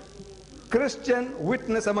 Christian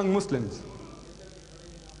witness among Muslims.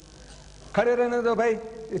 खड़े रहने दो भाई.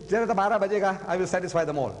 तेरे तो 12 बजेगा. I will satisfy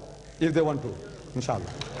them all if they want to. Inshallah.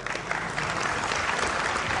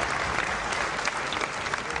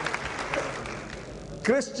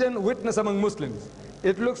 Christian witness among Muslims.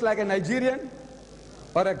 It looks like a Nigerian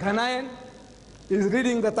or a Ghanaian is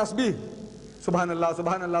reading the tasbih. Subhanallah,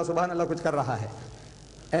 Subhanallah, Subhanallah, kuch kar raha hai.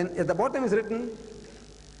 And at the bottom is written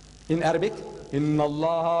in Arabic, Inna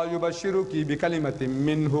Allah yubashiruki bi kalimatin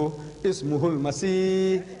minhu ismuhul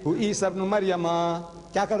masihu Isa ibn Maryama.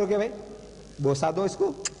 Kya karoge bhai? Bosa do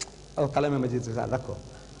isko aur kalam majid ke saath rakho.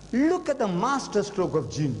 Look at the master stroke of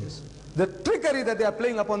genius. The trickery that they are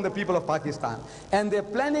playing upon the people of Pakistan. And they're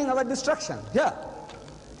planning our destruction.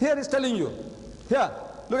 Here is telling you. Here,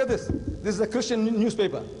 look at this. This is a Christian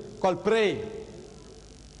newspaper called Pray.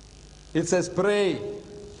 It says Pray,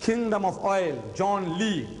 Kingdom of Oil, John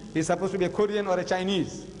Lee. He's supposed to be a Korean or a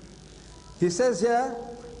Chinese. He says here,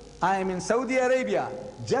 I am in Saudi Arabia,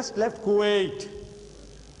 just left Kuwait.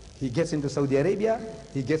 He gets into Saudi Arabia,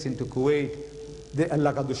 he gets into Kuwait. They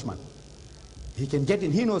Allah ka dushman. He can get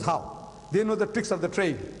in, he knows how. They know the tricks of the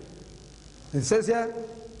trade. It says here,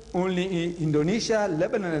 only Indonesia,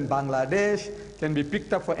 Lebanon and Bangladesh can be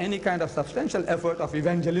picked up for any kind of substantial effort of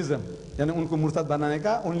evangelism. Yani unko murtad banane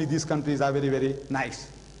ka, only these countries are very, very nice.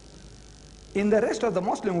 In the rest of the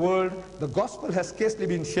Muslim world, the gospel has scarcely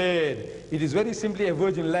been shared. It is very simply a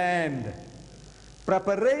virgin land.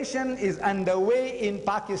 Preparation is underway in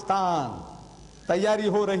Pakistan. Tayari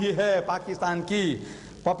ho rahi hai Pakistan ki.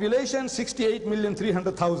 Population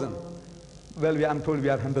 68,300,000. Well, I'm told we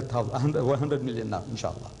are 100 million now,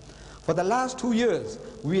 inshallah. For the last 2 years,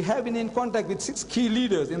 we have been in contact with 6 key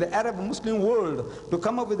leaders in the Arab Muslim world to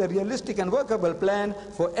come up with a realistic and workable plan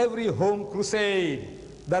for every home crusade.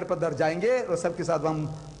 Dar par dar jayenge aur sabke saath hum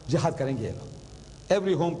jihad karenge.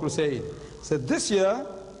 Every home crusade. So this year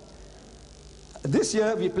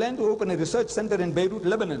we plan to open a research center in Beirut,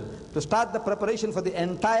 Lebanon, to start the preparation for the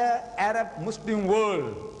entire Arab Muslim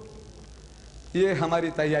world. ये हमारी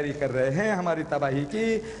तैयारी कर रहे हैं हमारी तबाही की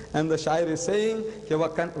and the शायर इज सेइंग कि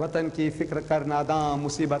वतन की फिक्र कर नादां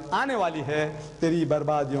मुसीबत आने वाली है तेरी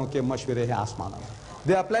बर्बादियों के मशवरे हैं आसमानों में.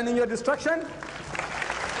 They are planning your destruction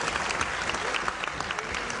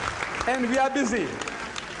and we are busy.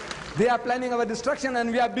 They are planning our destruction and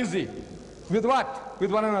we are busy. With what?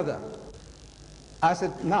 With one another. I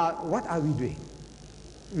said, now what are we doing?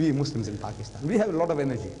 We Muslims in Pakistan, we have a lot of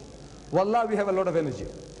energy. Wallah, we have a lot of energy.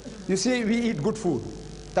 You see, we eat good food.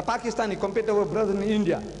 The Pakistani, compared to our brothers in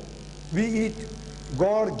India, we eat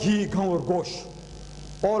gaur, ghee, gaur, gosh,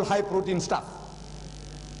 all high protein stuff.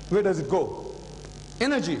 Where does it go?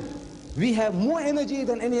 Energy. We have more energy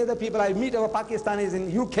than any other people. I meet our Pakistanis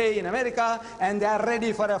in UK, in America, and they are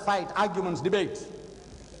ready for a fight, arguments, debates.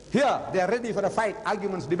 Here, they are ready for a fight,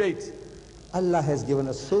 arguments, debates. Allah has given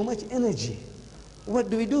us so much energy. What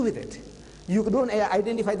do we do with it? You don't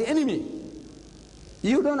identify the enemy.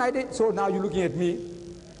 You don't identify. So now you're looking at me.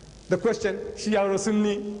 The question, Shia or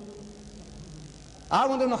Sunni? I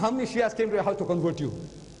want to know how many Shias came to your house to convert you.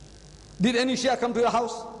 Did any Shia come to your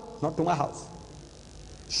house? Not to my house.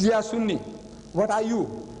 Shia, Sunni. What are you?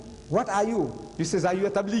 What are you? He says, are you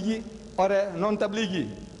a Tablighi or a non-Tablighi?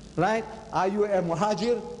 Right? Are you a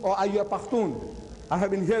Muhajir or are you a Pashtun? I have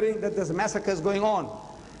been hearing that there's massacres going on.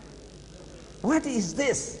 What is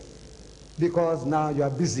this? Because now you are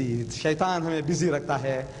busy. Shaitan हमें busy रखता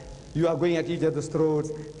है. You are going at each other's throats.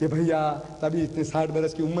 कि भैया तभी इतने 60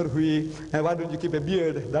 बरस की उम्र हुई. Why don't you keep a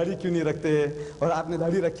beard? दाढ़ी क्यों नहीं रखते? और आपने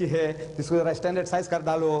दाढ़ी रखी है. इसको जरा standard size कर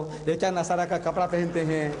डालो. ये क्या नसारा का कपड़ा पहनते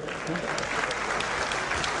हैं?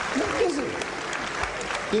 Busy.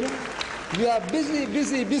 You know, we are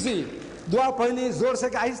busy. दुआ पढ़नी जोर से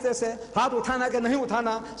आहिस्ते से. हाथ उठाना कि नहीं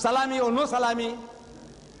उठाना. सलामी और नो सलामी.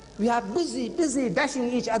 We are busy,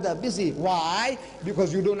 dashing each other, busy. Why?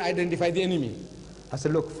 Because you don't identify the enemy. I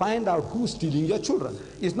said, look, find out who's stealing your children.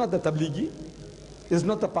 It's not the Tablighi, it's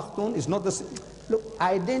not the Pashtun, it's not the... Look,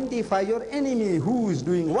 identify your enemy, who is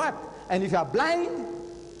doing what. And if you are blind,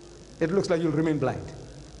 it looks like you'll remain blind.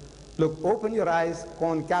 Look, open your eyes,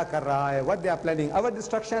 kaun kya kar raha hai, what they are planning, our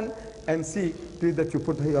destruction, and see that you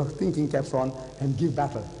put your thinking caps on and give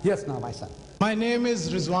battle. Yes, now, my son. My name is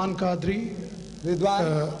Rizwan Qadri.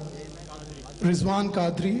 Rizwan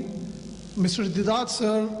Qadri. Mr. Deedat,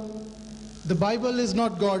 sir, the Bible is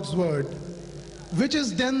not God's word. Which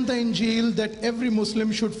is then the Injil that every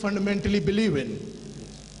Muslim should fundamentally believe in?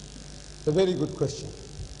 A very good question.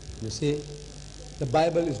 You see, the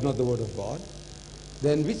Bible is not the word of God.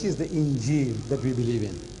 Then which is the Injil that we believe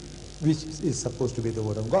in? Which is supposed to be the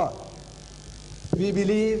word of God? We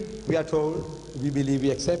believe, we are told, we believe, we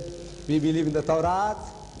accept, we believe in the Torah,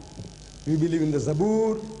 we believe in the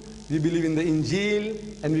Zabur, we believe in the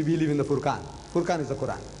Injil, and we believe in the Furqan. Furqan is the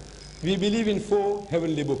Quran. We believe in 4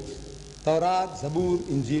 heavenly books: Torah, Zabur,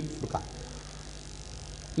 Injil, Furqan.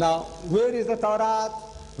 Now, where is the Torah?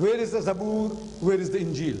 Where is the Zabur? Where is the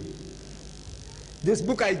Injil? This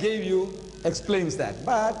book I gave you explains that.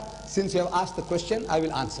 But since you have asked the question, I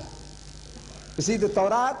will answer. You see, the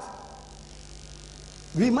Torah,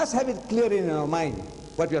 we must have it clear in our mind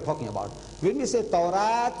what we are talking about. When we say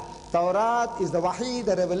Torah, Torah is the wahi,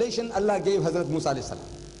 the revelation Allah gave Hazrat Musa alayhi salam.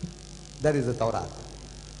 That is the Torah.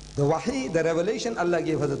 The wahi, the revelation Allah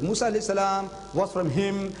gave Hazrat Musa alayhi salam was from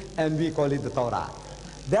him, and we call it the Torah.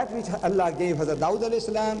 That which Allah gave Hazrat Dawud alayhi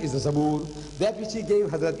salam is the Zabur. That which he gave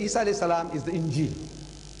Hazrat Isa alayhi salam is the Injil.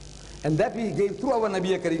 And that we gave through our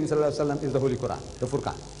Nabi Kareem sallallahu alayhi wa sallam is the Holy Quran, the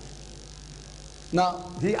Furqan. Now,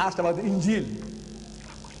 he asked about the Injil.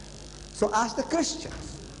 So ask the Christians.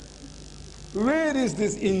 Where is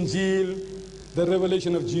this Injil, the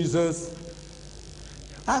revelation of Jesus?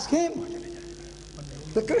 Ask him,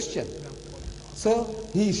 the Christian. So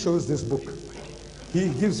he shows this book. He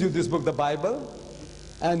gives you this book, the Bible,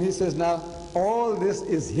 and he says, now all this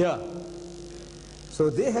is here. So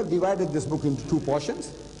they have divided this book into 2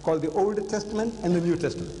 portions called the Old Testament and the New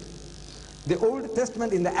Testament. The Old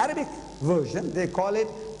Testament, in the Arabic version, they call it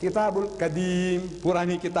Kitabul Qadim,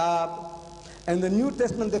 Purani Kitab. And the New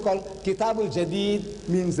Testament they call Kitabul Jadid,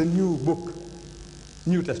 means the new book,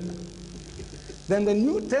 New Testament. Then the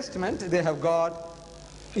New Testament, they have got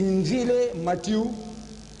Injile Matthew,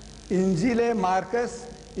 Injile Marcus,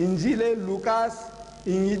 Injile Lucas,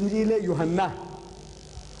 Injile Johanna.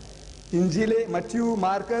 Injile Matthew,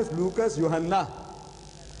 Marcus, Lucas, Johanna.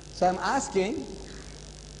 So I'm asking,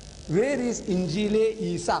 where is Injile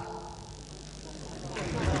Isa?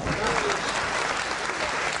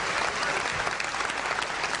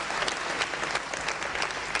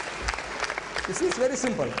 You see, it's very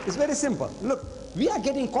simple. It's very simple. Look, we are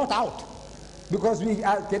getting caught out because we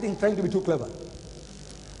are trying to be too clever.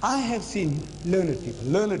 I have seen learned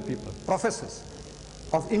people, professors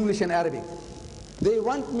of English and Arabic. They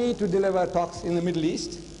want me to deliver talks in the Middle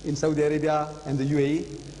East, in Saudi Arabia and the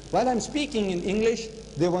UAE. While I'm speaking in English,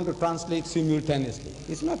 they want to translate simultaneously.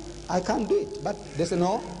 It's not, I can't do it, but they say,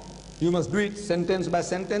 no, you must do it sentence by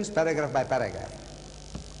sentence, paragraph by paragraph.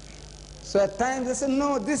 So at times they say,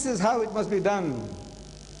 no, this is how it must be done.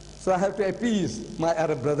 So I have to appease my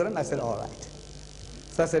Arab brethren. I said, all right.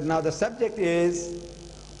 So I said, now the subject is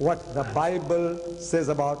what the Bible says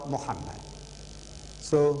about Muhammad.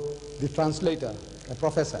 So the translator, the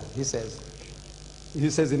professor, he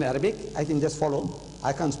says in Arabic, I can just follow.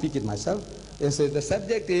 I can't speak it myself. He says, the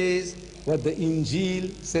subject is what the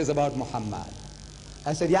Injil says about Muhammad.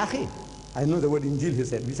 I said, Yahi, I know the word Injil, he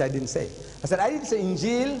said, which I didn't say. I said, I didn't say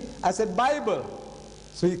Injil, I said Bible.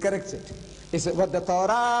 So he corrects it. He said, what the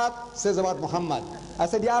Torah says about Muhammad. I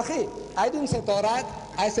said, Yahi, I didn't say Torah,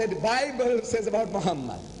 I said Bible says about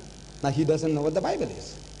Muhammad. Now he doesn't know what the Bible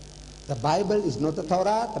is. The Bible is not the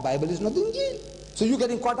Torah, the Bible is not the Injil. So you're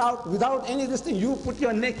getting caught out without any of this thing. You put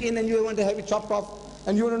your neck in and you want to have it chopped off,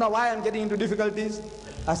 and you want to know why I'm getting into difficulties.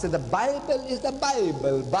 I said, the Bible is the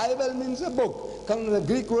Bible. Bible means a book. Comes from the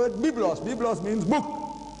Greek word biblos. Biblos means book.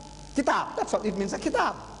 Kitab, that's what it means, a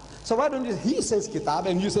kitab. So why don't you, he says kitab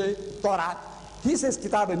and you say Torah. He says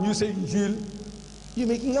kitab and you say Injil. You're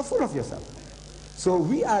making a fool of yourself. So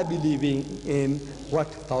we are believing in what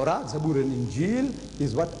Torah, Zabur and Injil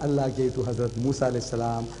is what Allah gave to Hazrat Musa alayhi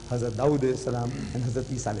salam, Hazrat Dawud alayhi salam, and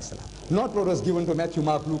Hazrat Isa alayhi salam. Not what was given to Matthew,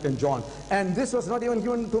 Mark, Luke and John. And this was not even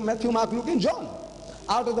given to Matthew, Mark, Luke and John.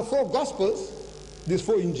 Out of the 4 Gospels, these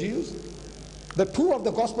 4 Injils, the 2 of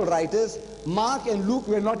the Gospel writers, Mark and Luke,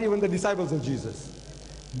 were not even the disciples of Jesus.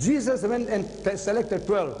 Jesus went and selected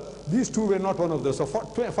 12. These 2 were not one of those. So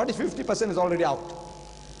 40-50% is already out.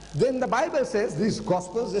 Then the Bible says, these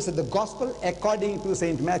Gospels, they said the Gospel according to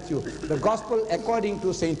St. Matthew, the Gospel according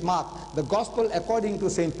to St. Mark, the Gospel according to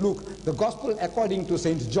St. Luke, the Gospel according to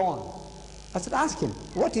St. John. I said, ask him,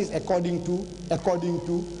 what is according to, according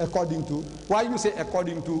to, according to? Why you say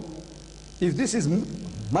according to? If this is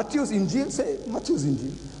Matthew's Injil, say Matthew's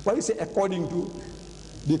Injil. Why you say according to?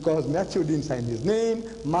 Because Matthew didn't sign his name,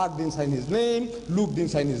 Mark didn't sign his name, Luke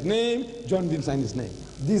didn't sign his name, John didn't sign his name.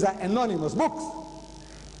 These are anonymous books.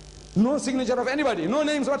 No signature of anybody, no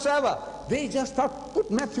names whatsoever. They just thought, put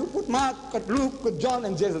Matthew, put Mark, put Luke, put John,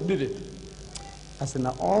 and Jesus did it. I said,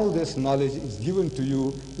 now all this knowledge is given to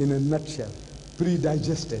you in a nutshell,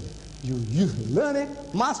 pre-digested. You learn it,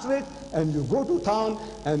 master it, and you go to town,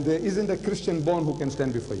 and there isn't a Christian born who can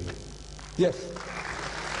stand before you. Yes?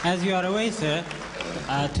 As you are aware, sir,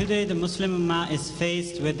 today the Muslim Ummah is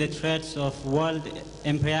faced with the threats of world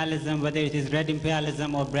imperialism, whether it is red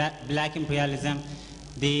imperialism or black imperialism,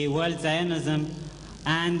 the world Zionism,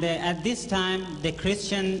 and at this time the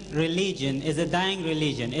Christian religion is a dying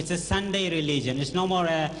religion. It's a Sunday religion. It's no more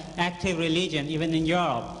an active religion, even in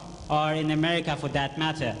Europe or in America for that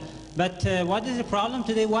matter. But what is the problem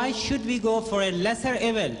today? Why should we go for a lesser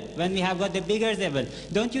evil when we have got the bigger evil?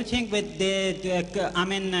 Don't you think with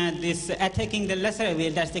this attacking the lesser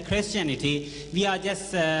evil, that's the Christianity, we are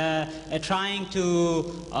just trying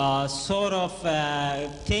to sort of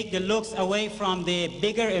take the looks away from the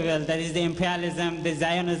bigger evil, that is the imperialism, the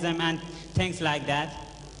Zionism and things like that?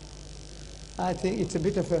 I think it's a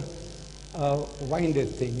bit of a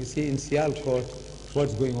winded thing. You see in Sialkot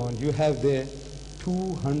what's going on. You have there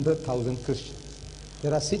 200,000 Christians.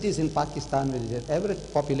 There are cities in Pakistan with an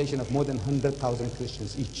average population of more than 100,000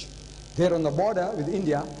 Christians each. There on the border with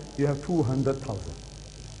India, you have 200,000.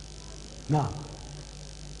 Now,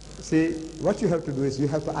 see, what you have to do is you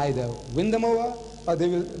have to either win them over or they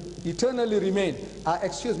will eternally remain.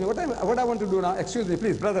 Excuse me, what I want to do now, excuse me,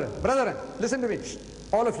 please, brethren, listen to me,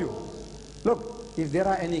 all of you. Look, if there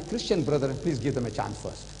are any Christian brethren, please give them a chance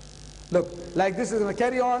first. Look, like this is going to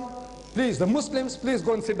carry on. Please, the Muslims, please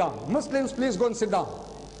go and sit down. Muslims, please go and sit down.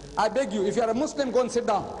 I beg you, if you are a Muslim, go and sit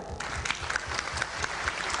down.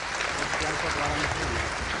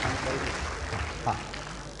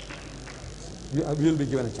 You will be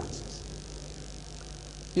given a chance.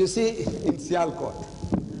 You see, in Sialkot,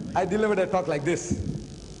 I delivered a talk like this.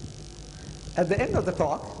 At the end of the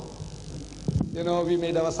talk, You know, we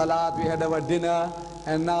made our salat, we had our dinner,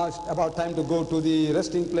 and now it's about time to go to the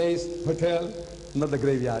resting place, hotel, not the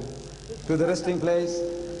graveyard, to the resting place.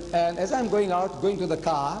 And as I'm going out, going to the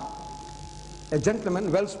car, a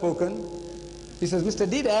gentleman, well-spoken, he says, Mr.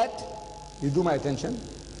 Deedat, he drew my attention.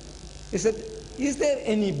 He said, is there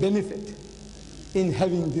any benefit in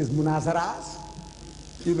having these munazaras?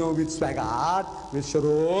 You know, with swagat, with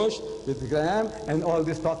sharosh, with gram, and all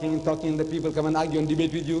this talking, the people come and argue and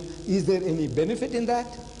debate with you. Is there any benefit in that?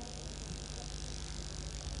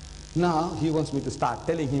 Now, he wants me to start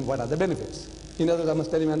telling him what are the benefits. In other words, I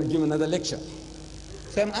must tell him and give him another lecture.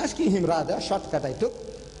 So I'm asking him rather, a shortcut I took.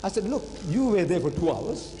 I said, look, you were there for 2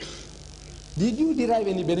 hours. Did you derive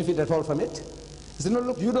any benefit at all from it? He said, no,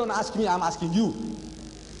 look, you don't ask me, I'm asking you.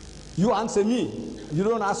 You answer me. You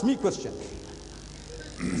don't ask me questions.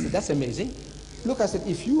 I said, that's amazing. Look, I said,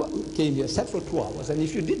 if you came here, sat for 2 hours, and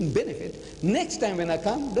if you didn't benefit, next time when I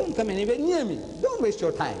come, don't come anywhere near me. Don't waste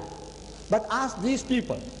your time. But ask these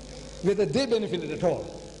people whether they benefited at all.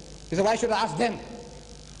 He said, why should I ask them?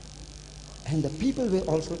 And the people were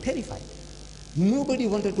also terrified. Nobody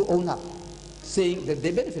wanted to own up, saying that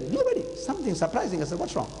they benefited. Nobody. Something surprising. I said,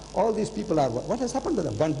 what's wrong? All these people are, what has happened to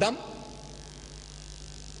them? Gone dumb?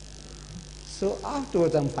 So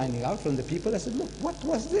afterwards I'm finding out from the people, I said, look, what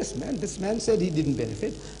was this, man? This man said he didn't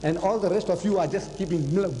benefit, and all the rest of you are just keeping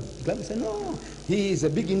glum. I said, no, he is a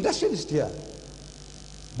big industrialist here.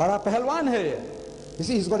 Bada Pahalwan hai. You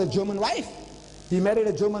see, he's got a German wife. He married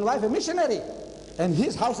a German wife, a missionary. And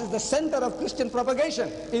his house is the center of Christian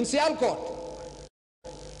propagation in Sialkot.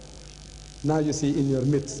 Now you see, in your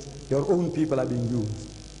midst, your own people are being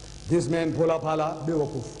used. This man, Bhola Phala,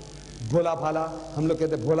 Bewakuf. Bhola Phala, hum log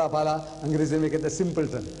kehte Bhola Phala, Angrezi mein kehte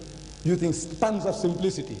simpleton. You think tons of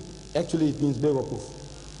simplicity. Actually it means Bewakuf,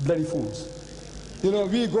 bloody fools. You know,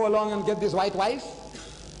 we go along and get this white wife,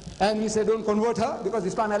 and we say don't convert her because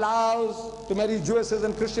Islam allows to marry Jewesses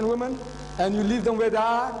and Christian women, and you leave them where they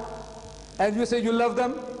are, and you say you love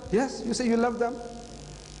them. Yes, you say you love them.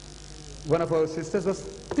 One of our sisters was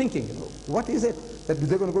thinking, you know, what is it that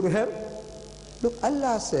they're going to go to hell? Look,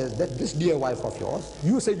 Allah says that this dear wife of yours,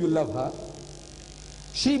 you say you love her,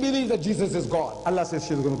 she believes that Jesus is God. Allah says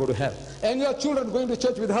she's going to go to hell. And your children going to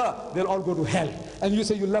church with her, they'll all go to hell. And you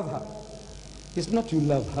say you love her. It's not you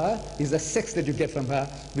love her, it's the sex that you get from her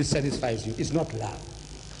which satisfies you. It's not love.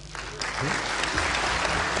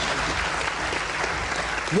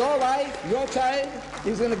 Your wife, your child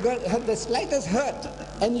is going to have the slightest hurt.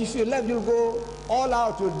 And if you love, you'll go all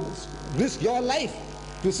out, you'll risk your life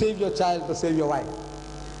to save your child, to save your wife.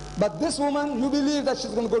 But this woman, you believe that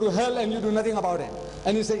she's going to go to hell and you do nothing about it.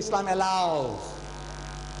 And you say Islam allows.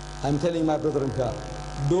 I'm telling my brethren here,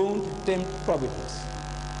 don't tempt providence.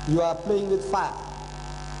 You are playing with fire.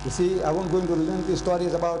 You see, I won't go into lengthy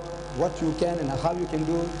stories about what you can and how you can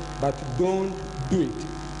do, but don't do it.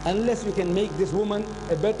 Unless you can make this woman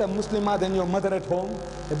a better Muslimah than your mother at home,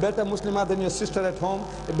 a better Muslimah than your sister at home,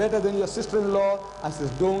 a better than your sister-in-law, I says,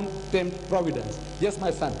 don't tempt providence. Yes, my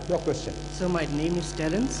son, your question. So my name is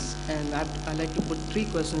Terence, and I'd like to put 3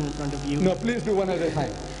 questions in front of you. No, please do one at a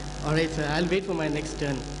time. All right, sir, I'll wait for my next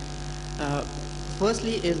turn.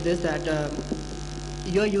 Firstly, is this that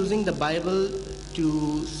you're using the Bible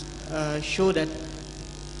to show that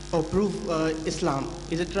or prove Islam,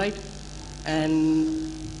 is it right? And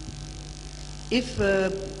if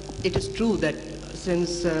it is true that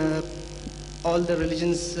since all the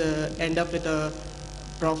religions end up with a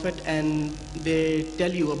prophet and they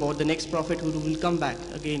tell you about the next prophet who will come back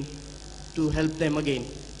again to help them again.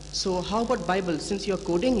 So how about Bible, since you're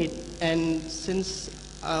quoting it, and since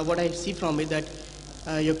what I see from it that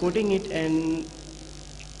you're quoting it and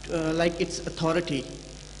like its authority,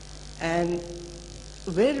 and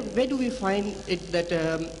where do we find it that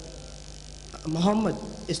Muhammad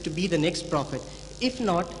is to be the next prophet? If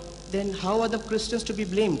not, then how are the Christians to be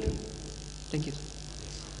blamed? Thank you.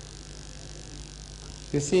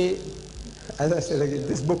 You see, as I said again,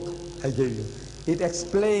 this book I gave you, it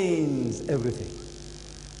explains everything.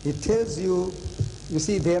 It tells you, you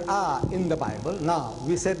see, there are in the Bible, now,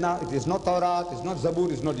 we said now, it is not Torah, it's not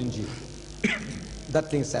Zabur, it's not Injil.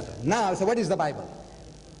 That thing settled. Now, so what is the Bible?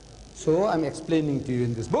 So I'm explaining to you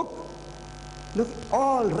in this book. Look,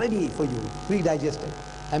 all ready for you, pre-digested.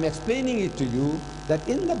 I'm explaining it to you that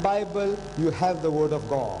in the Bible you have the Word of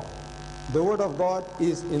God. The Word of God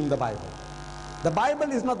is in the Bible. The Bible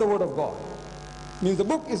is not the Word of God. Means the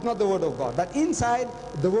book is not the Word of God. But inside,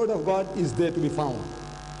 the Word of God is there to be found.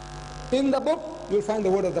 In the book, you'll find the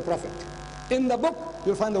word of the prophet. In the book,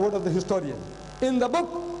 you'll find the word of the historian. In the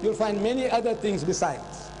book, you'll find many other things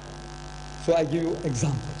besides. So I give you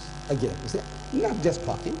examples again. You see? Not just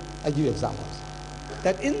talking. I give you examples.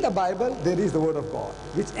 That in the Bible, there is the word of God,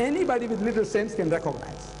 which anybody with little sense can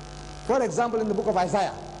recognize. For example, in the book of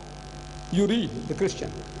Isaiah, you read, the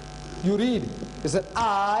Christian, you read, it said,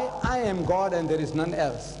 I am God and there is none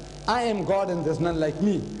else. I am God and there's none like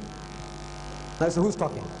me. Now, so who's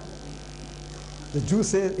talking? The Jews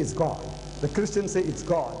say it's God. The Christians say it's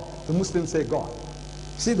God. The Muslims say God.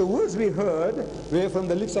 See, the words we heard were from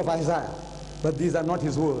the lips of Isaiah, but these are not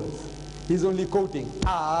his words. He's only quoting,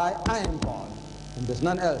 I am God and there's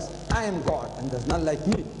none else. I am God and there's none like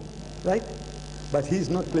me. Right? But he's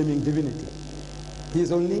not claiming divinity.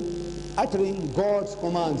 He's only uttering God's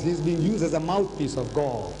commands. He's being used as a mouthpiece of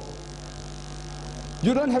God.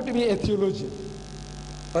 You don't have to be a theologian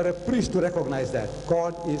or a priest to recognize that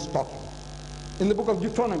God is talking. In the book of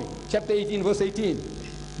Deuteronomy, chapter 18, verse 18,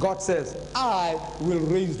 God says, I will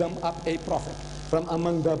raise them up a prophet from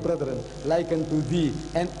among the brethren, like unto thee,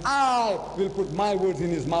 and I will put my words in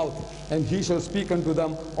his mouth, and he shall speak unto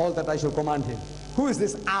them all that I shall command him. Who is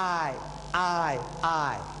this I?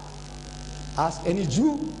 Ask any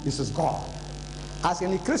Jew, this is God. Ask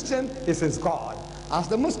any Christian, this is God. Ask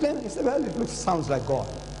the Muslim, he said, well, it sounds like God.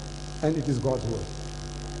 And it is God's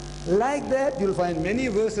word. Like that, you'll find many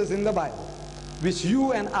verses in the Bible, which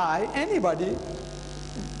you and I, anybody,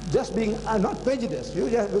 just being not prejudiced, you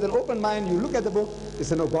just with an open mind, you look at the book, you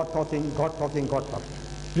say, no, God talking, God talking, God talking.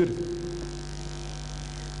 Beautiful.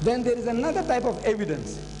 Then there is another type of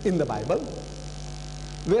evidence in the Bible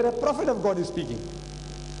where a prophet of God is speaking.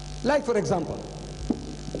 Like, for example,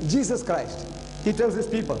 Jesus Christ, he tells his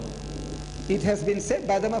people, it has been said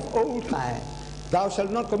by them of old time, thou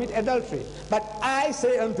shalt not commit adultery. But I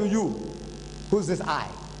say unto you, who's this I?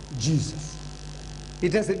 Jesus.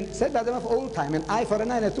 It has been said by them of old time, an eye for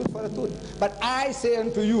an eye and a tooth for a tooth. But I say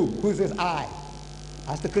unto you, who's this I?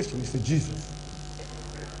 Ask the Christian, he said Jesus.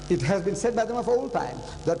 It has been said by them of old time,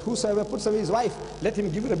 that whosoever puts away his wife, let him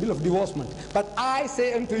give her a bill of divorcement. But I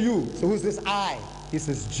say unto you, so who's this I? He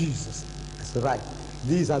says Jesus. That's right.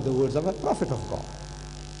 These are the words of a prophet of God.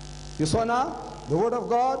 You saw now, the word of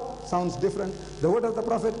God sounds different. The word of the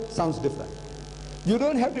prophet sounds different. You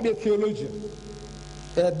don't have to be a theologian,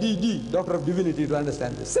 a DD, Doctor of Divinity, to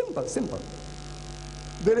understand this. Simple, simple.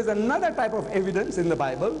 There is another type of evidence in the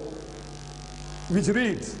Bible which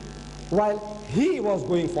reads, while he was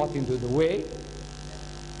going forth into the way,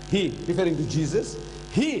 he, referring to Jesus,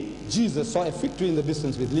 Jesus, saw a fig tree in the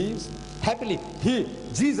distance with leaves. Happily,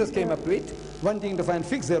 Jesus came up to it, wanting to find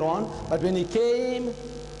figs thereon, but when he came,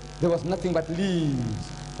 there was nothing but leaves,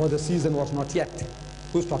 for the season was not yet.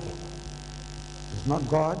 Who's talking? It's not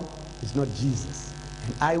God, it's not Jesus.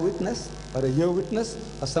 An eyewitness or a ear witness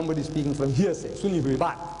or somebody speaking from hearsay, suni hui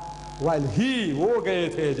baat. While वो गए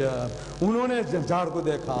थे जब उन्होंने जब झाड़ को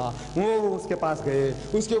देखा वो उसके पास गए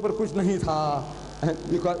उसके ऊपर कुछ नहीं था.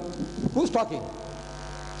 Because who's talking?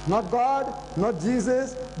 Not God, not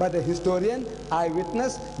Jesus, but a historian,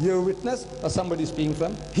 eyewitness, ear witness, or somebody speaking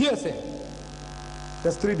from hearsay.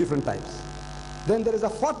 There's three different types. Then there is a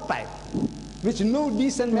fourth type, which no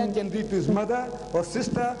decent man can read to his mother or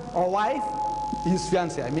sister or wife, his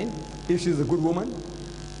fiancée, I mean, if she's a good woman.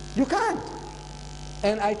 You can't.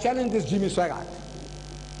 And I challenge this Jimmy Swaggart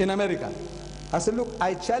in America. I said, look,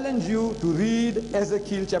 I challenge you to read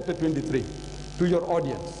Ezekiel chapter 23 to your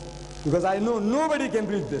audience. Because I know nobody can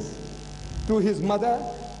read this. To his mother,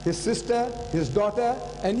 his sister, his daughter,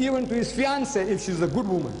 and even to his fiancée if she's a good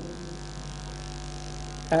woman.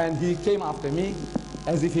 And he came after me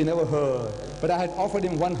as if he never heard. But I had offered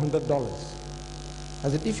him $100. I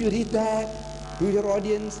said, if you read that to your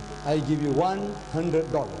audience, I give you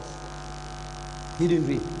 $100. He didn't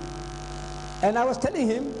read. And I was telling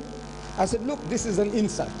him, I said, look, this is an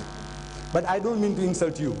insult. But I don't mean to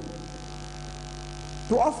insult you.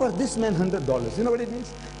 To offer this man $100, you know what it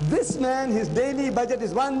means? This man, his daily budget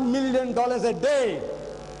is $1 million a day.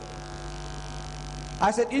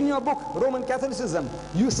 I said, in your book, Roman Catholicism,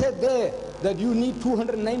 you said there that you need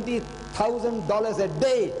 $290,000 a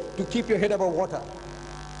day to keep your head above water.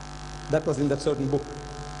 That was in that certain book,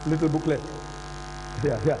 little booklet.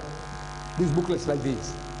 Yeah. These booklets like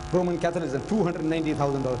these. Roman Catholicism,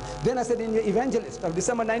 $290,000. Then I said, in your Evangelist of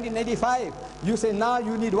December 1985, you say now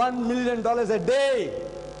you need $1 million a day.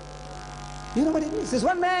 You know what it means? It's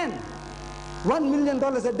one man. $1 million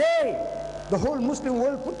a day. The whole Muslim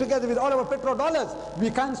world put together with all our petrodollars, we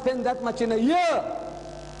can't spend that much in a year.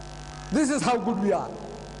 This is how good we are.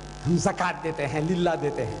 Hum zakat dete hain, lillah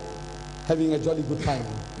dete hain, having a jolly good time.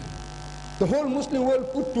 The whole Muslim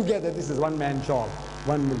world put together, this is one man job,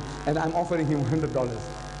 1 million. And I'm offering him $100.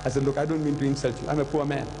 I said, look, I don't mean to insult you. I'm a poor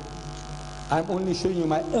man. I'm only showing you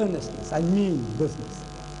my earnestness. I mean business.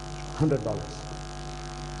 $100.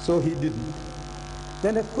 So he didn't.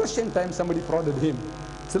 Then at question time, somebody prodded him.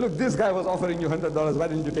 Said, look, this guy was offering you $100. Why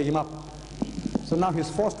didn't you take him up? So now he's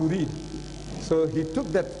forced to read. So he took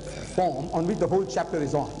that form on which the whole chapter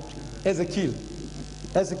is on. Ezekiel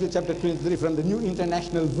chapter 23 from the New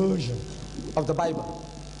International Version of the Bible.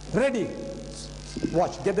 Ready?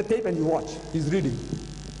 Watch. Get the tape and you watch. He's reading.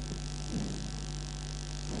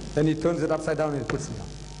 Then he turns it upside down and he puts it down.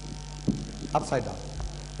 Upside down.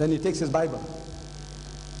 Then he takes his Bible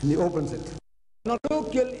and he opens it.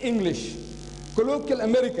 Colloquial English, colloquial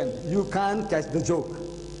American, you can't catch the joke.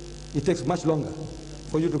 It takes much longer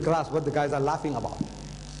for you to grasp what the guys are laughing about.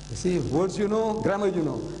 You see, words you know, grammar you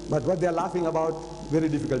know, but what they are laughing about, very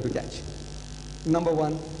difficult to catch. Number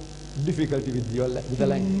one, difficulty with the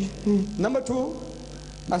language. Number two,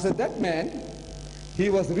 I said that man, he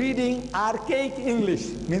was reading archaic English,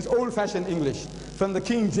 means old-fashioned English, from the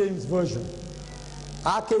King James Version.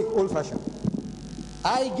 Archaic, old-fashioned.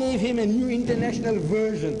 I gave him a New International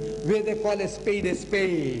Version where they call a spade a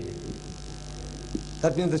spade.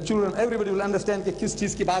 That means the children, everybody will understand that kis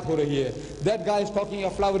cheez ki baat ho rahi hai. That guy is talking a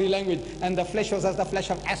flowery language, and the flesh was as the flesh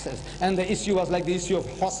of asses, and the issue was like the issue of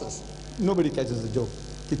horses. Nobody catches the joke.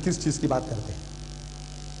 Ki kis cheez ki baat karte hain.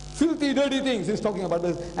 Filthy, dirty things he's talking about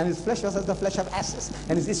this, and his flesh was as the flesh of asses,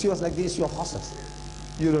 and his issue was like the issue of horses.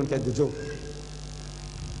 You don't catch the joke.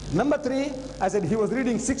 Number three, I said he was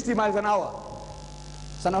reading 60 miles an hour.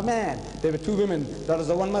 Son of man, there were two women, daughters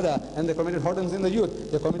of one mother, and they committed whoredoms in the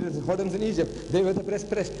youth. They committed whoredoms in Egypt. They were the breast,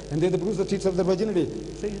 and they bruised the teats of their virginity.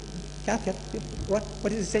 Say, what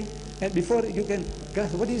did he say? And before you can,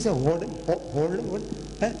 what did he say? Whoredom?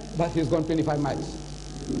 What? But he's gone 25 miles.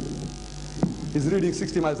 He's reading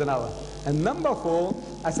 60 miles an hour. And number four,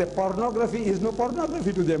 I said pornography is no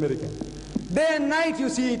pornography to the American. Day and night you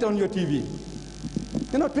see it on your TV.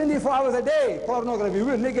 You know, 24 hours a day, pornography,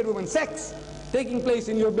 naked women, sex taking place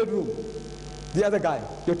in your bedroom. The other guy,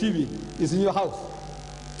 your TV, is in your house.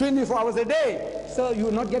 24 hours a day. So you're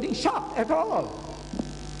not getting shocked at all.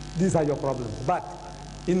 These are your problems. But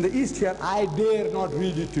in the East here, I dare not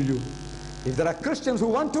read it to you. If there are Christians who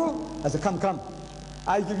want to, I say, come.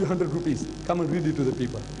 I give you 100 rupees. Come and read it to the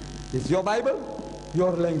people. It's your Bible,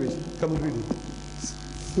 your language. Come and read it.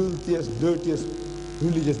 Filthiest, dirtiest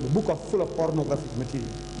religious book full of pornographic material.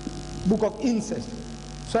 Book of incest.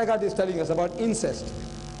 Swaggart is telling us about incest.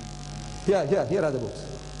 Here are the books.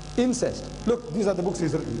 Incest. Look, these are the books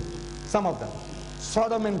he's written. Some of them.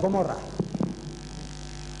 Sodom and Gomorrah.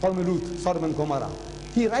 Sodom and Gomorrah.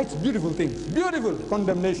 He writes beautiful things. Beautiful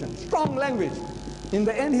condemnation. Strong language. In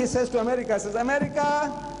the end he says to America,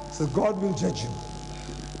 God will judge you.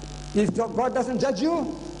 If God doesn't judge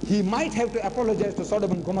you, he might have to apologize to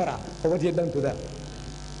Sodom and Gomorrah for what he had done to them.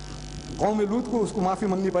 कौम लूत को उसको माफी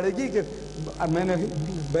मांगनी पड़ेगी कि मैंने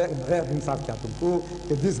गैर इंसाफ किया तुमको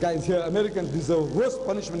कि this guy is here, Americans deserve worse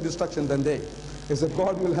punishment, destruction than they. He said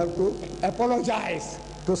God will have to apologize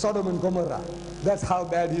to Sodom and Gomorrah. That's how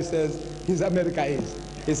bad he says his America is.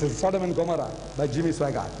 He says Sodom and Gomorrah by Jimmy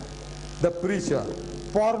Swaggart. The preacher.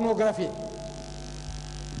 Pornography.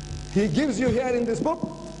 He gives you here in this book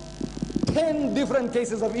 10 different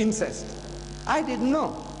cases of incest. I didn't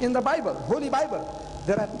know. In the Bible, Holy Bible,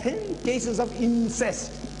 there are 10 cases of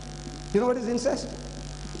incest. You know what is incest?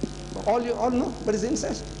 You all know what is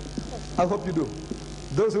incest? I hope you do.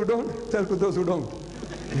 Those who don't, tell to those who don't.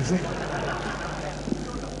 You see?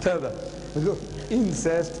 Tell them. Look,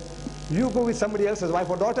 incest, you go with somebody else's wife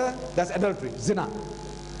or daughter, that's adultery, zina.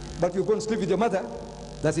 But you go and sleep with your mother,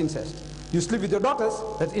 that's incest. You sleep with your daughters,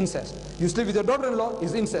 that's incest. You sleep with your daughter-in-law,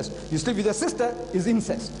 is incest. You sleep with your sister, is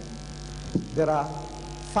incest. There are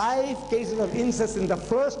 5 cases of incest in the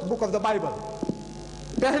first book of the Bible.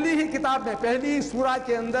 पहली ही किताब में, पहली ही सूरा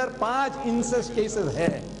के अंदर 5 incest cases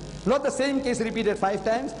है. Not the same case repeated 5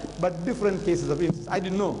 times, but different cases of incest. I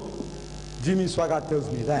didn't know. Jimmy Swaggart tells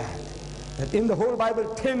me that in the whole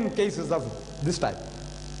Bible, 10 cases of this type.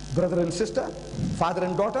 Brother and sister, father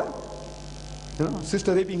and daughter, you know,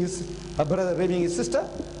 sister raping his brother raping his sister,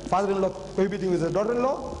 father-in-law cohabiting with his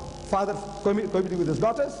daughter-in-law, father cohabiting with his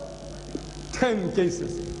daughters. 10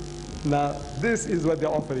 cases. Now, this is what they're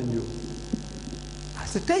offering you. I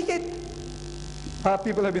said, take it.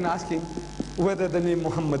 People have been asking whether the name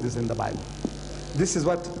Muhammad is in the Bible. This is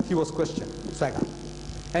what he was questioned, Swaggart.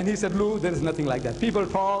 And he said, Lou, there is nothing like that. People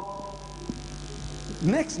talk.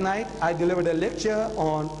 Next night, I delivered a lecture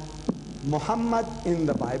on Muhammad in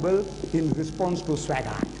the Bible in response to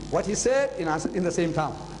Swaggart. What he said in the same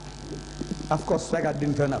town. Of course, Swaggart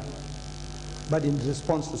didn't turn up, but in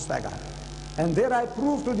response to Swaggart. And there I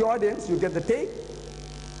proved to the audience, you get the tape,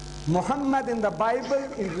 Muhammad in the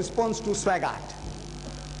Bible in response to Swaggart.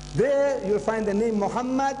 There you'll find the name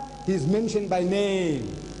Muhammad, he is mentioned by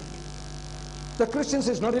name. The Christian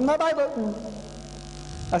says, not in my Bible.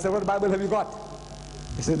 I said, what Bible have you got?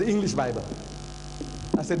 He said, the English Bible.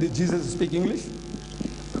 I said, did Jesus speak English?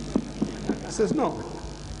 He says, no.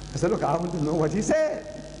 I said, look, I want to know what he said.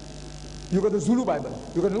 You got the Zulu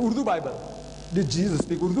Bible, you got the Urdu Bible. Did Jesus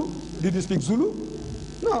speak Urdu? Did he speak Zulu?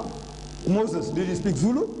 No. Moses, did he speak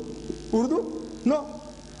Zulu? Urdu? No.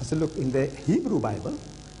 I said, look, in the Hebrew Bible,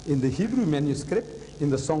 in the Hebrew manuscript, in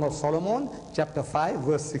the Song of Solomon, chapter 5,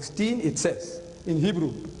 verse 16, it says, in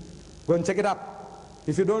Hebrew, go and check it up.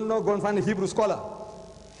 If you don't know, go and find a Hebrew scholar.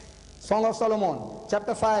 Song of Solomon,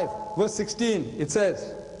 chapter 5, verse 16, it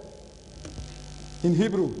says, in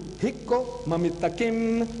Hebrew, Hikko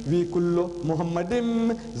mamitakim vi kullo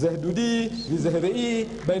Muhammadim zahdudi vi zahra'i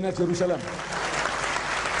bayna Jerusalem.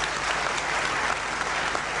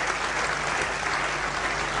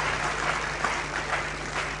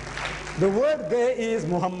 The word there is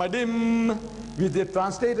Muhammadim, which they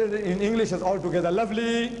translated in English as altogether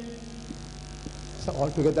lovely. So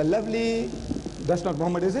altogether lovely, that's not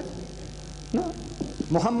Muhammad, is it? No.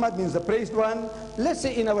 Muhammad means the praised one. Let's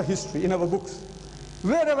say in our history, in our books,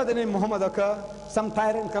 wherever the name Muhammad occurs, some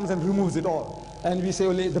tyrant comes and removes it all. And we say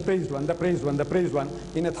only the praised one, the praised one, the praised one.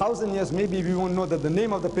 In 1,000 years, maybe we won't know that the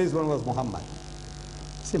name of the praised one was Muhammad.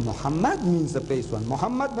 See, Muhammad means the praised one.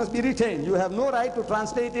 Muhammad must be retained. You have no right to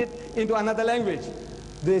translate it into another language.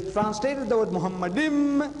 They translated the word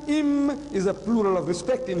Muhammadim. Im is a plural of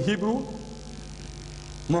respect in Hebrew.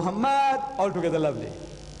 Muhammad, altogether lovely.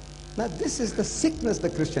 Now this is the sickness the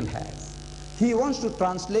Christian has. He wants to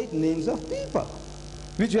translate names of people,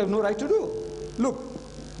 which you have no right to do. Look,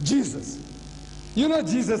 Jesus. You know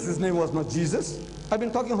Jesus' name was not Jesus. I've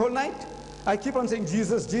been talking whole night. I keep on saying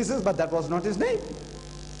Jesus, Jesus, but that was not his name.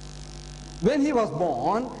 When he was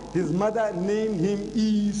born, his mother named him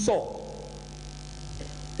Esau.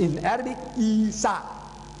 In Arabic, Isa.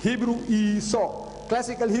 Hebrew, Esau.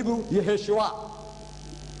 Classical Hebrew, Yeshua.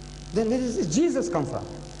 Then where does Jesus come from?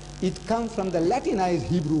 It comes from the Latinized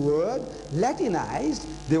Hebrew word. Latinized,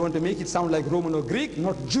 they want to make it sound like Roman or Greek,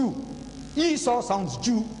 not Jew. Esau sounds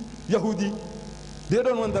Jew, Yahudi. They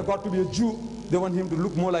don't want the God to be a Jew. They want him to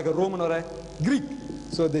look more like a Roman or a Greek.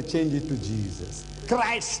 So they change it to Jesus.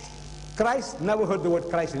 Christ. Christ never heard the word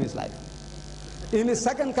Christ in his life. In his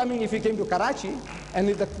second coming, if he came to Karachi, and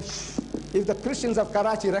if the Christians of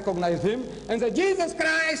Karachi recognized him and said, Jesus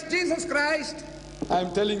Christ, Jesus Christ,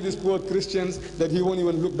 I'm telling these poor Christians that he won't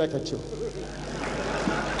even look back at you.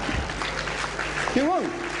 He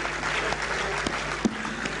won't.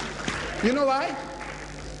 You know why?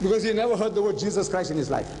 Because he never heard the word Jesus Christ in his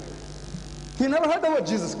life. He never heard the word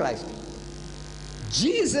Jesus Christ.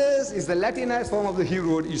 Jesus is the Latinized form of the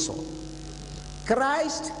Hebrew word Esau.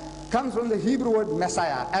 Christ comes from the Hebrew word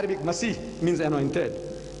Messiah. Arabic Masih means anointed.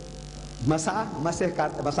 Masah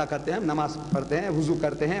karte hain, namaz padhte hain, wuzu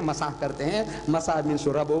karte hain, masah karte hain. Masah means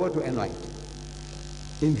to rub over, to anoint.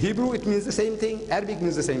 In Hebrew it means the same thing, Arabic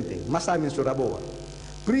means the same thing. Masah means to rub over.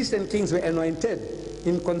 Priests and kings were anointed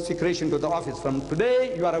in consecration to the office. From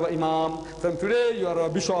today you are our imam, from today you are our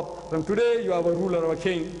bishop, from today you are our ruler, our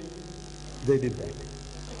king. They did that.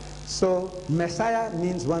 So Messiah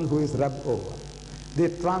means one who is rubbed over. They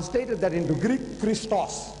translated that into Greek,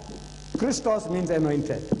 Christos. Christos means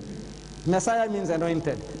anointed. Messiah means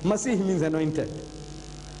anointed. Masih means anointed.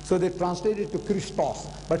 So they translated to Christos.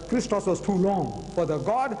 But Christos was too long for the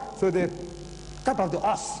God, so they cut off the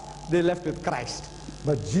os. They left with Christ.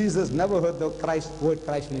 But Jesus never heard the word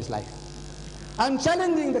Christ in his life. I'm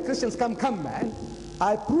challenging the Christians, come man.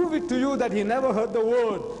 I prove it to you that he never heard the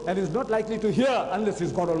word and is not likely to hear unless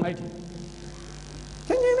he's God Almighty.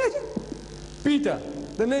 Can you imagine? Peter,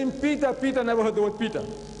 the name Peter, Peter never heard the word Peter.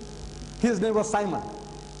 His name was Simon.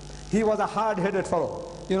 He was a hard-headed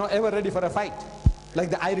fellow, you know, ever ready for a fight. Like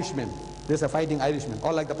the Irishmen. There's a fighting Irishman,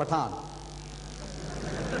 or like the Pathan.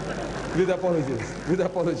 With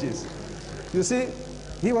apologies. You see,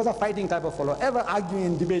 he was a fighting type of fellow, ever arguing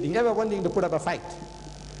and debating, ever wanting to put up a fight.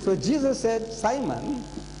 So Jesus said, Simon,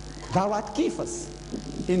 thou art Cephas.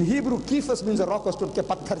 In Hebrew, Cephas means a rock was stood ke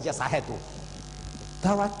patthar jaisa hai tu.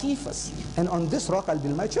 Thou art Cephas, and on this rock I'll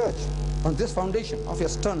build my church. On this foundation of your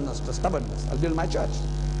sternness, the stubbornness, I'll build my church.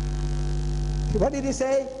 What did he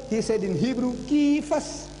say? He said in Hebrew,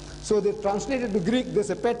 Cephas. So they translated to Greek, there's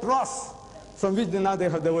a Petros, from which now they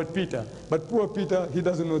have the word Peter. But poor Peter, he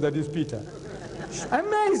doesn't know that he's Peter.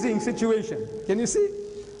 Amazing situation. Can you see?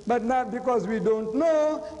 But now because we don't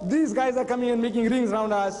know, these guys are coming and making rings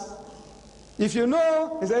around us. If you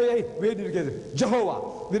know, you say, hey, where did you get it? Jehovah.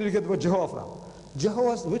 Where did you get the word Jehovah from?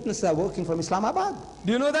 Jehovah's Witnesses are working from Islamabad.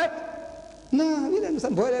 Do you know that? No, we don't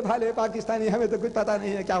understand. Bhole bhale Pakistani, hame to kuch pata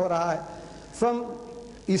nahi hai kya ho raha hai. From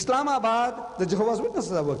Islamabad, the Jehovah's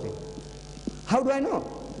Witnesses are working. How do I know?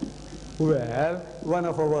 Well, one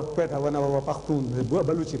of our Pakhtun,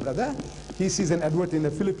 Baluchi brother, he sees an advert in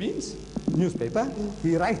the Philippines newspaper.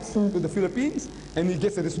 He writes to the Philippines and he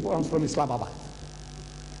gets a response from Islamabad.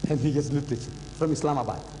 And he gets literature from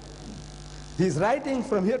Islamabad. He's writing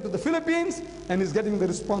from here to the Philippines and he's getting the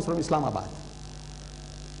response from Islamabad.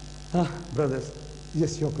 Brothers,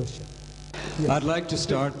 yes, your question. Yes. I'd like to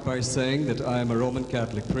start by saying that I am a Roman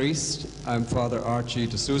Catholic priest. I'm Father Archie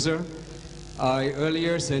D'Souza. I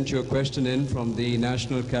earlier sent you a question in from the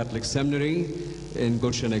National Catholic Seminary in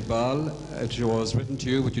Gulshan Iqbal. It was written to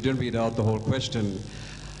you, but you didn't read out the whole question.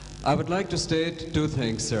 I would like to state two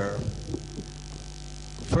things, sir.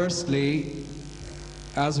 Firstly,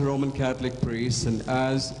 as a Roman Catholic priest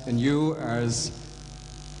and you as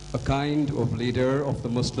a kind of leader of the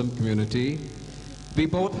Muslim community, we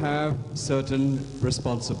both have certain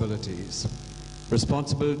responsibilities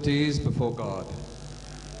before God.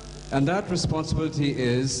 And that responsibility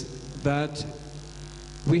is that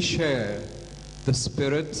we share the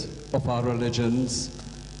spirit of our religions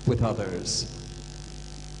with others.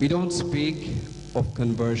 We don't speak of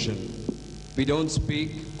conversion. We don't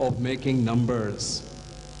speak of making numbers.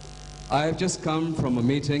 I have just come from a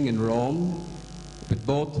meeting in Rome with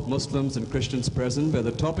both Muslims and Christians present, where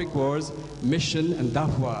the topic was mission and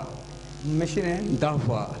dawah. Mission and?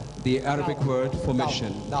 Dawah, the Arabic word for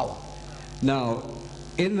mission. Dawah. Now,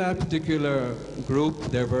 in that particular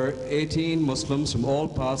group, there were 18 Muslims from all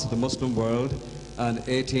parts of the Muslim world and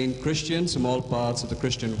 18 Christians from all parts of the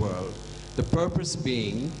Christian world. The purpose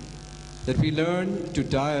being that we learn to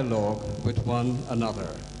dialogue with one another,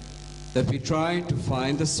 that we try to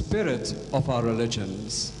find the spirit of our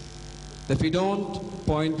religions, that we don't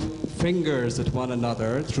point fingers at one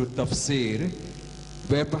another through tafsir,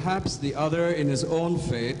 where perhaps the other in his own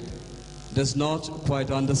faith does not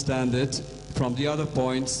quite understand it from the other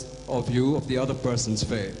points of view of the other person's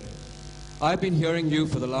faith. I've been hearing you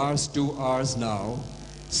for the last 2 hours now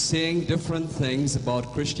saying different things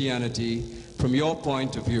about Christianity from your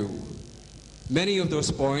point of view. Many of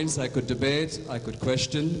those points I could debate, I could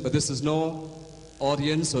question, but this is no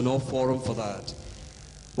audience or no forum for that.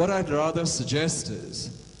 What I'd rather suggest is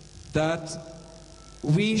that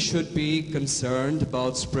we should be concerned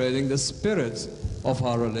about spreading the spirit of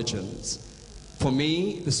our religions. For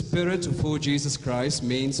me, the spirit of who Jesus Christ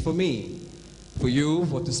means for me. For you,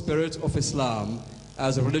 what the spirit of Islam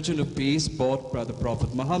as a religion of peace brought by the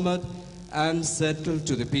Prophet Muhammad and settled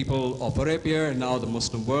to the people of Arabia and now the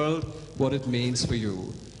Muslim world, what it means for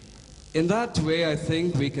you. In that way, I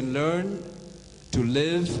think we can learn to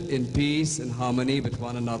live in peace and harmony with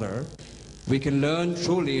one another. We can learn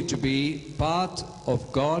truly to be part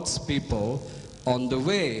of God's people on the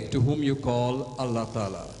way to whom you call Allah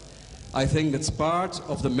Ta'ala. I think that's part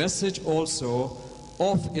of the message also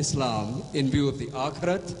of Islam in view of the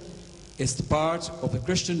Akhirat. It's part of the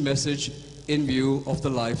Christian message in view of the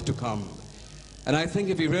life to come. And I think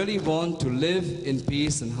if we really want to live in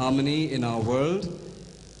peace and harmony in our world,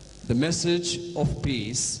 the message of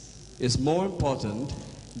peace is more important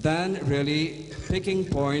than really picking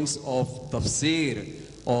points of tafsir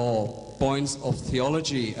or points of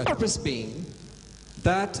theology. The purpose being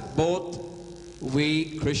that both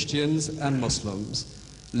we Christians and Muslims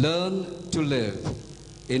learn to live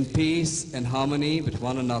in peace and harmony with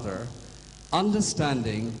one another,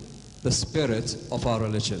 understanding the spirit of our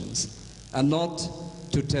religions, and not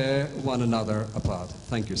to tear one another apart.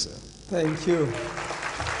 Thank you, sir. Thank you.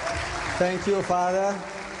 Thank you, Father.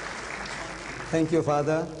 Thank you,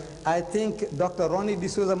 Father. I think Dr. Ronnie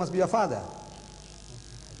D'Souza must be your father.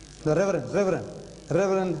 The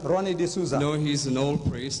Reverend Ronnie D'Souza. No, he's an old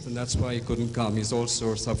priest, and that's why he couldn't come. He's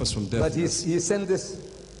also suffers from deafness. But he sent this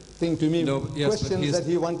thing to me, no, yes, questions that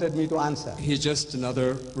he wanted me to answer. He's just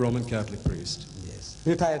another Roman Catholic priest. Yes,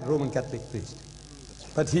 retired Roman Catholic priest.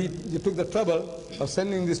 But he took the trouble of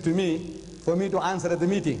sending this to me for me to answer at the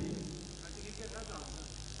meeting.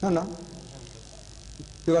 No.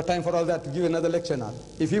 You got time for all that to give another lecture now.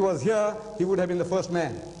 If he was here, he would have been the first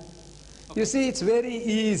man. You see, it's very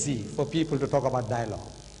easy for people to talk about dialogue.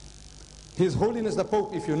 His Holiness the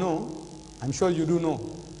Pope, if you know, I'm sure you do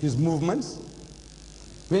know his movements.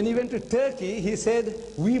 When he went to Turkey, he said,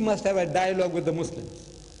 we must have a dialogue with the Muslims.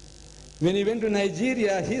 When he went to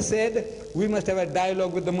Nigeria, he said, we must have a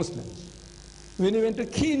dialogue with the Muslims. When he went to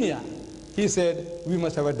Kenya, he said, we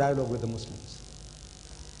must have a dialogue with the Muslims.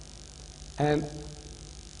 And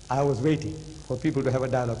I was waiting for people to have a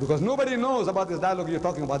dialogue, because nobody knows about this dialogue you're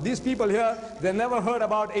talking about. These people here, they never heard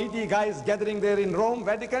about 80 guys gathering there in Rome,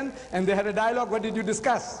 Vatican, and they had a dialogue. What did you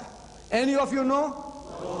discuss? Any of you know?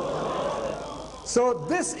 So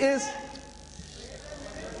this is,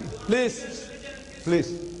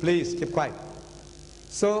 please keep quiet.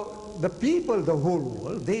 So the people, the whole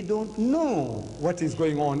world, they don't know what is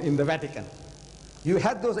going on in the Vatican. You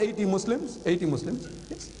had those 80 Muslims,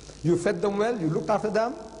 yes. You fed them well, you looked after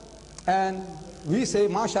them, and we say,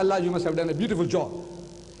 mashallah, you must have done a beautiful job.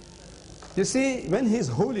 You see, when His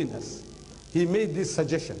Holiness, he made these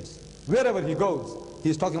suggestions, wherever he goes,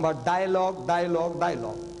 he's talking about dialogue, dialogue,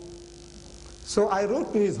 dialogue. So I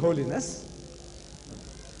wrote to His Holiness,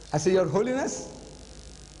 I said, Your Holiness,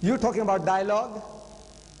 you're talking about dialogue,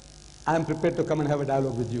 I'm prepared to come and have a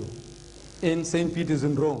dialogue with you in St. Peter's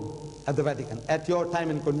in Rome, at the Vatican, at your time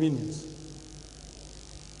and convenience.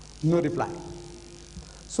 No reply.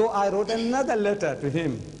 So I wrote another letter to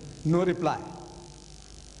him, no reply.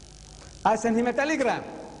 I sent him a telegram,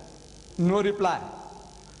 no reply.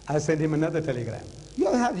 I sent him another telegram.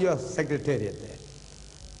 You have your secretariat there.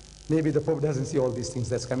 Maybe the Pope doesn't see all these things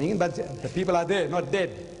that's coming in, but the people are there, not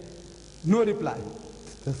dead. No reply.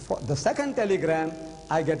 The second telegram,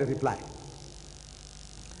 I get a reply.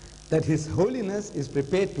 That His Holiness is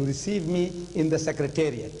prepared to receive me in the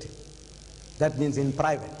secretariat. That means in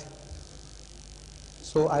private.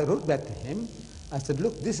 So I wrote back to him. I said,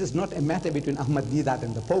 look, this is not a matter between Ahmed Deedat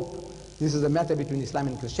and the Pope. This is a matter between Islam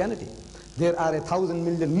and Christianity. There are 1,000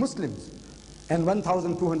 million Muslims and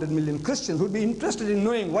 1,200 million Christians who would be interested in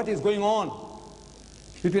knowing what is going on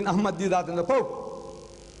between Ahmed Deedat and the Pope.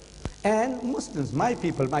 And Muslims, my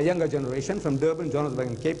people, my younger generation from Durban, Johannesburg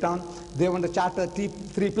and Cape Town, they want to charter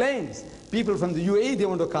three planes. People from the UAE, they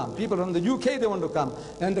want to come. People from the UK, they want to come.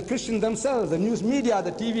 And the Christians themselves, the news media,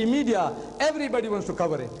 the TV media, everybody wants to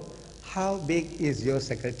cover it. How big is your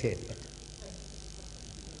secretariat?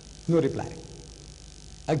 No reply.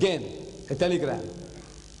 Again, a telegram.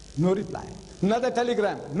 No reply. Another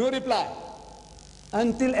telegram. No reply.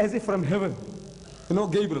 Until as if from heaven. You know,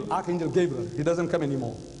 Gabriel, Archangel Gabriel, he doesn't come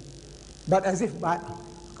anymore. But as if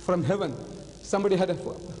from heaven, somebody had a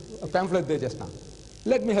pamphlet there just now.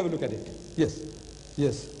 Let me have a look at it. Yes,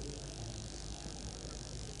 yes.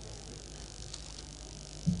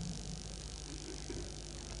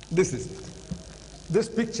 This is it. This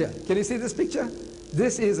picture, can you see this picture?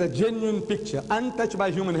 This is a genuine picture, untouched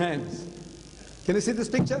by human hands. Can you see this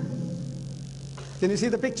picture? Can you see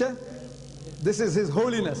the picture? This is His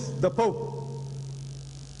Holiness, the Pope.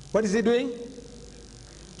 What is he doing?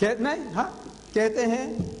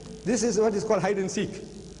 This is what is called hide and seek.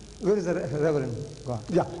 Where is the Reverend gone?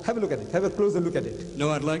 Yeah, have a look at it. Have a closer look at it. No,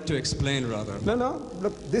 I'd like to explain rather. No,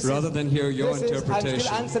 look, this rather is, than hear your interpretation. I'm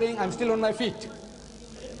still answering, I'm still on my feet.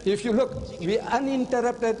 If you look, we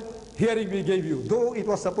uninterrupted hearing we gave you. Though it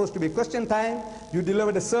was supposed to be question time, you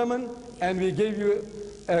delivered a sermon and we gave you,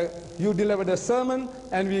 you delivered a sermon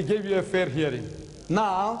and we gave you a fair hearing.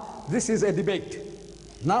 Now, this is a debate.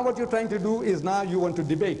 Now what you're trying to do is now you want to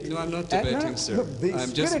debate. No, I'm not debating, sir. Look,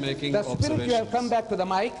 I'm just making observations. The spirit you have come back to the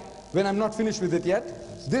mic when I'm not finished with it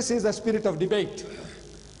yet. This is the spirit of debate.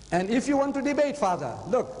 And if you want to debate, Father,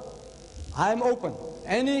 look, I'm open.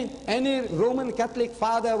 Any Roman Catholic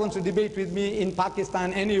father wants to debate with me in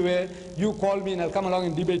Pakistan, anywhere, you call me and I'll come along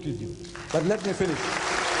and debate with you. But let me finish.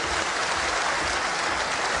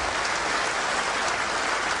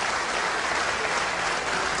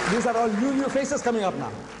 These are all new faces coming up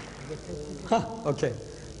now. Okay,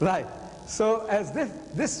 right. So as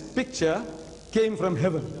this picture came from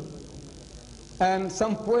heaven, and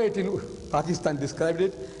some poet in Pakistan described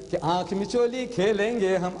it, कि आँख मिचोली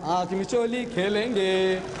खेलेंगे हम आँख मिचोली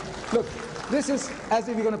खेलेंगे. Look, this is as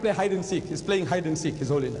if we're going to play hide and seek. He's playing hide and seek, His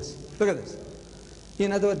Holiness. Look at this.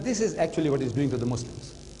 In other words, this is actually what he's doing to the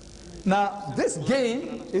Muslims. Now, this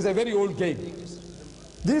game is a very old game.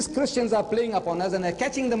 These Christians are playing upon us and are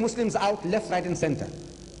catching the Muslims out left, right and center.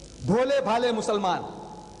 Bhole bhale Musalman.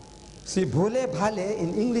 See, bhole bhale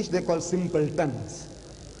in English they call simpletons.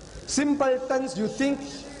 Simpletons, you think,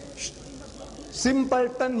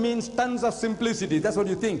 simpleton means tons of simplicity. That's what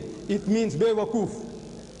you think. It means bewakoof.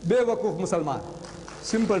 Bewakoof Musalman.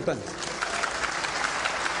 Simpleton.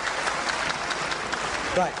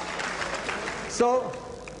 Right. So,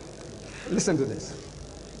 listen to this.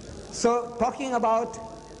 So, talking about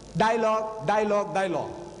dialogue.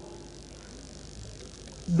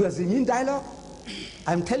 Does he mean dialogue?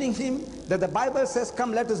 I'm telling him that the Bible says,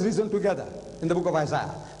 come, let us reason together in the book of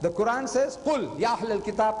Isaiah. The Quran says, قُلْ يَا أَهْلَ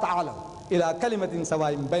الْكِتَابِ تَعَالَوْا إِلَىٰ كَلِمَةٍ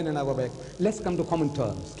سَوَاءٍ بَيْنَنَا وَبَيْنَكُمْ. Let's come to common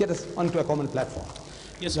terms. Get us onto a common platform.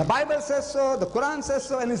 Yes, the Bible says so, the Quran says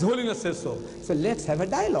so, and His Holiness says so. So let's have a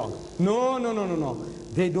dialogue. No, no, no, no, no.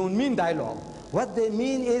 They don't mean dialogue. What they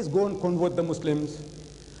mean is go and convert the Muslims.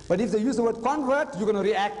 But if they use the word convert, you're going to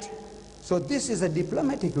react. So this is a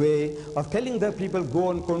diplomatic way of telling the people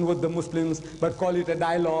go and convert the Muslims, but call it a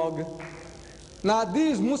dialogue. Now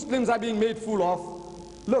these Muslims are being made fool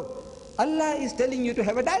of. Look, Allah is telling you to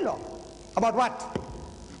have a dialogue. About what?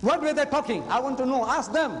 What were they talking? I want to know.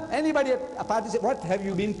 Ask them. Anybody participate? What have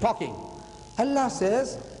you been talking? Allah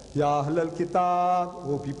says, Ya Ahlal Kitab,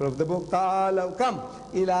 O people of the book, Ta'alaw, come,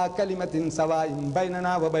 ila kalimatin sawa'in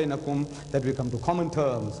baynana wa baynakum, that we come to common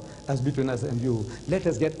terms as between us and you. Let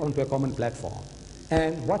us get onto a common platform.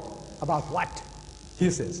 And what? About what? He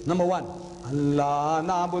says, number one, Allah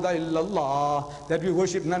na'budu illallah, that we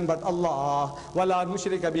worship none but Allah, wala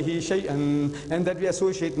nushrika bihi shay'an, and that we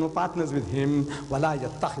associate no partners with Him, wala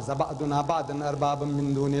yattakhiza ba'duna ba'dan arbaban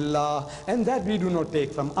min dunillah, and that we do not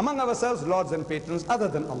take from among ourselves lords and patrons other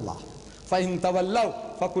than Allah. فَإِن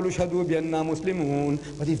تَوَلَّوْا فَقُلُوا اشْهَدُوا بِأَنَّا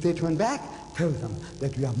مُسْلِمُونَ. But if they turn back, tell them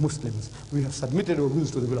that we are Muslims. We have submitted our wills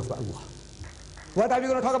to the will of Allah. What are we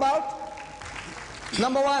going to talk about?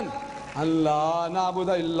 Number one, Allah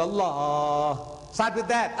na'budu illallah. Start with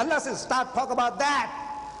that. Allah says, talk about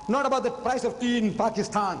that. Not about the price of tea in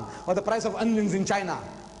Pakistan or the price of onions in China.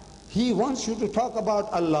 He wants you to talk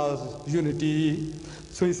about Allah's unity.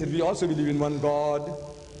 So he said, we also believe in one God.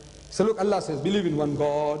 So look, Allah says, believe in one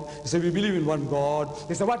God. He said, we believe in one God.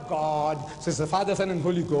 He said, what God? So it's the Father, Son, and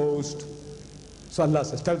Holy Ghost. So Allah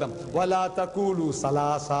says, tell them, وَلَا تَقُولُوا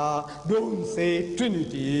salasa. Don't say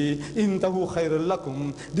Trinity. إِنْتَهُ خَيْرٌ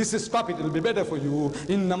lakum. This is, stop it, it will be better for you.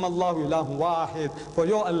 إِنَّمَا اللَّهُ إِلَهٌ وَاحِدٌ. For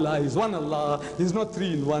your Allah is one Allah. He's not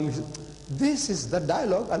three in one. This is the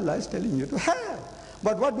dialogue Allah is telling you to have.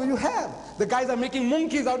 But what do you have? The guys are making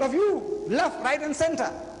monkeys out of you. Left, right, and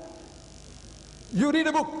center. You read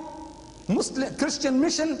a book, Muslim, Christian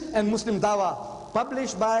Mission and Muslim Dawah,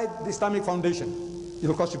 published by the Islamic Foundation. It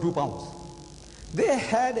will cost you £2. They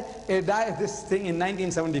had this thing in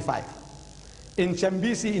 1975 in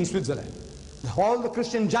Chambisi in Switzerland. All the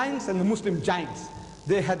Christian giants and the Muslim giants,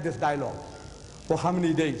 they had this dialogue for how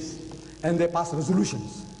many days? And they passed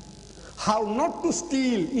resolutions. How not to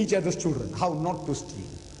steal each other's children. How not to steal.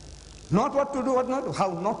 Not what to do, what not,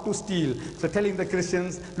 how not to steal. So telling the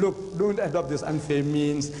Christians, look, don't adopt this unfair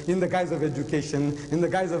means in the guise of education, in the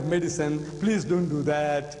guise of medicine. Please don't do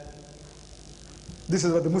that. This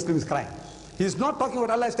is what the Muslim is crying. He's not talking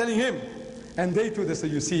what Allah is telling him. And they too, they say,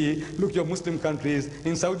 you see, look, your Muslim countries,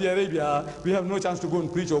 in Saudi Arabia, we have no chance to go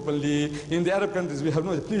and preach openly. In the Arab countries, we have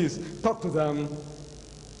no, please, talk to them.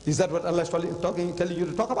 Is that what Allah is telling you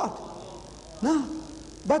to talk about? No.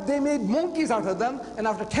 But they made monkeys out of them, and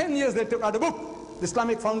after 10 years they took out a book, the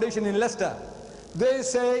Islamic Foundation in Leicester. They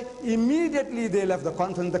say immediately they left the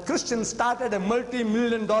conference, the Christians started a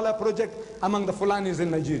multi-million-dollar project among the Fulanis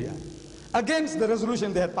in Nigeria, against the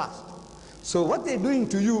resolution they had passed. So what they're doing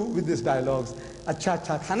to you with these dialogues, acha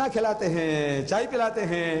acha khana khilate hain, chai pilate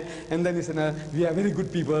hain, and then he said, we are very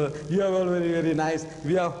good people, you are all very, very nice,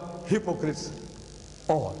 we are hypocrites,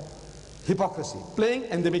 all. Hypocrisy, playing,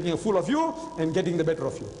 and they're making a fool of you and getting the better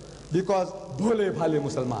of you. Because bhole bhale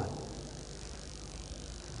Musalman.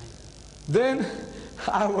 Then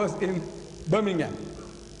I was in Birmingham.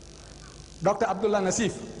 Dr. Abdullah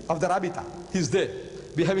Nasif of the Rabita, he's there.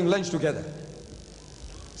 We're having lunch together.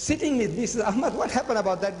 Sitting with me, he says, Ahmad, what happened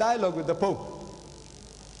about that dialogue with the Pope?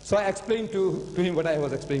 So I explained to him what I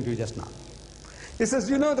was explaining to you just now. He says,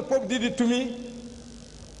 you know, the Pope did it to me.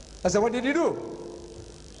 I said, what did he do?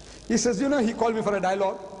 He says, you know, he called me for a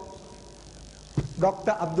dialogue.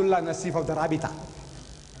 Dr. Abdullah Nasif of the Rabita,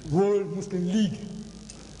 World Muslim League.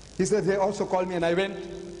 He said, they also called me and I went.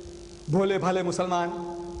 Bhole bhale Musalman.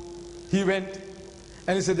 He went.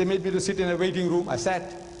 And he said, they made me to sit in a waiting room. I sat,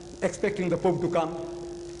 expecting the Pope to come.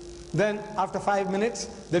 Then, after 5 minutes,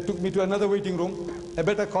 they took me to another waiting room, a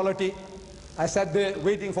better quality. I sat there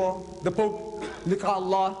waiting for the Pope. Liqa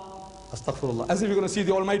Allah. Astaghfirullah. As if you're going to see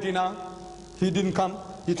the Almighty now. He didn't come.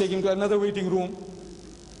 You take him to another waiting room,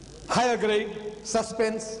 higher grade,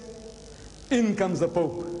 suspense. In comes the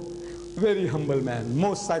Pope. Very humble man,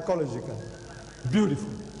 most psychological,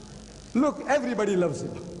 beautiful. Look, everybody loves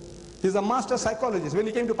him. He's a master psychologist. When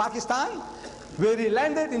he came to Pakistan, where he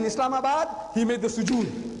landed in Islamabad, he made the sujood.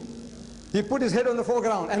 He put his head on the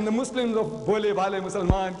foreground, and the Muslims of Bole Bhale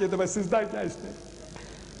Musalman ke tabas sizda kya isne?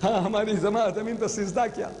 Ha, hamari zameen ta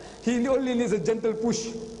sizda kya? He only needs a gentle push.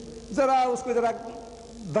 Zara usko zara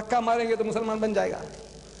dhakka marenge to Musliman ban jayega.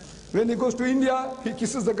 When he goes to India, he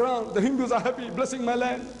kisses the ground. The Hindus are happy, blessing my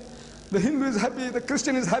land. The Hindu is happy, the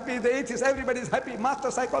Christian is happy, the atheist, everybody is happy.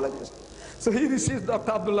 Master psychologist. So he received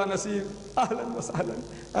Dr. Abdullah Nasir. Ahlan wa sahlan.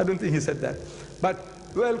 I don't think he said that. But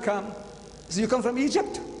welcome. So you come from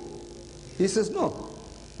Egypt? He says, no.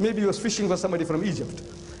 Maybe he was fishing for somebody from Egypt.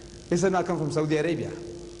 He said, no, I come from Saudi Arabia.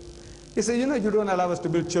 He said, you know, you don't allow us to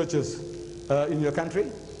build churches in your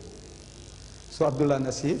country. So Abdullah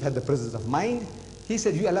Nasir had the presence of mind. He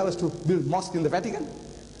said, you allow us to build mosque in the Vatican?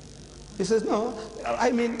 He says, no,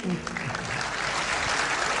 I mean...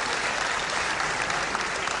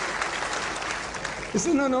 He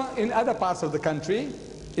said, no, in other parts of the country,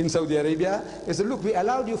 in Saudi Arabia, he said, look, we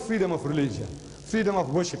allowed you freedom of religion, freedom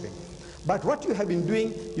of worshipping. But what you have been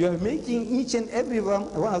doing, you are making each and every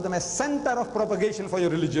one of them a center of propagation for your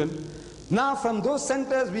religion. Now from those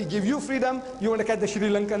centers, we give you freedom. You want to catch the Sri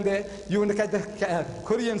Lankan there, you want to catch the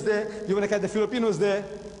Koreans there, you want to catch the Filipinos there.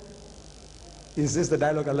 Is this the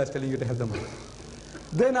dialogue Allah is telling you to have them?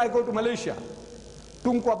 Then I go to Malaysia.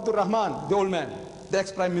 Tunku Abdul Rahman, the old man, the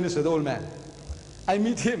ex-prime minister, the old man. I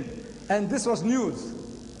meet him, and this was news.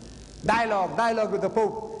 Dialogue with the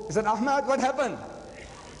Pope. He said, Ahmed, what happened?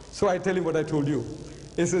 So I tell him what I told you.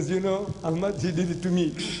 He says, you know, Ahmed, he did it to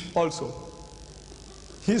me also.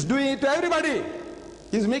 He's doing it to everybody.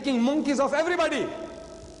 He's making monkeys of everybody.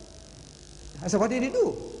 I said, what did he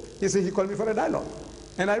do? He said, he called me for a dialogue.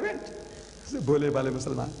 And I went. He said, Bole Bale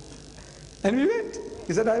Musalman. And we went.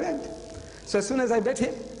 He said, I went. So as soon as I met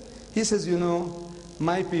him, he says, you know,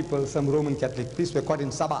 my people, some Roman Catholic priests were caught in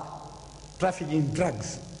Sabah, trafficking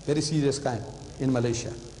drugs, very serious kind, in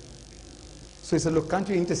Malaysia. So he said, look, can't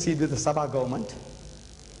you intercede with the Sabah government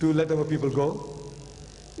to let our people go?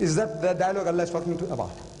 Is that the dialogue Allah is talking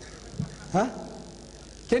about? Huh?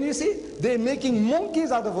 Can you see? They're making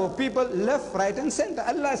monkeys out of our people, left, right, and center.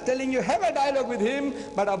 Allah is telling you, have a dialogue with him,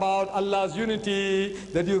 but about Allah's unity,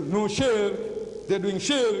 that you know shirk, they're doing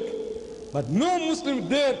shirk. But no Muslim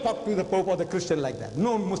dare talk to the Pope or the Christian like that.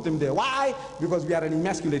 No Muslim dare. Why? Because we are an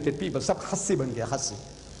emasculated people. Sab khassi ban gaya, khassi.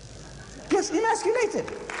 Yes, emasculated.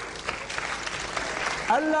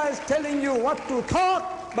 Allah is telling you what to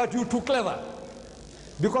talk, but you're too clever.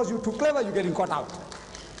 Because you're too clever, you're getting caught out.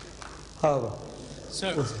 However.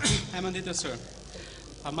 Sir, Ahmed Deedat, sir.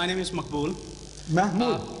 My name is Makbul.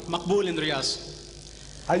 Mahmoud? Makbul in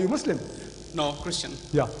Riyadh. Are you Muslim? No, Christian.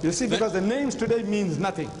 Yeah, you see, because the names today means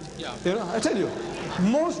nothing. Yeah. You know, I tell you,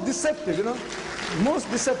 most deceptive, you know,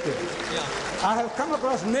 most deceptive. Yeah. I have come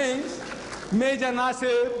across names, Major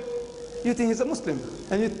Nasir, you think he's a Muslim,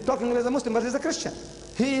 and you're talking as a Muslim, but he's a Christian.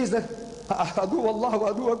 He is the Adu Allah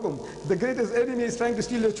wa aduakum. The greatest enemy is trying to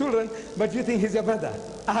steal your children, but you think he's your brother.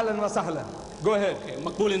 Ahlan wa sahlan. Go ahead. Okay,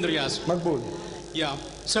 Makbul in Riyadh. Makbul. Yeah.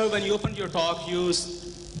 Sir, when you opened your talk, you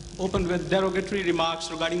opened with derogatory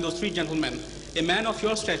remarks regarding those three gentlemen. A man of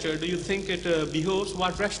your stature, do you think it behoves,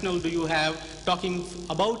 what rationale do you have talking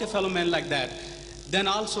about a fellow man like that? Then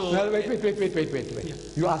also... Well, wait. Yeah.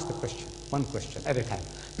 You ask the question, one question at a time.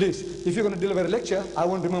 Please, if you're going to deliver a lecture, I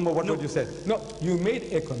won't remember what you said. No, you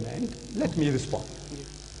made a comment, let me respond. Okay.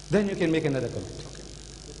 Then you can make another comment. Okay.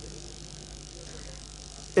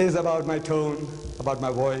 It is about my tone, about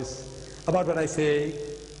my voice, about what I say,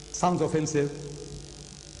 sounds offensive.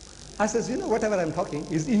 I says, you know, whatever I'm talking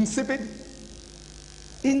is insipid,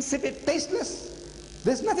 tasteless.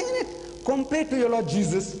 There's nothing in it. Compared to your Lord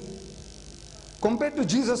Jesus, compared to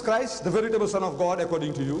Jesus Christ, the veritable Son of God,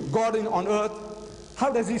 according to you, God on earth, how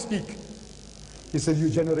does he speak? He said, you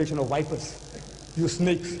generation of vipers, you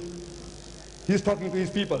snakes. He's talking to his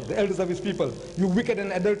people, the elders of his people. You wicked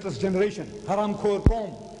and adulterous generation, haram khor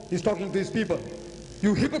qawm. He's talking to his people.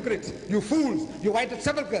 You hypocrites, you fools, you whited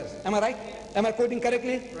sepulchres. Am I right? Am I quoting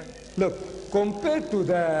correctly? Right. Look, compared to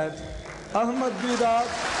that, Ahmed Deedat,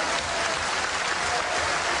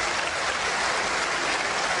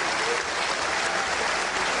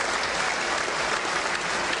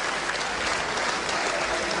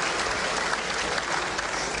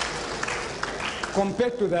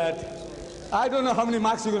 compared to that, I don't know how many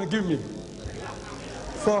marks you're going to give me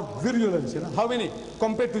for virulence, you know. How many?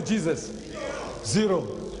 Compared to Jesus?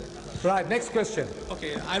 0. Right, next question.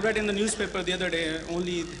 Okay, I read in the newspaper the other day,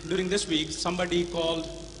 only during this week, somebody called,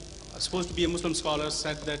 supposed to be a Muslim scholar,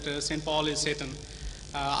 said that St. Paul is Satan.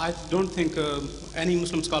 I don't think any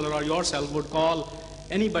Muslim scholar or yourself would call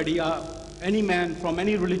anybody, any man from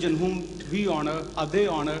any religion whom we honor or they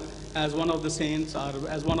honor as one of the saints or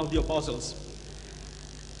as one of the apostles.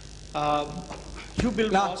 You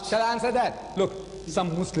build now, mosques. shall I answer that? Look,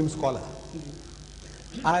 some Muslim scholar.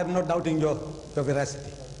 I am not doubting your veracity.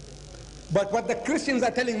 But what the Christians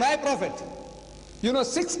are telling my prophet, you know,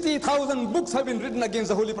 60,000 books have been written against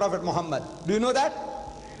the Holy Prophet Muhammad. Do you know that?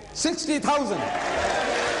 60,000.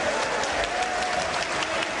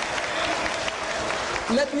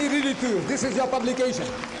 Let me read it to you. This is your publication.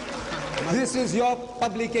 This is your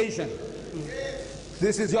publication.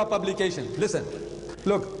 This is your publication. Listen.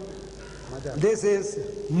 Look. This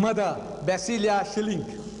is Mother Basilia Schilling.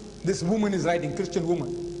 This woman is writing, Christian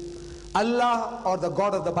woman. Allah or the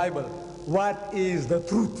God of the Bible, what is the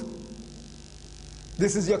truth?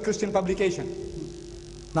 This is your Christian publication.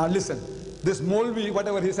 Now listen. This Molvi,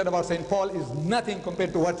 whatever he said about St. Paul, is nothing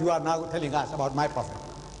compared to what you are now telling us about my prophet.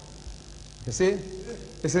 You see?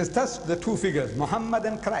 It says, thus the two figures, Muhammad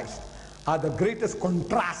and Christ, are the greatest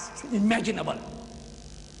contrast imaginable.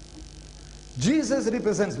 Jesus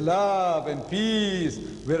represents love and peace,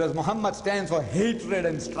 whereas Muhammad stands for hatred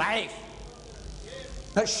and strife.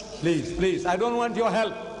 Shh, please, please, I don't want your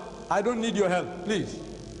help. I don't need your help, please.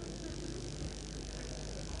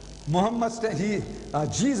 Muhammad,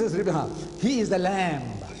 Jesus, he is the lamb.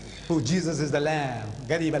 Who Jesus is the lamb.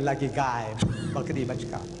 Garib Allah ki gaib, bakri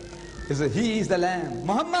bachka. He is the lamb.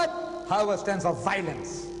 Muhammad, however, stands for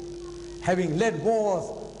violence, having led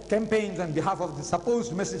wars, campaigns on behalf of the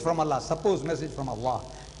supposed message from Allah,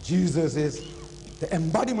 Jesus is the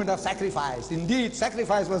embodiment of sacrifice. Indeed,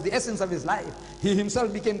 sacrifice was the essence of his life. He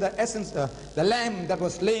himself became the essence, the lamb that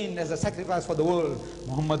was slain as a sacrifice for the world.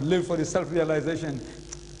 Muhammad lived for his self-realization.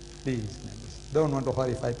 Please, don't want to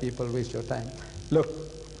horrify people, waste your time. Look,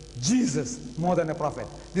 Jesus, more than a prophet.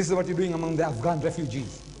 This is what you're doing among the Afghan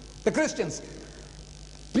refugees. The Christians,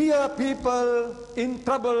 poor people in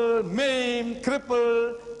trouble, maimed,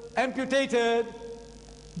 crippled, amputated.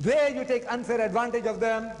 There you take unfair advantage of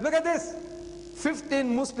them. Look at this.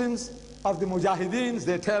 15 Muslims of the Mujahideens,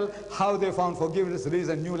 they tell how they found forgiveness,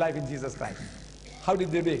 reason, new life in Jesus Christ. How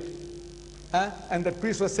did they do it? And that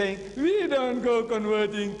priest was saying, we don't go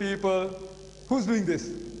converting people. Who's doing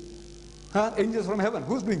this? Angels from heaven.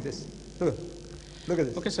 Who's doing this? Look at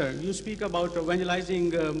this. Okay, sir. You speak about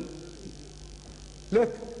evangelizing.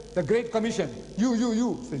 Look, the Great Commission. You.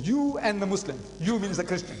 So you and the Muslims. You means the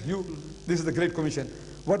Christian. You. This is the Great Commission.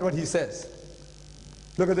 What he says.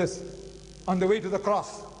 Look at this. On the way to the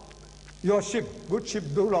cross, your ship, good ship,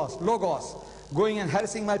 Logos, going and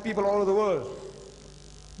harassing my people all over the world.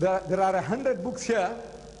 There are 100 books here.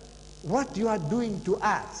 What you are doing to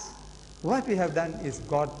us, what we have done is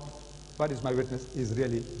God is my witness, is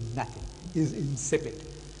really nothing, is insipid.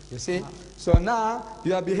 You see? So now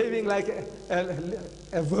you are behaving like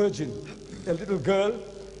a virgin, a little girl,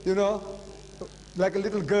 you know, like a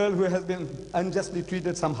little girl who has been unjustly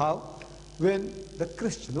treated somehow. When the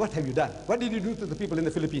Christians, what have you done? What did you do to the people in the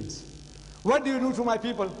Philippines? What do you do to my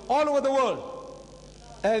people all over the world?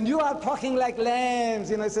 And you are talking like lambs,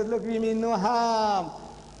 you know. I said, look, we mean no harm.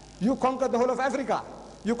 You conquered the whole of Africa.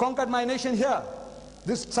 You conquered my nation here,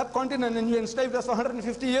 this subcontinent, and you enslaved us for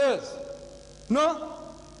 150 years. No?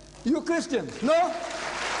 You Christians, no?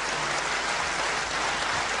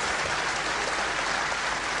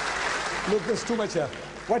 Look, there's too much here.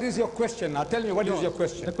 What is your question? Now tell me, what is your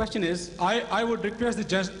question? The question is, I would request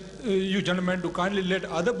you gentlemen to kindly let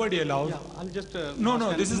other body allow. Yeah, I'll just...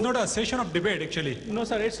 No, this is not a session of debate, actually. No,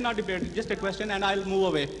 sir, it's not debate, just a question, and I'll move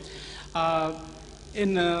away.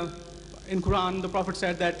 In Quran, the Prophet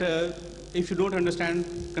said that if you don't understand,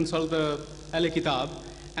 consult the Al-Kitab.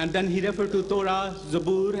 And then he referred to Torah,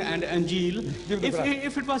 Zabur, and Injil.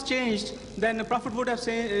 If it was changed, then the Prophet would have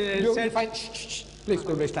said... Please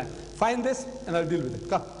don't waste time. Find this and I'll deal with it.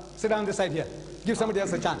 Come, sit down this side here. Give somebody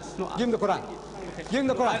else a chance. No, give him the Quran. Okay. Give him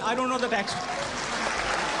the Quran. I don't know the text.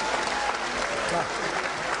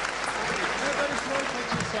 Very small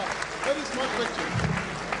question, sir. Very small question.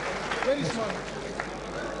 Very small.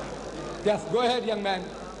 Yes, go ahead, young man.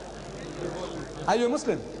 Are you a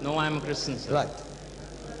Muslim? No, I am a Christian, sir. Right.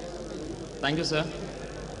 Thank you, sir.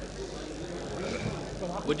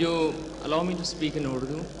 Would you allow me to speak in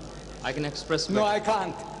Urdu? I can express better. No, I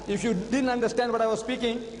can't. If you didn't understand what I was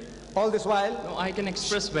speaking all this while... No, I can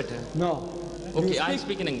express better. No. Okay, I'll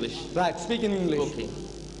speak in English. Right, speak in English. Okay.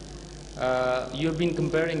 You have been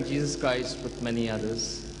comparing Jesus Christ with many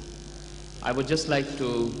others. I would just like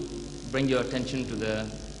to bring your attention to the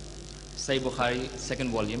Sahih Bukhari, 2nd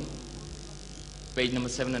volume, page number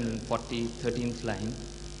 740, 13th line,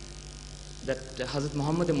 that Hazrat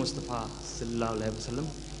Muhammad Mustafa sallallahu alaihi wasallam,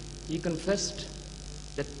 he confessed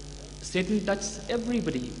that Satan touches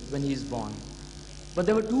everybody when he is born. But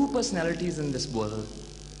there were two personalities in this world.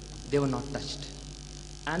 They were not touched.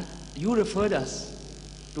 And you referred us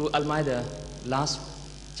to Al-Ma'idah, last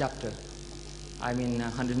chapter,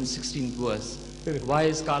 116th verse. Why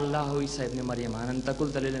is Allahu Isa ibn Maryam antakul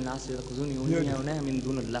dalil nas yakhuzuni unna min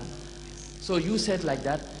dunillah. So you said like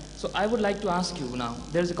that. So I would like to ask you now,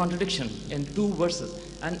 there is a contradiction in two verses.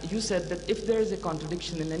 And you said that if there is a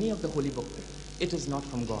contradiction in any of the holy book, it is not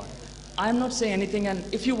from God. I am not saying anything, and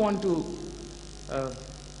if you want to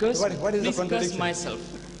curse me, what is the please curse contradiction? myself.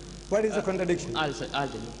 What is the contradiction? I'll tell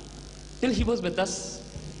you. Till he was with us,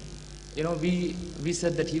 you know, we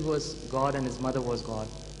said that he was God and his mother was God.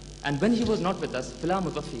 And when he was not with us, Fila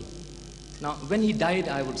Mutafi. Now, when he died,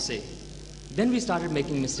 I would say, then we started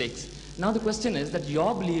making mistakes. Now the question is that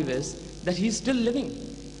your belief is that he is still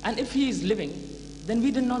living. And if he is living, then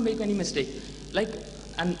we did not make any mistake.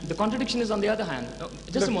 And the contradiction is on the other hand.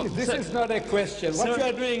 Just a moment. This is not a question. What you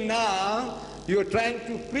are doing now, you are trying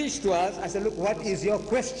to preach to us. I said, look, what is your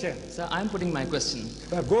question? Sir, I am putting my question.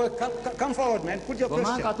 Come forward, man. Put your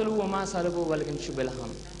question.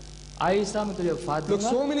 Look,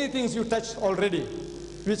 so many things you touched already,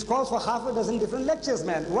 which calls for half a dozen different lectures,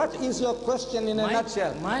 man. What is your question in a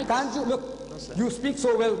nutshell? Can't you, look, you speak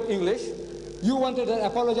so well English. You wanted to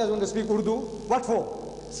apologize when to speak Urdu. What for?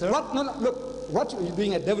 Sir? What? No, look. What you're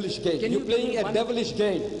doing a devilish game. You're playing a devilish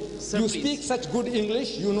game. Sir, you please. speak such good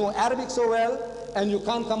English, you know Arabic so well, and you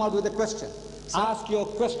can't come out with a question. Sir, ask your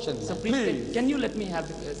question. Sir, please. Can you let me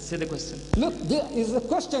say the question? Look, there is a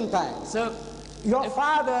question time. Sir, your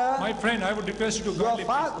father. My friend, I would request you to go. Your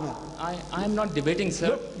father. I am not debating,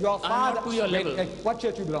 sir. Look, your father. I'm not to your level. What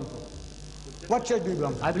church do you belong to? What church do you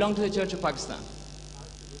belong to? I belong to the Church of Pakistan.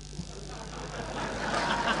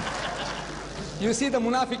 You see the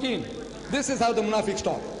munafiqeen. This is how the munafiqs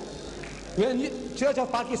talk. Church of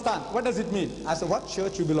Pakistan, what does it mean? I said, what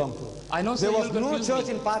church you belong to? I know, sir. There was no church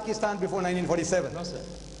in Pakistan before 1947. No, sir.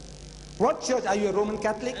 What church? Are you a Roman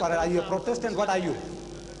Catholic or are you a Protestant? What are you?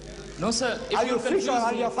 No, sir. Are you a fish or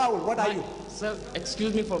are you a fowl? What are you? Sir,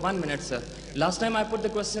 excuse me for 1 minute, sir. Last time I put the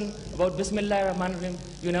question about Bismillah Rahman Rahim,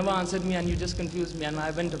 you never answered me and you just confused me and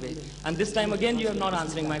I went away. And this time again you are not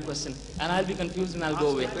answering my question. And I'll be confused and I'll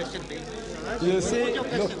go away. You see,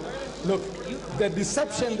 look, the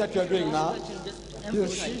deception that you're doing now,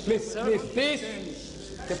 please,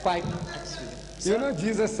 keep quiet. You know,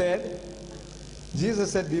 Jesus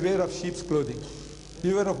said, beware of sheep's clothing.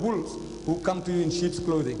 Beware of wolves who come to you in sheep's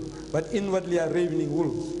clothing, but inwardly are ravening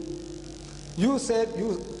wolves. You said,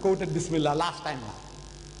 you quoted Bismillah last time now.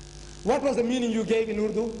 What was the meaning you gave in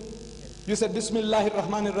Urdu? You said Bismillahir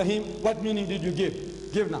Rahmanir Rahim. What meaning did you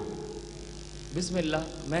give? Give now. Bismillah,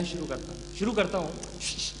 मैं शुरू करता हूँ.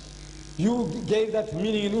 You gave that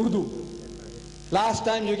meaning in Urdu. Last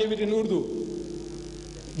time you gave it in Urdu.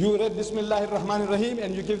 You read Bismillahir Rahmanir Rahim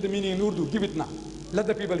and you gave the meaning in Urdu. Give it now. Let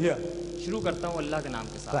the people hear. शुरू करता हूँ अल्लाह के नाम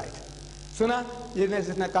के साथ. Right. सुना? ये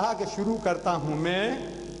जिसने कहा कि शुरू करता हूँ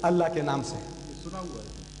मैं अल्लाह के नाम से.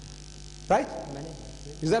 Right?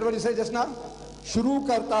 Is that what you said just now? शुरू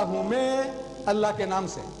करता हूँ मैं अल्लाह के नाम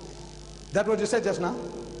से. That what you said just now?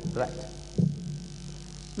 Right.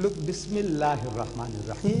 Look, Bismillahir Rahmanir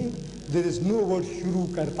Rahim. There is no word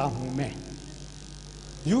shuru karta hu main.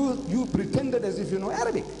 You pretended as if you know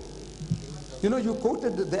Arabic. You know, you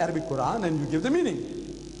quoted the Arabic Quran and you give the meaning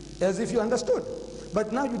as if you understood.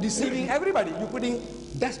 But now you're deceiving everybody. You're putting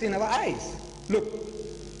dust in our eyes. Look,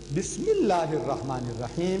 Bismillahir Rahmanir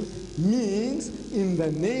Rahim means in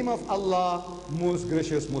the name of Allah, most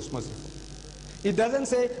gracious, most merciful. It doesn't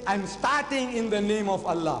say, I'm starting in the name of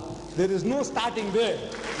Allah. There is no starting there.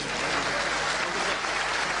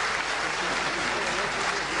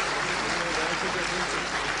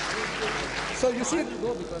 So you see,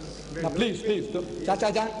 now please,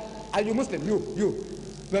 Chacha Jan, are you Muslim? You.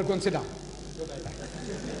 Well, go and sit down.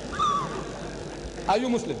 Are you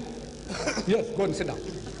Muslim? Yes, go and sit down.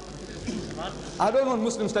 I don't want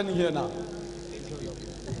Muslims standing here now.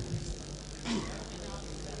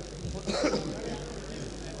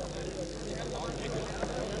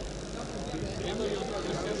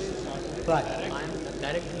 Right. I'm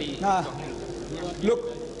directly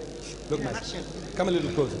look, man. Come a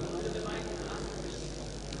little closer.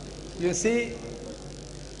 You see,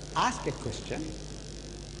 ask a question.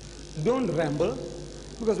 Don't ramble,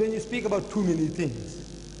 because when you speak about too many things,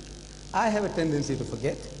 I have a tendency to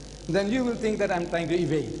forget. Then you will think that I'm trying to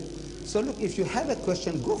evade. So look, if you have a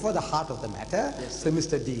question, go for the heart of the matter. Yes. So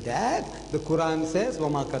Mr. Deedat, the Quran says,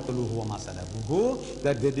 وَمَا قَتَلُوهُ وَمَا صَلَبُوهُ,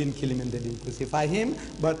 that they didn't kill him and they didn't crucify him.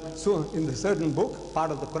 But so in the certain book, part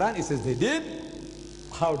of the Quran, it says they did.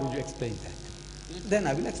 How do you explain that? Then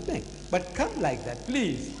I will explain. But come like that,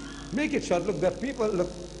 please. Make it short. Look, there are people, look,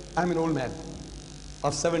 I'm an old man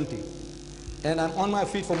of 70. And I'm on my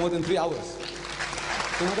feet for more than 3 hours.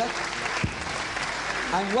 You know that?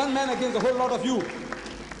 I'm one man against a whole lot of you.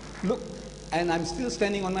 Look, and I'm still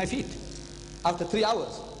standing on my feet after 3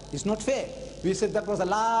 hours. It's not fair. We said that was the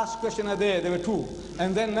last questioner there were 2.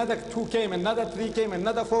 And then another 2 came, another 3 came,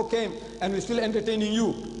 another 4 came, and we're still entertaining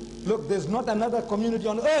you. Look, there's not another community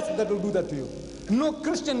on earth that will do that to you. No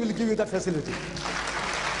Christian will give you that facility.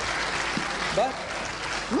 But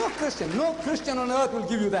no Christian on earth will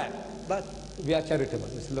give you that. But we are charitable.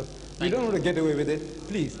 We say, look, we don't want to get away with it,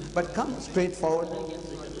 please. But come straight forward,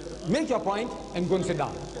 make your point, and go and sit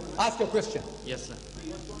down. Ask your question. Yes, sir.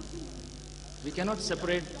 We cannot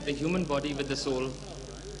separate the human body with the soul.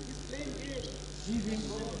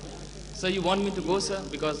 So you want me to go, sir?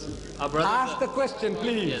 Because our brother... Ask the question,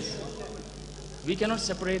 please. Yes. We cannot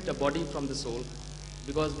separate a body from the soul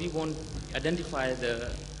because we won't identify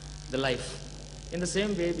the life. In the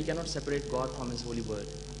same way, we cannot separate God from His holy word.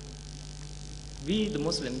 We, the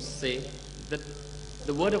Muslims, say that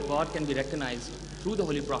the word of God can be recognized through the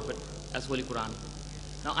Holy Prophet as Holy Quran.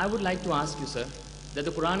 Now, I would like to ask you, sir, that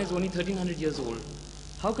the Quran is only 1300 years old.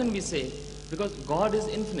 How can we say, because God is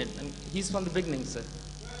infinite and He's from the beginning, sir.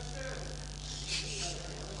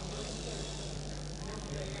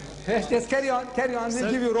 Yes, carry on.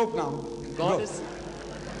 We'll give you rope now.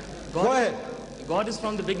 Go ahead. God is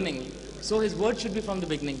from the beginning, so His word should be from the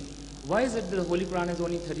beginning. Why is it that the Holy Quran is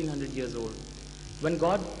only 1300 years old? When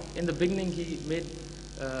God, in the beginning, He made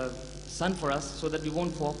sun for us so that we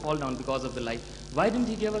won't fall down because of the light. Why didn't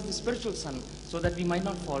He give us the spiritual sun so that we might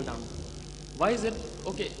not fall down? Why is it?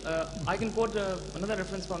 Okay, I can quote another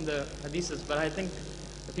reference from the hadiths, but I think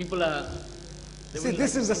the people are... See,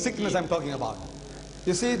 this is the sickness I'm talking about.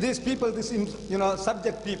 You see, these people,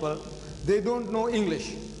 subject people, they don't know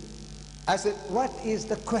English. I said, what is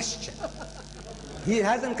the question? He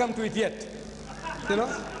hasn't come to it yet.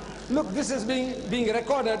 Look, this is being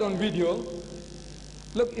recorded on video.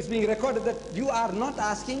 Look, it's being recorded that you are not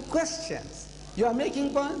asking questions. You are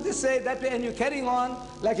making points, this way, that way, and you're carrying on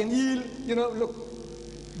like an eel. Look,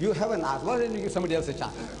 you haven't asked. Why don't you give somebody else a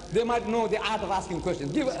chance? They might know the art of asking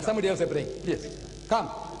questions. Give somebody else a break, please. Come.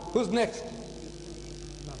 Who's next?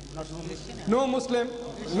 No Muslim.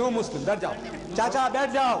 No Muslim. बैठ जाओ. चाचा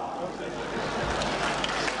बैठ जाओ.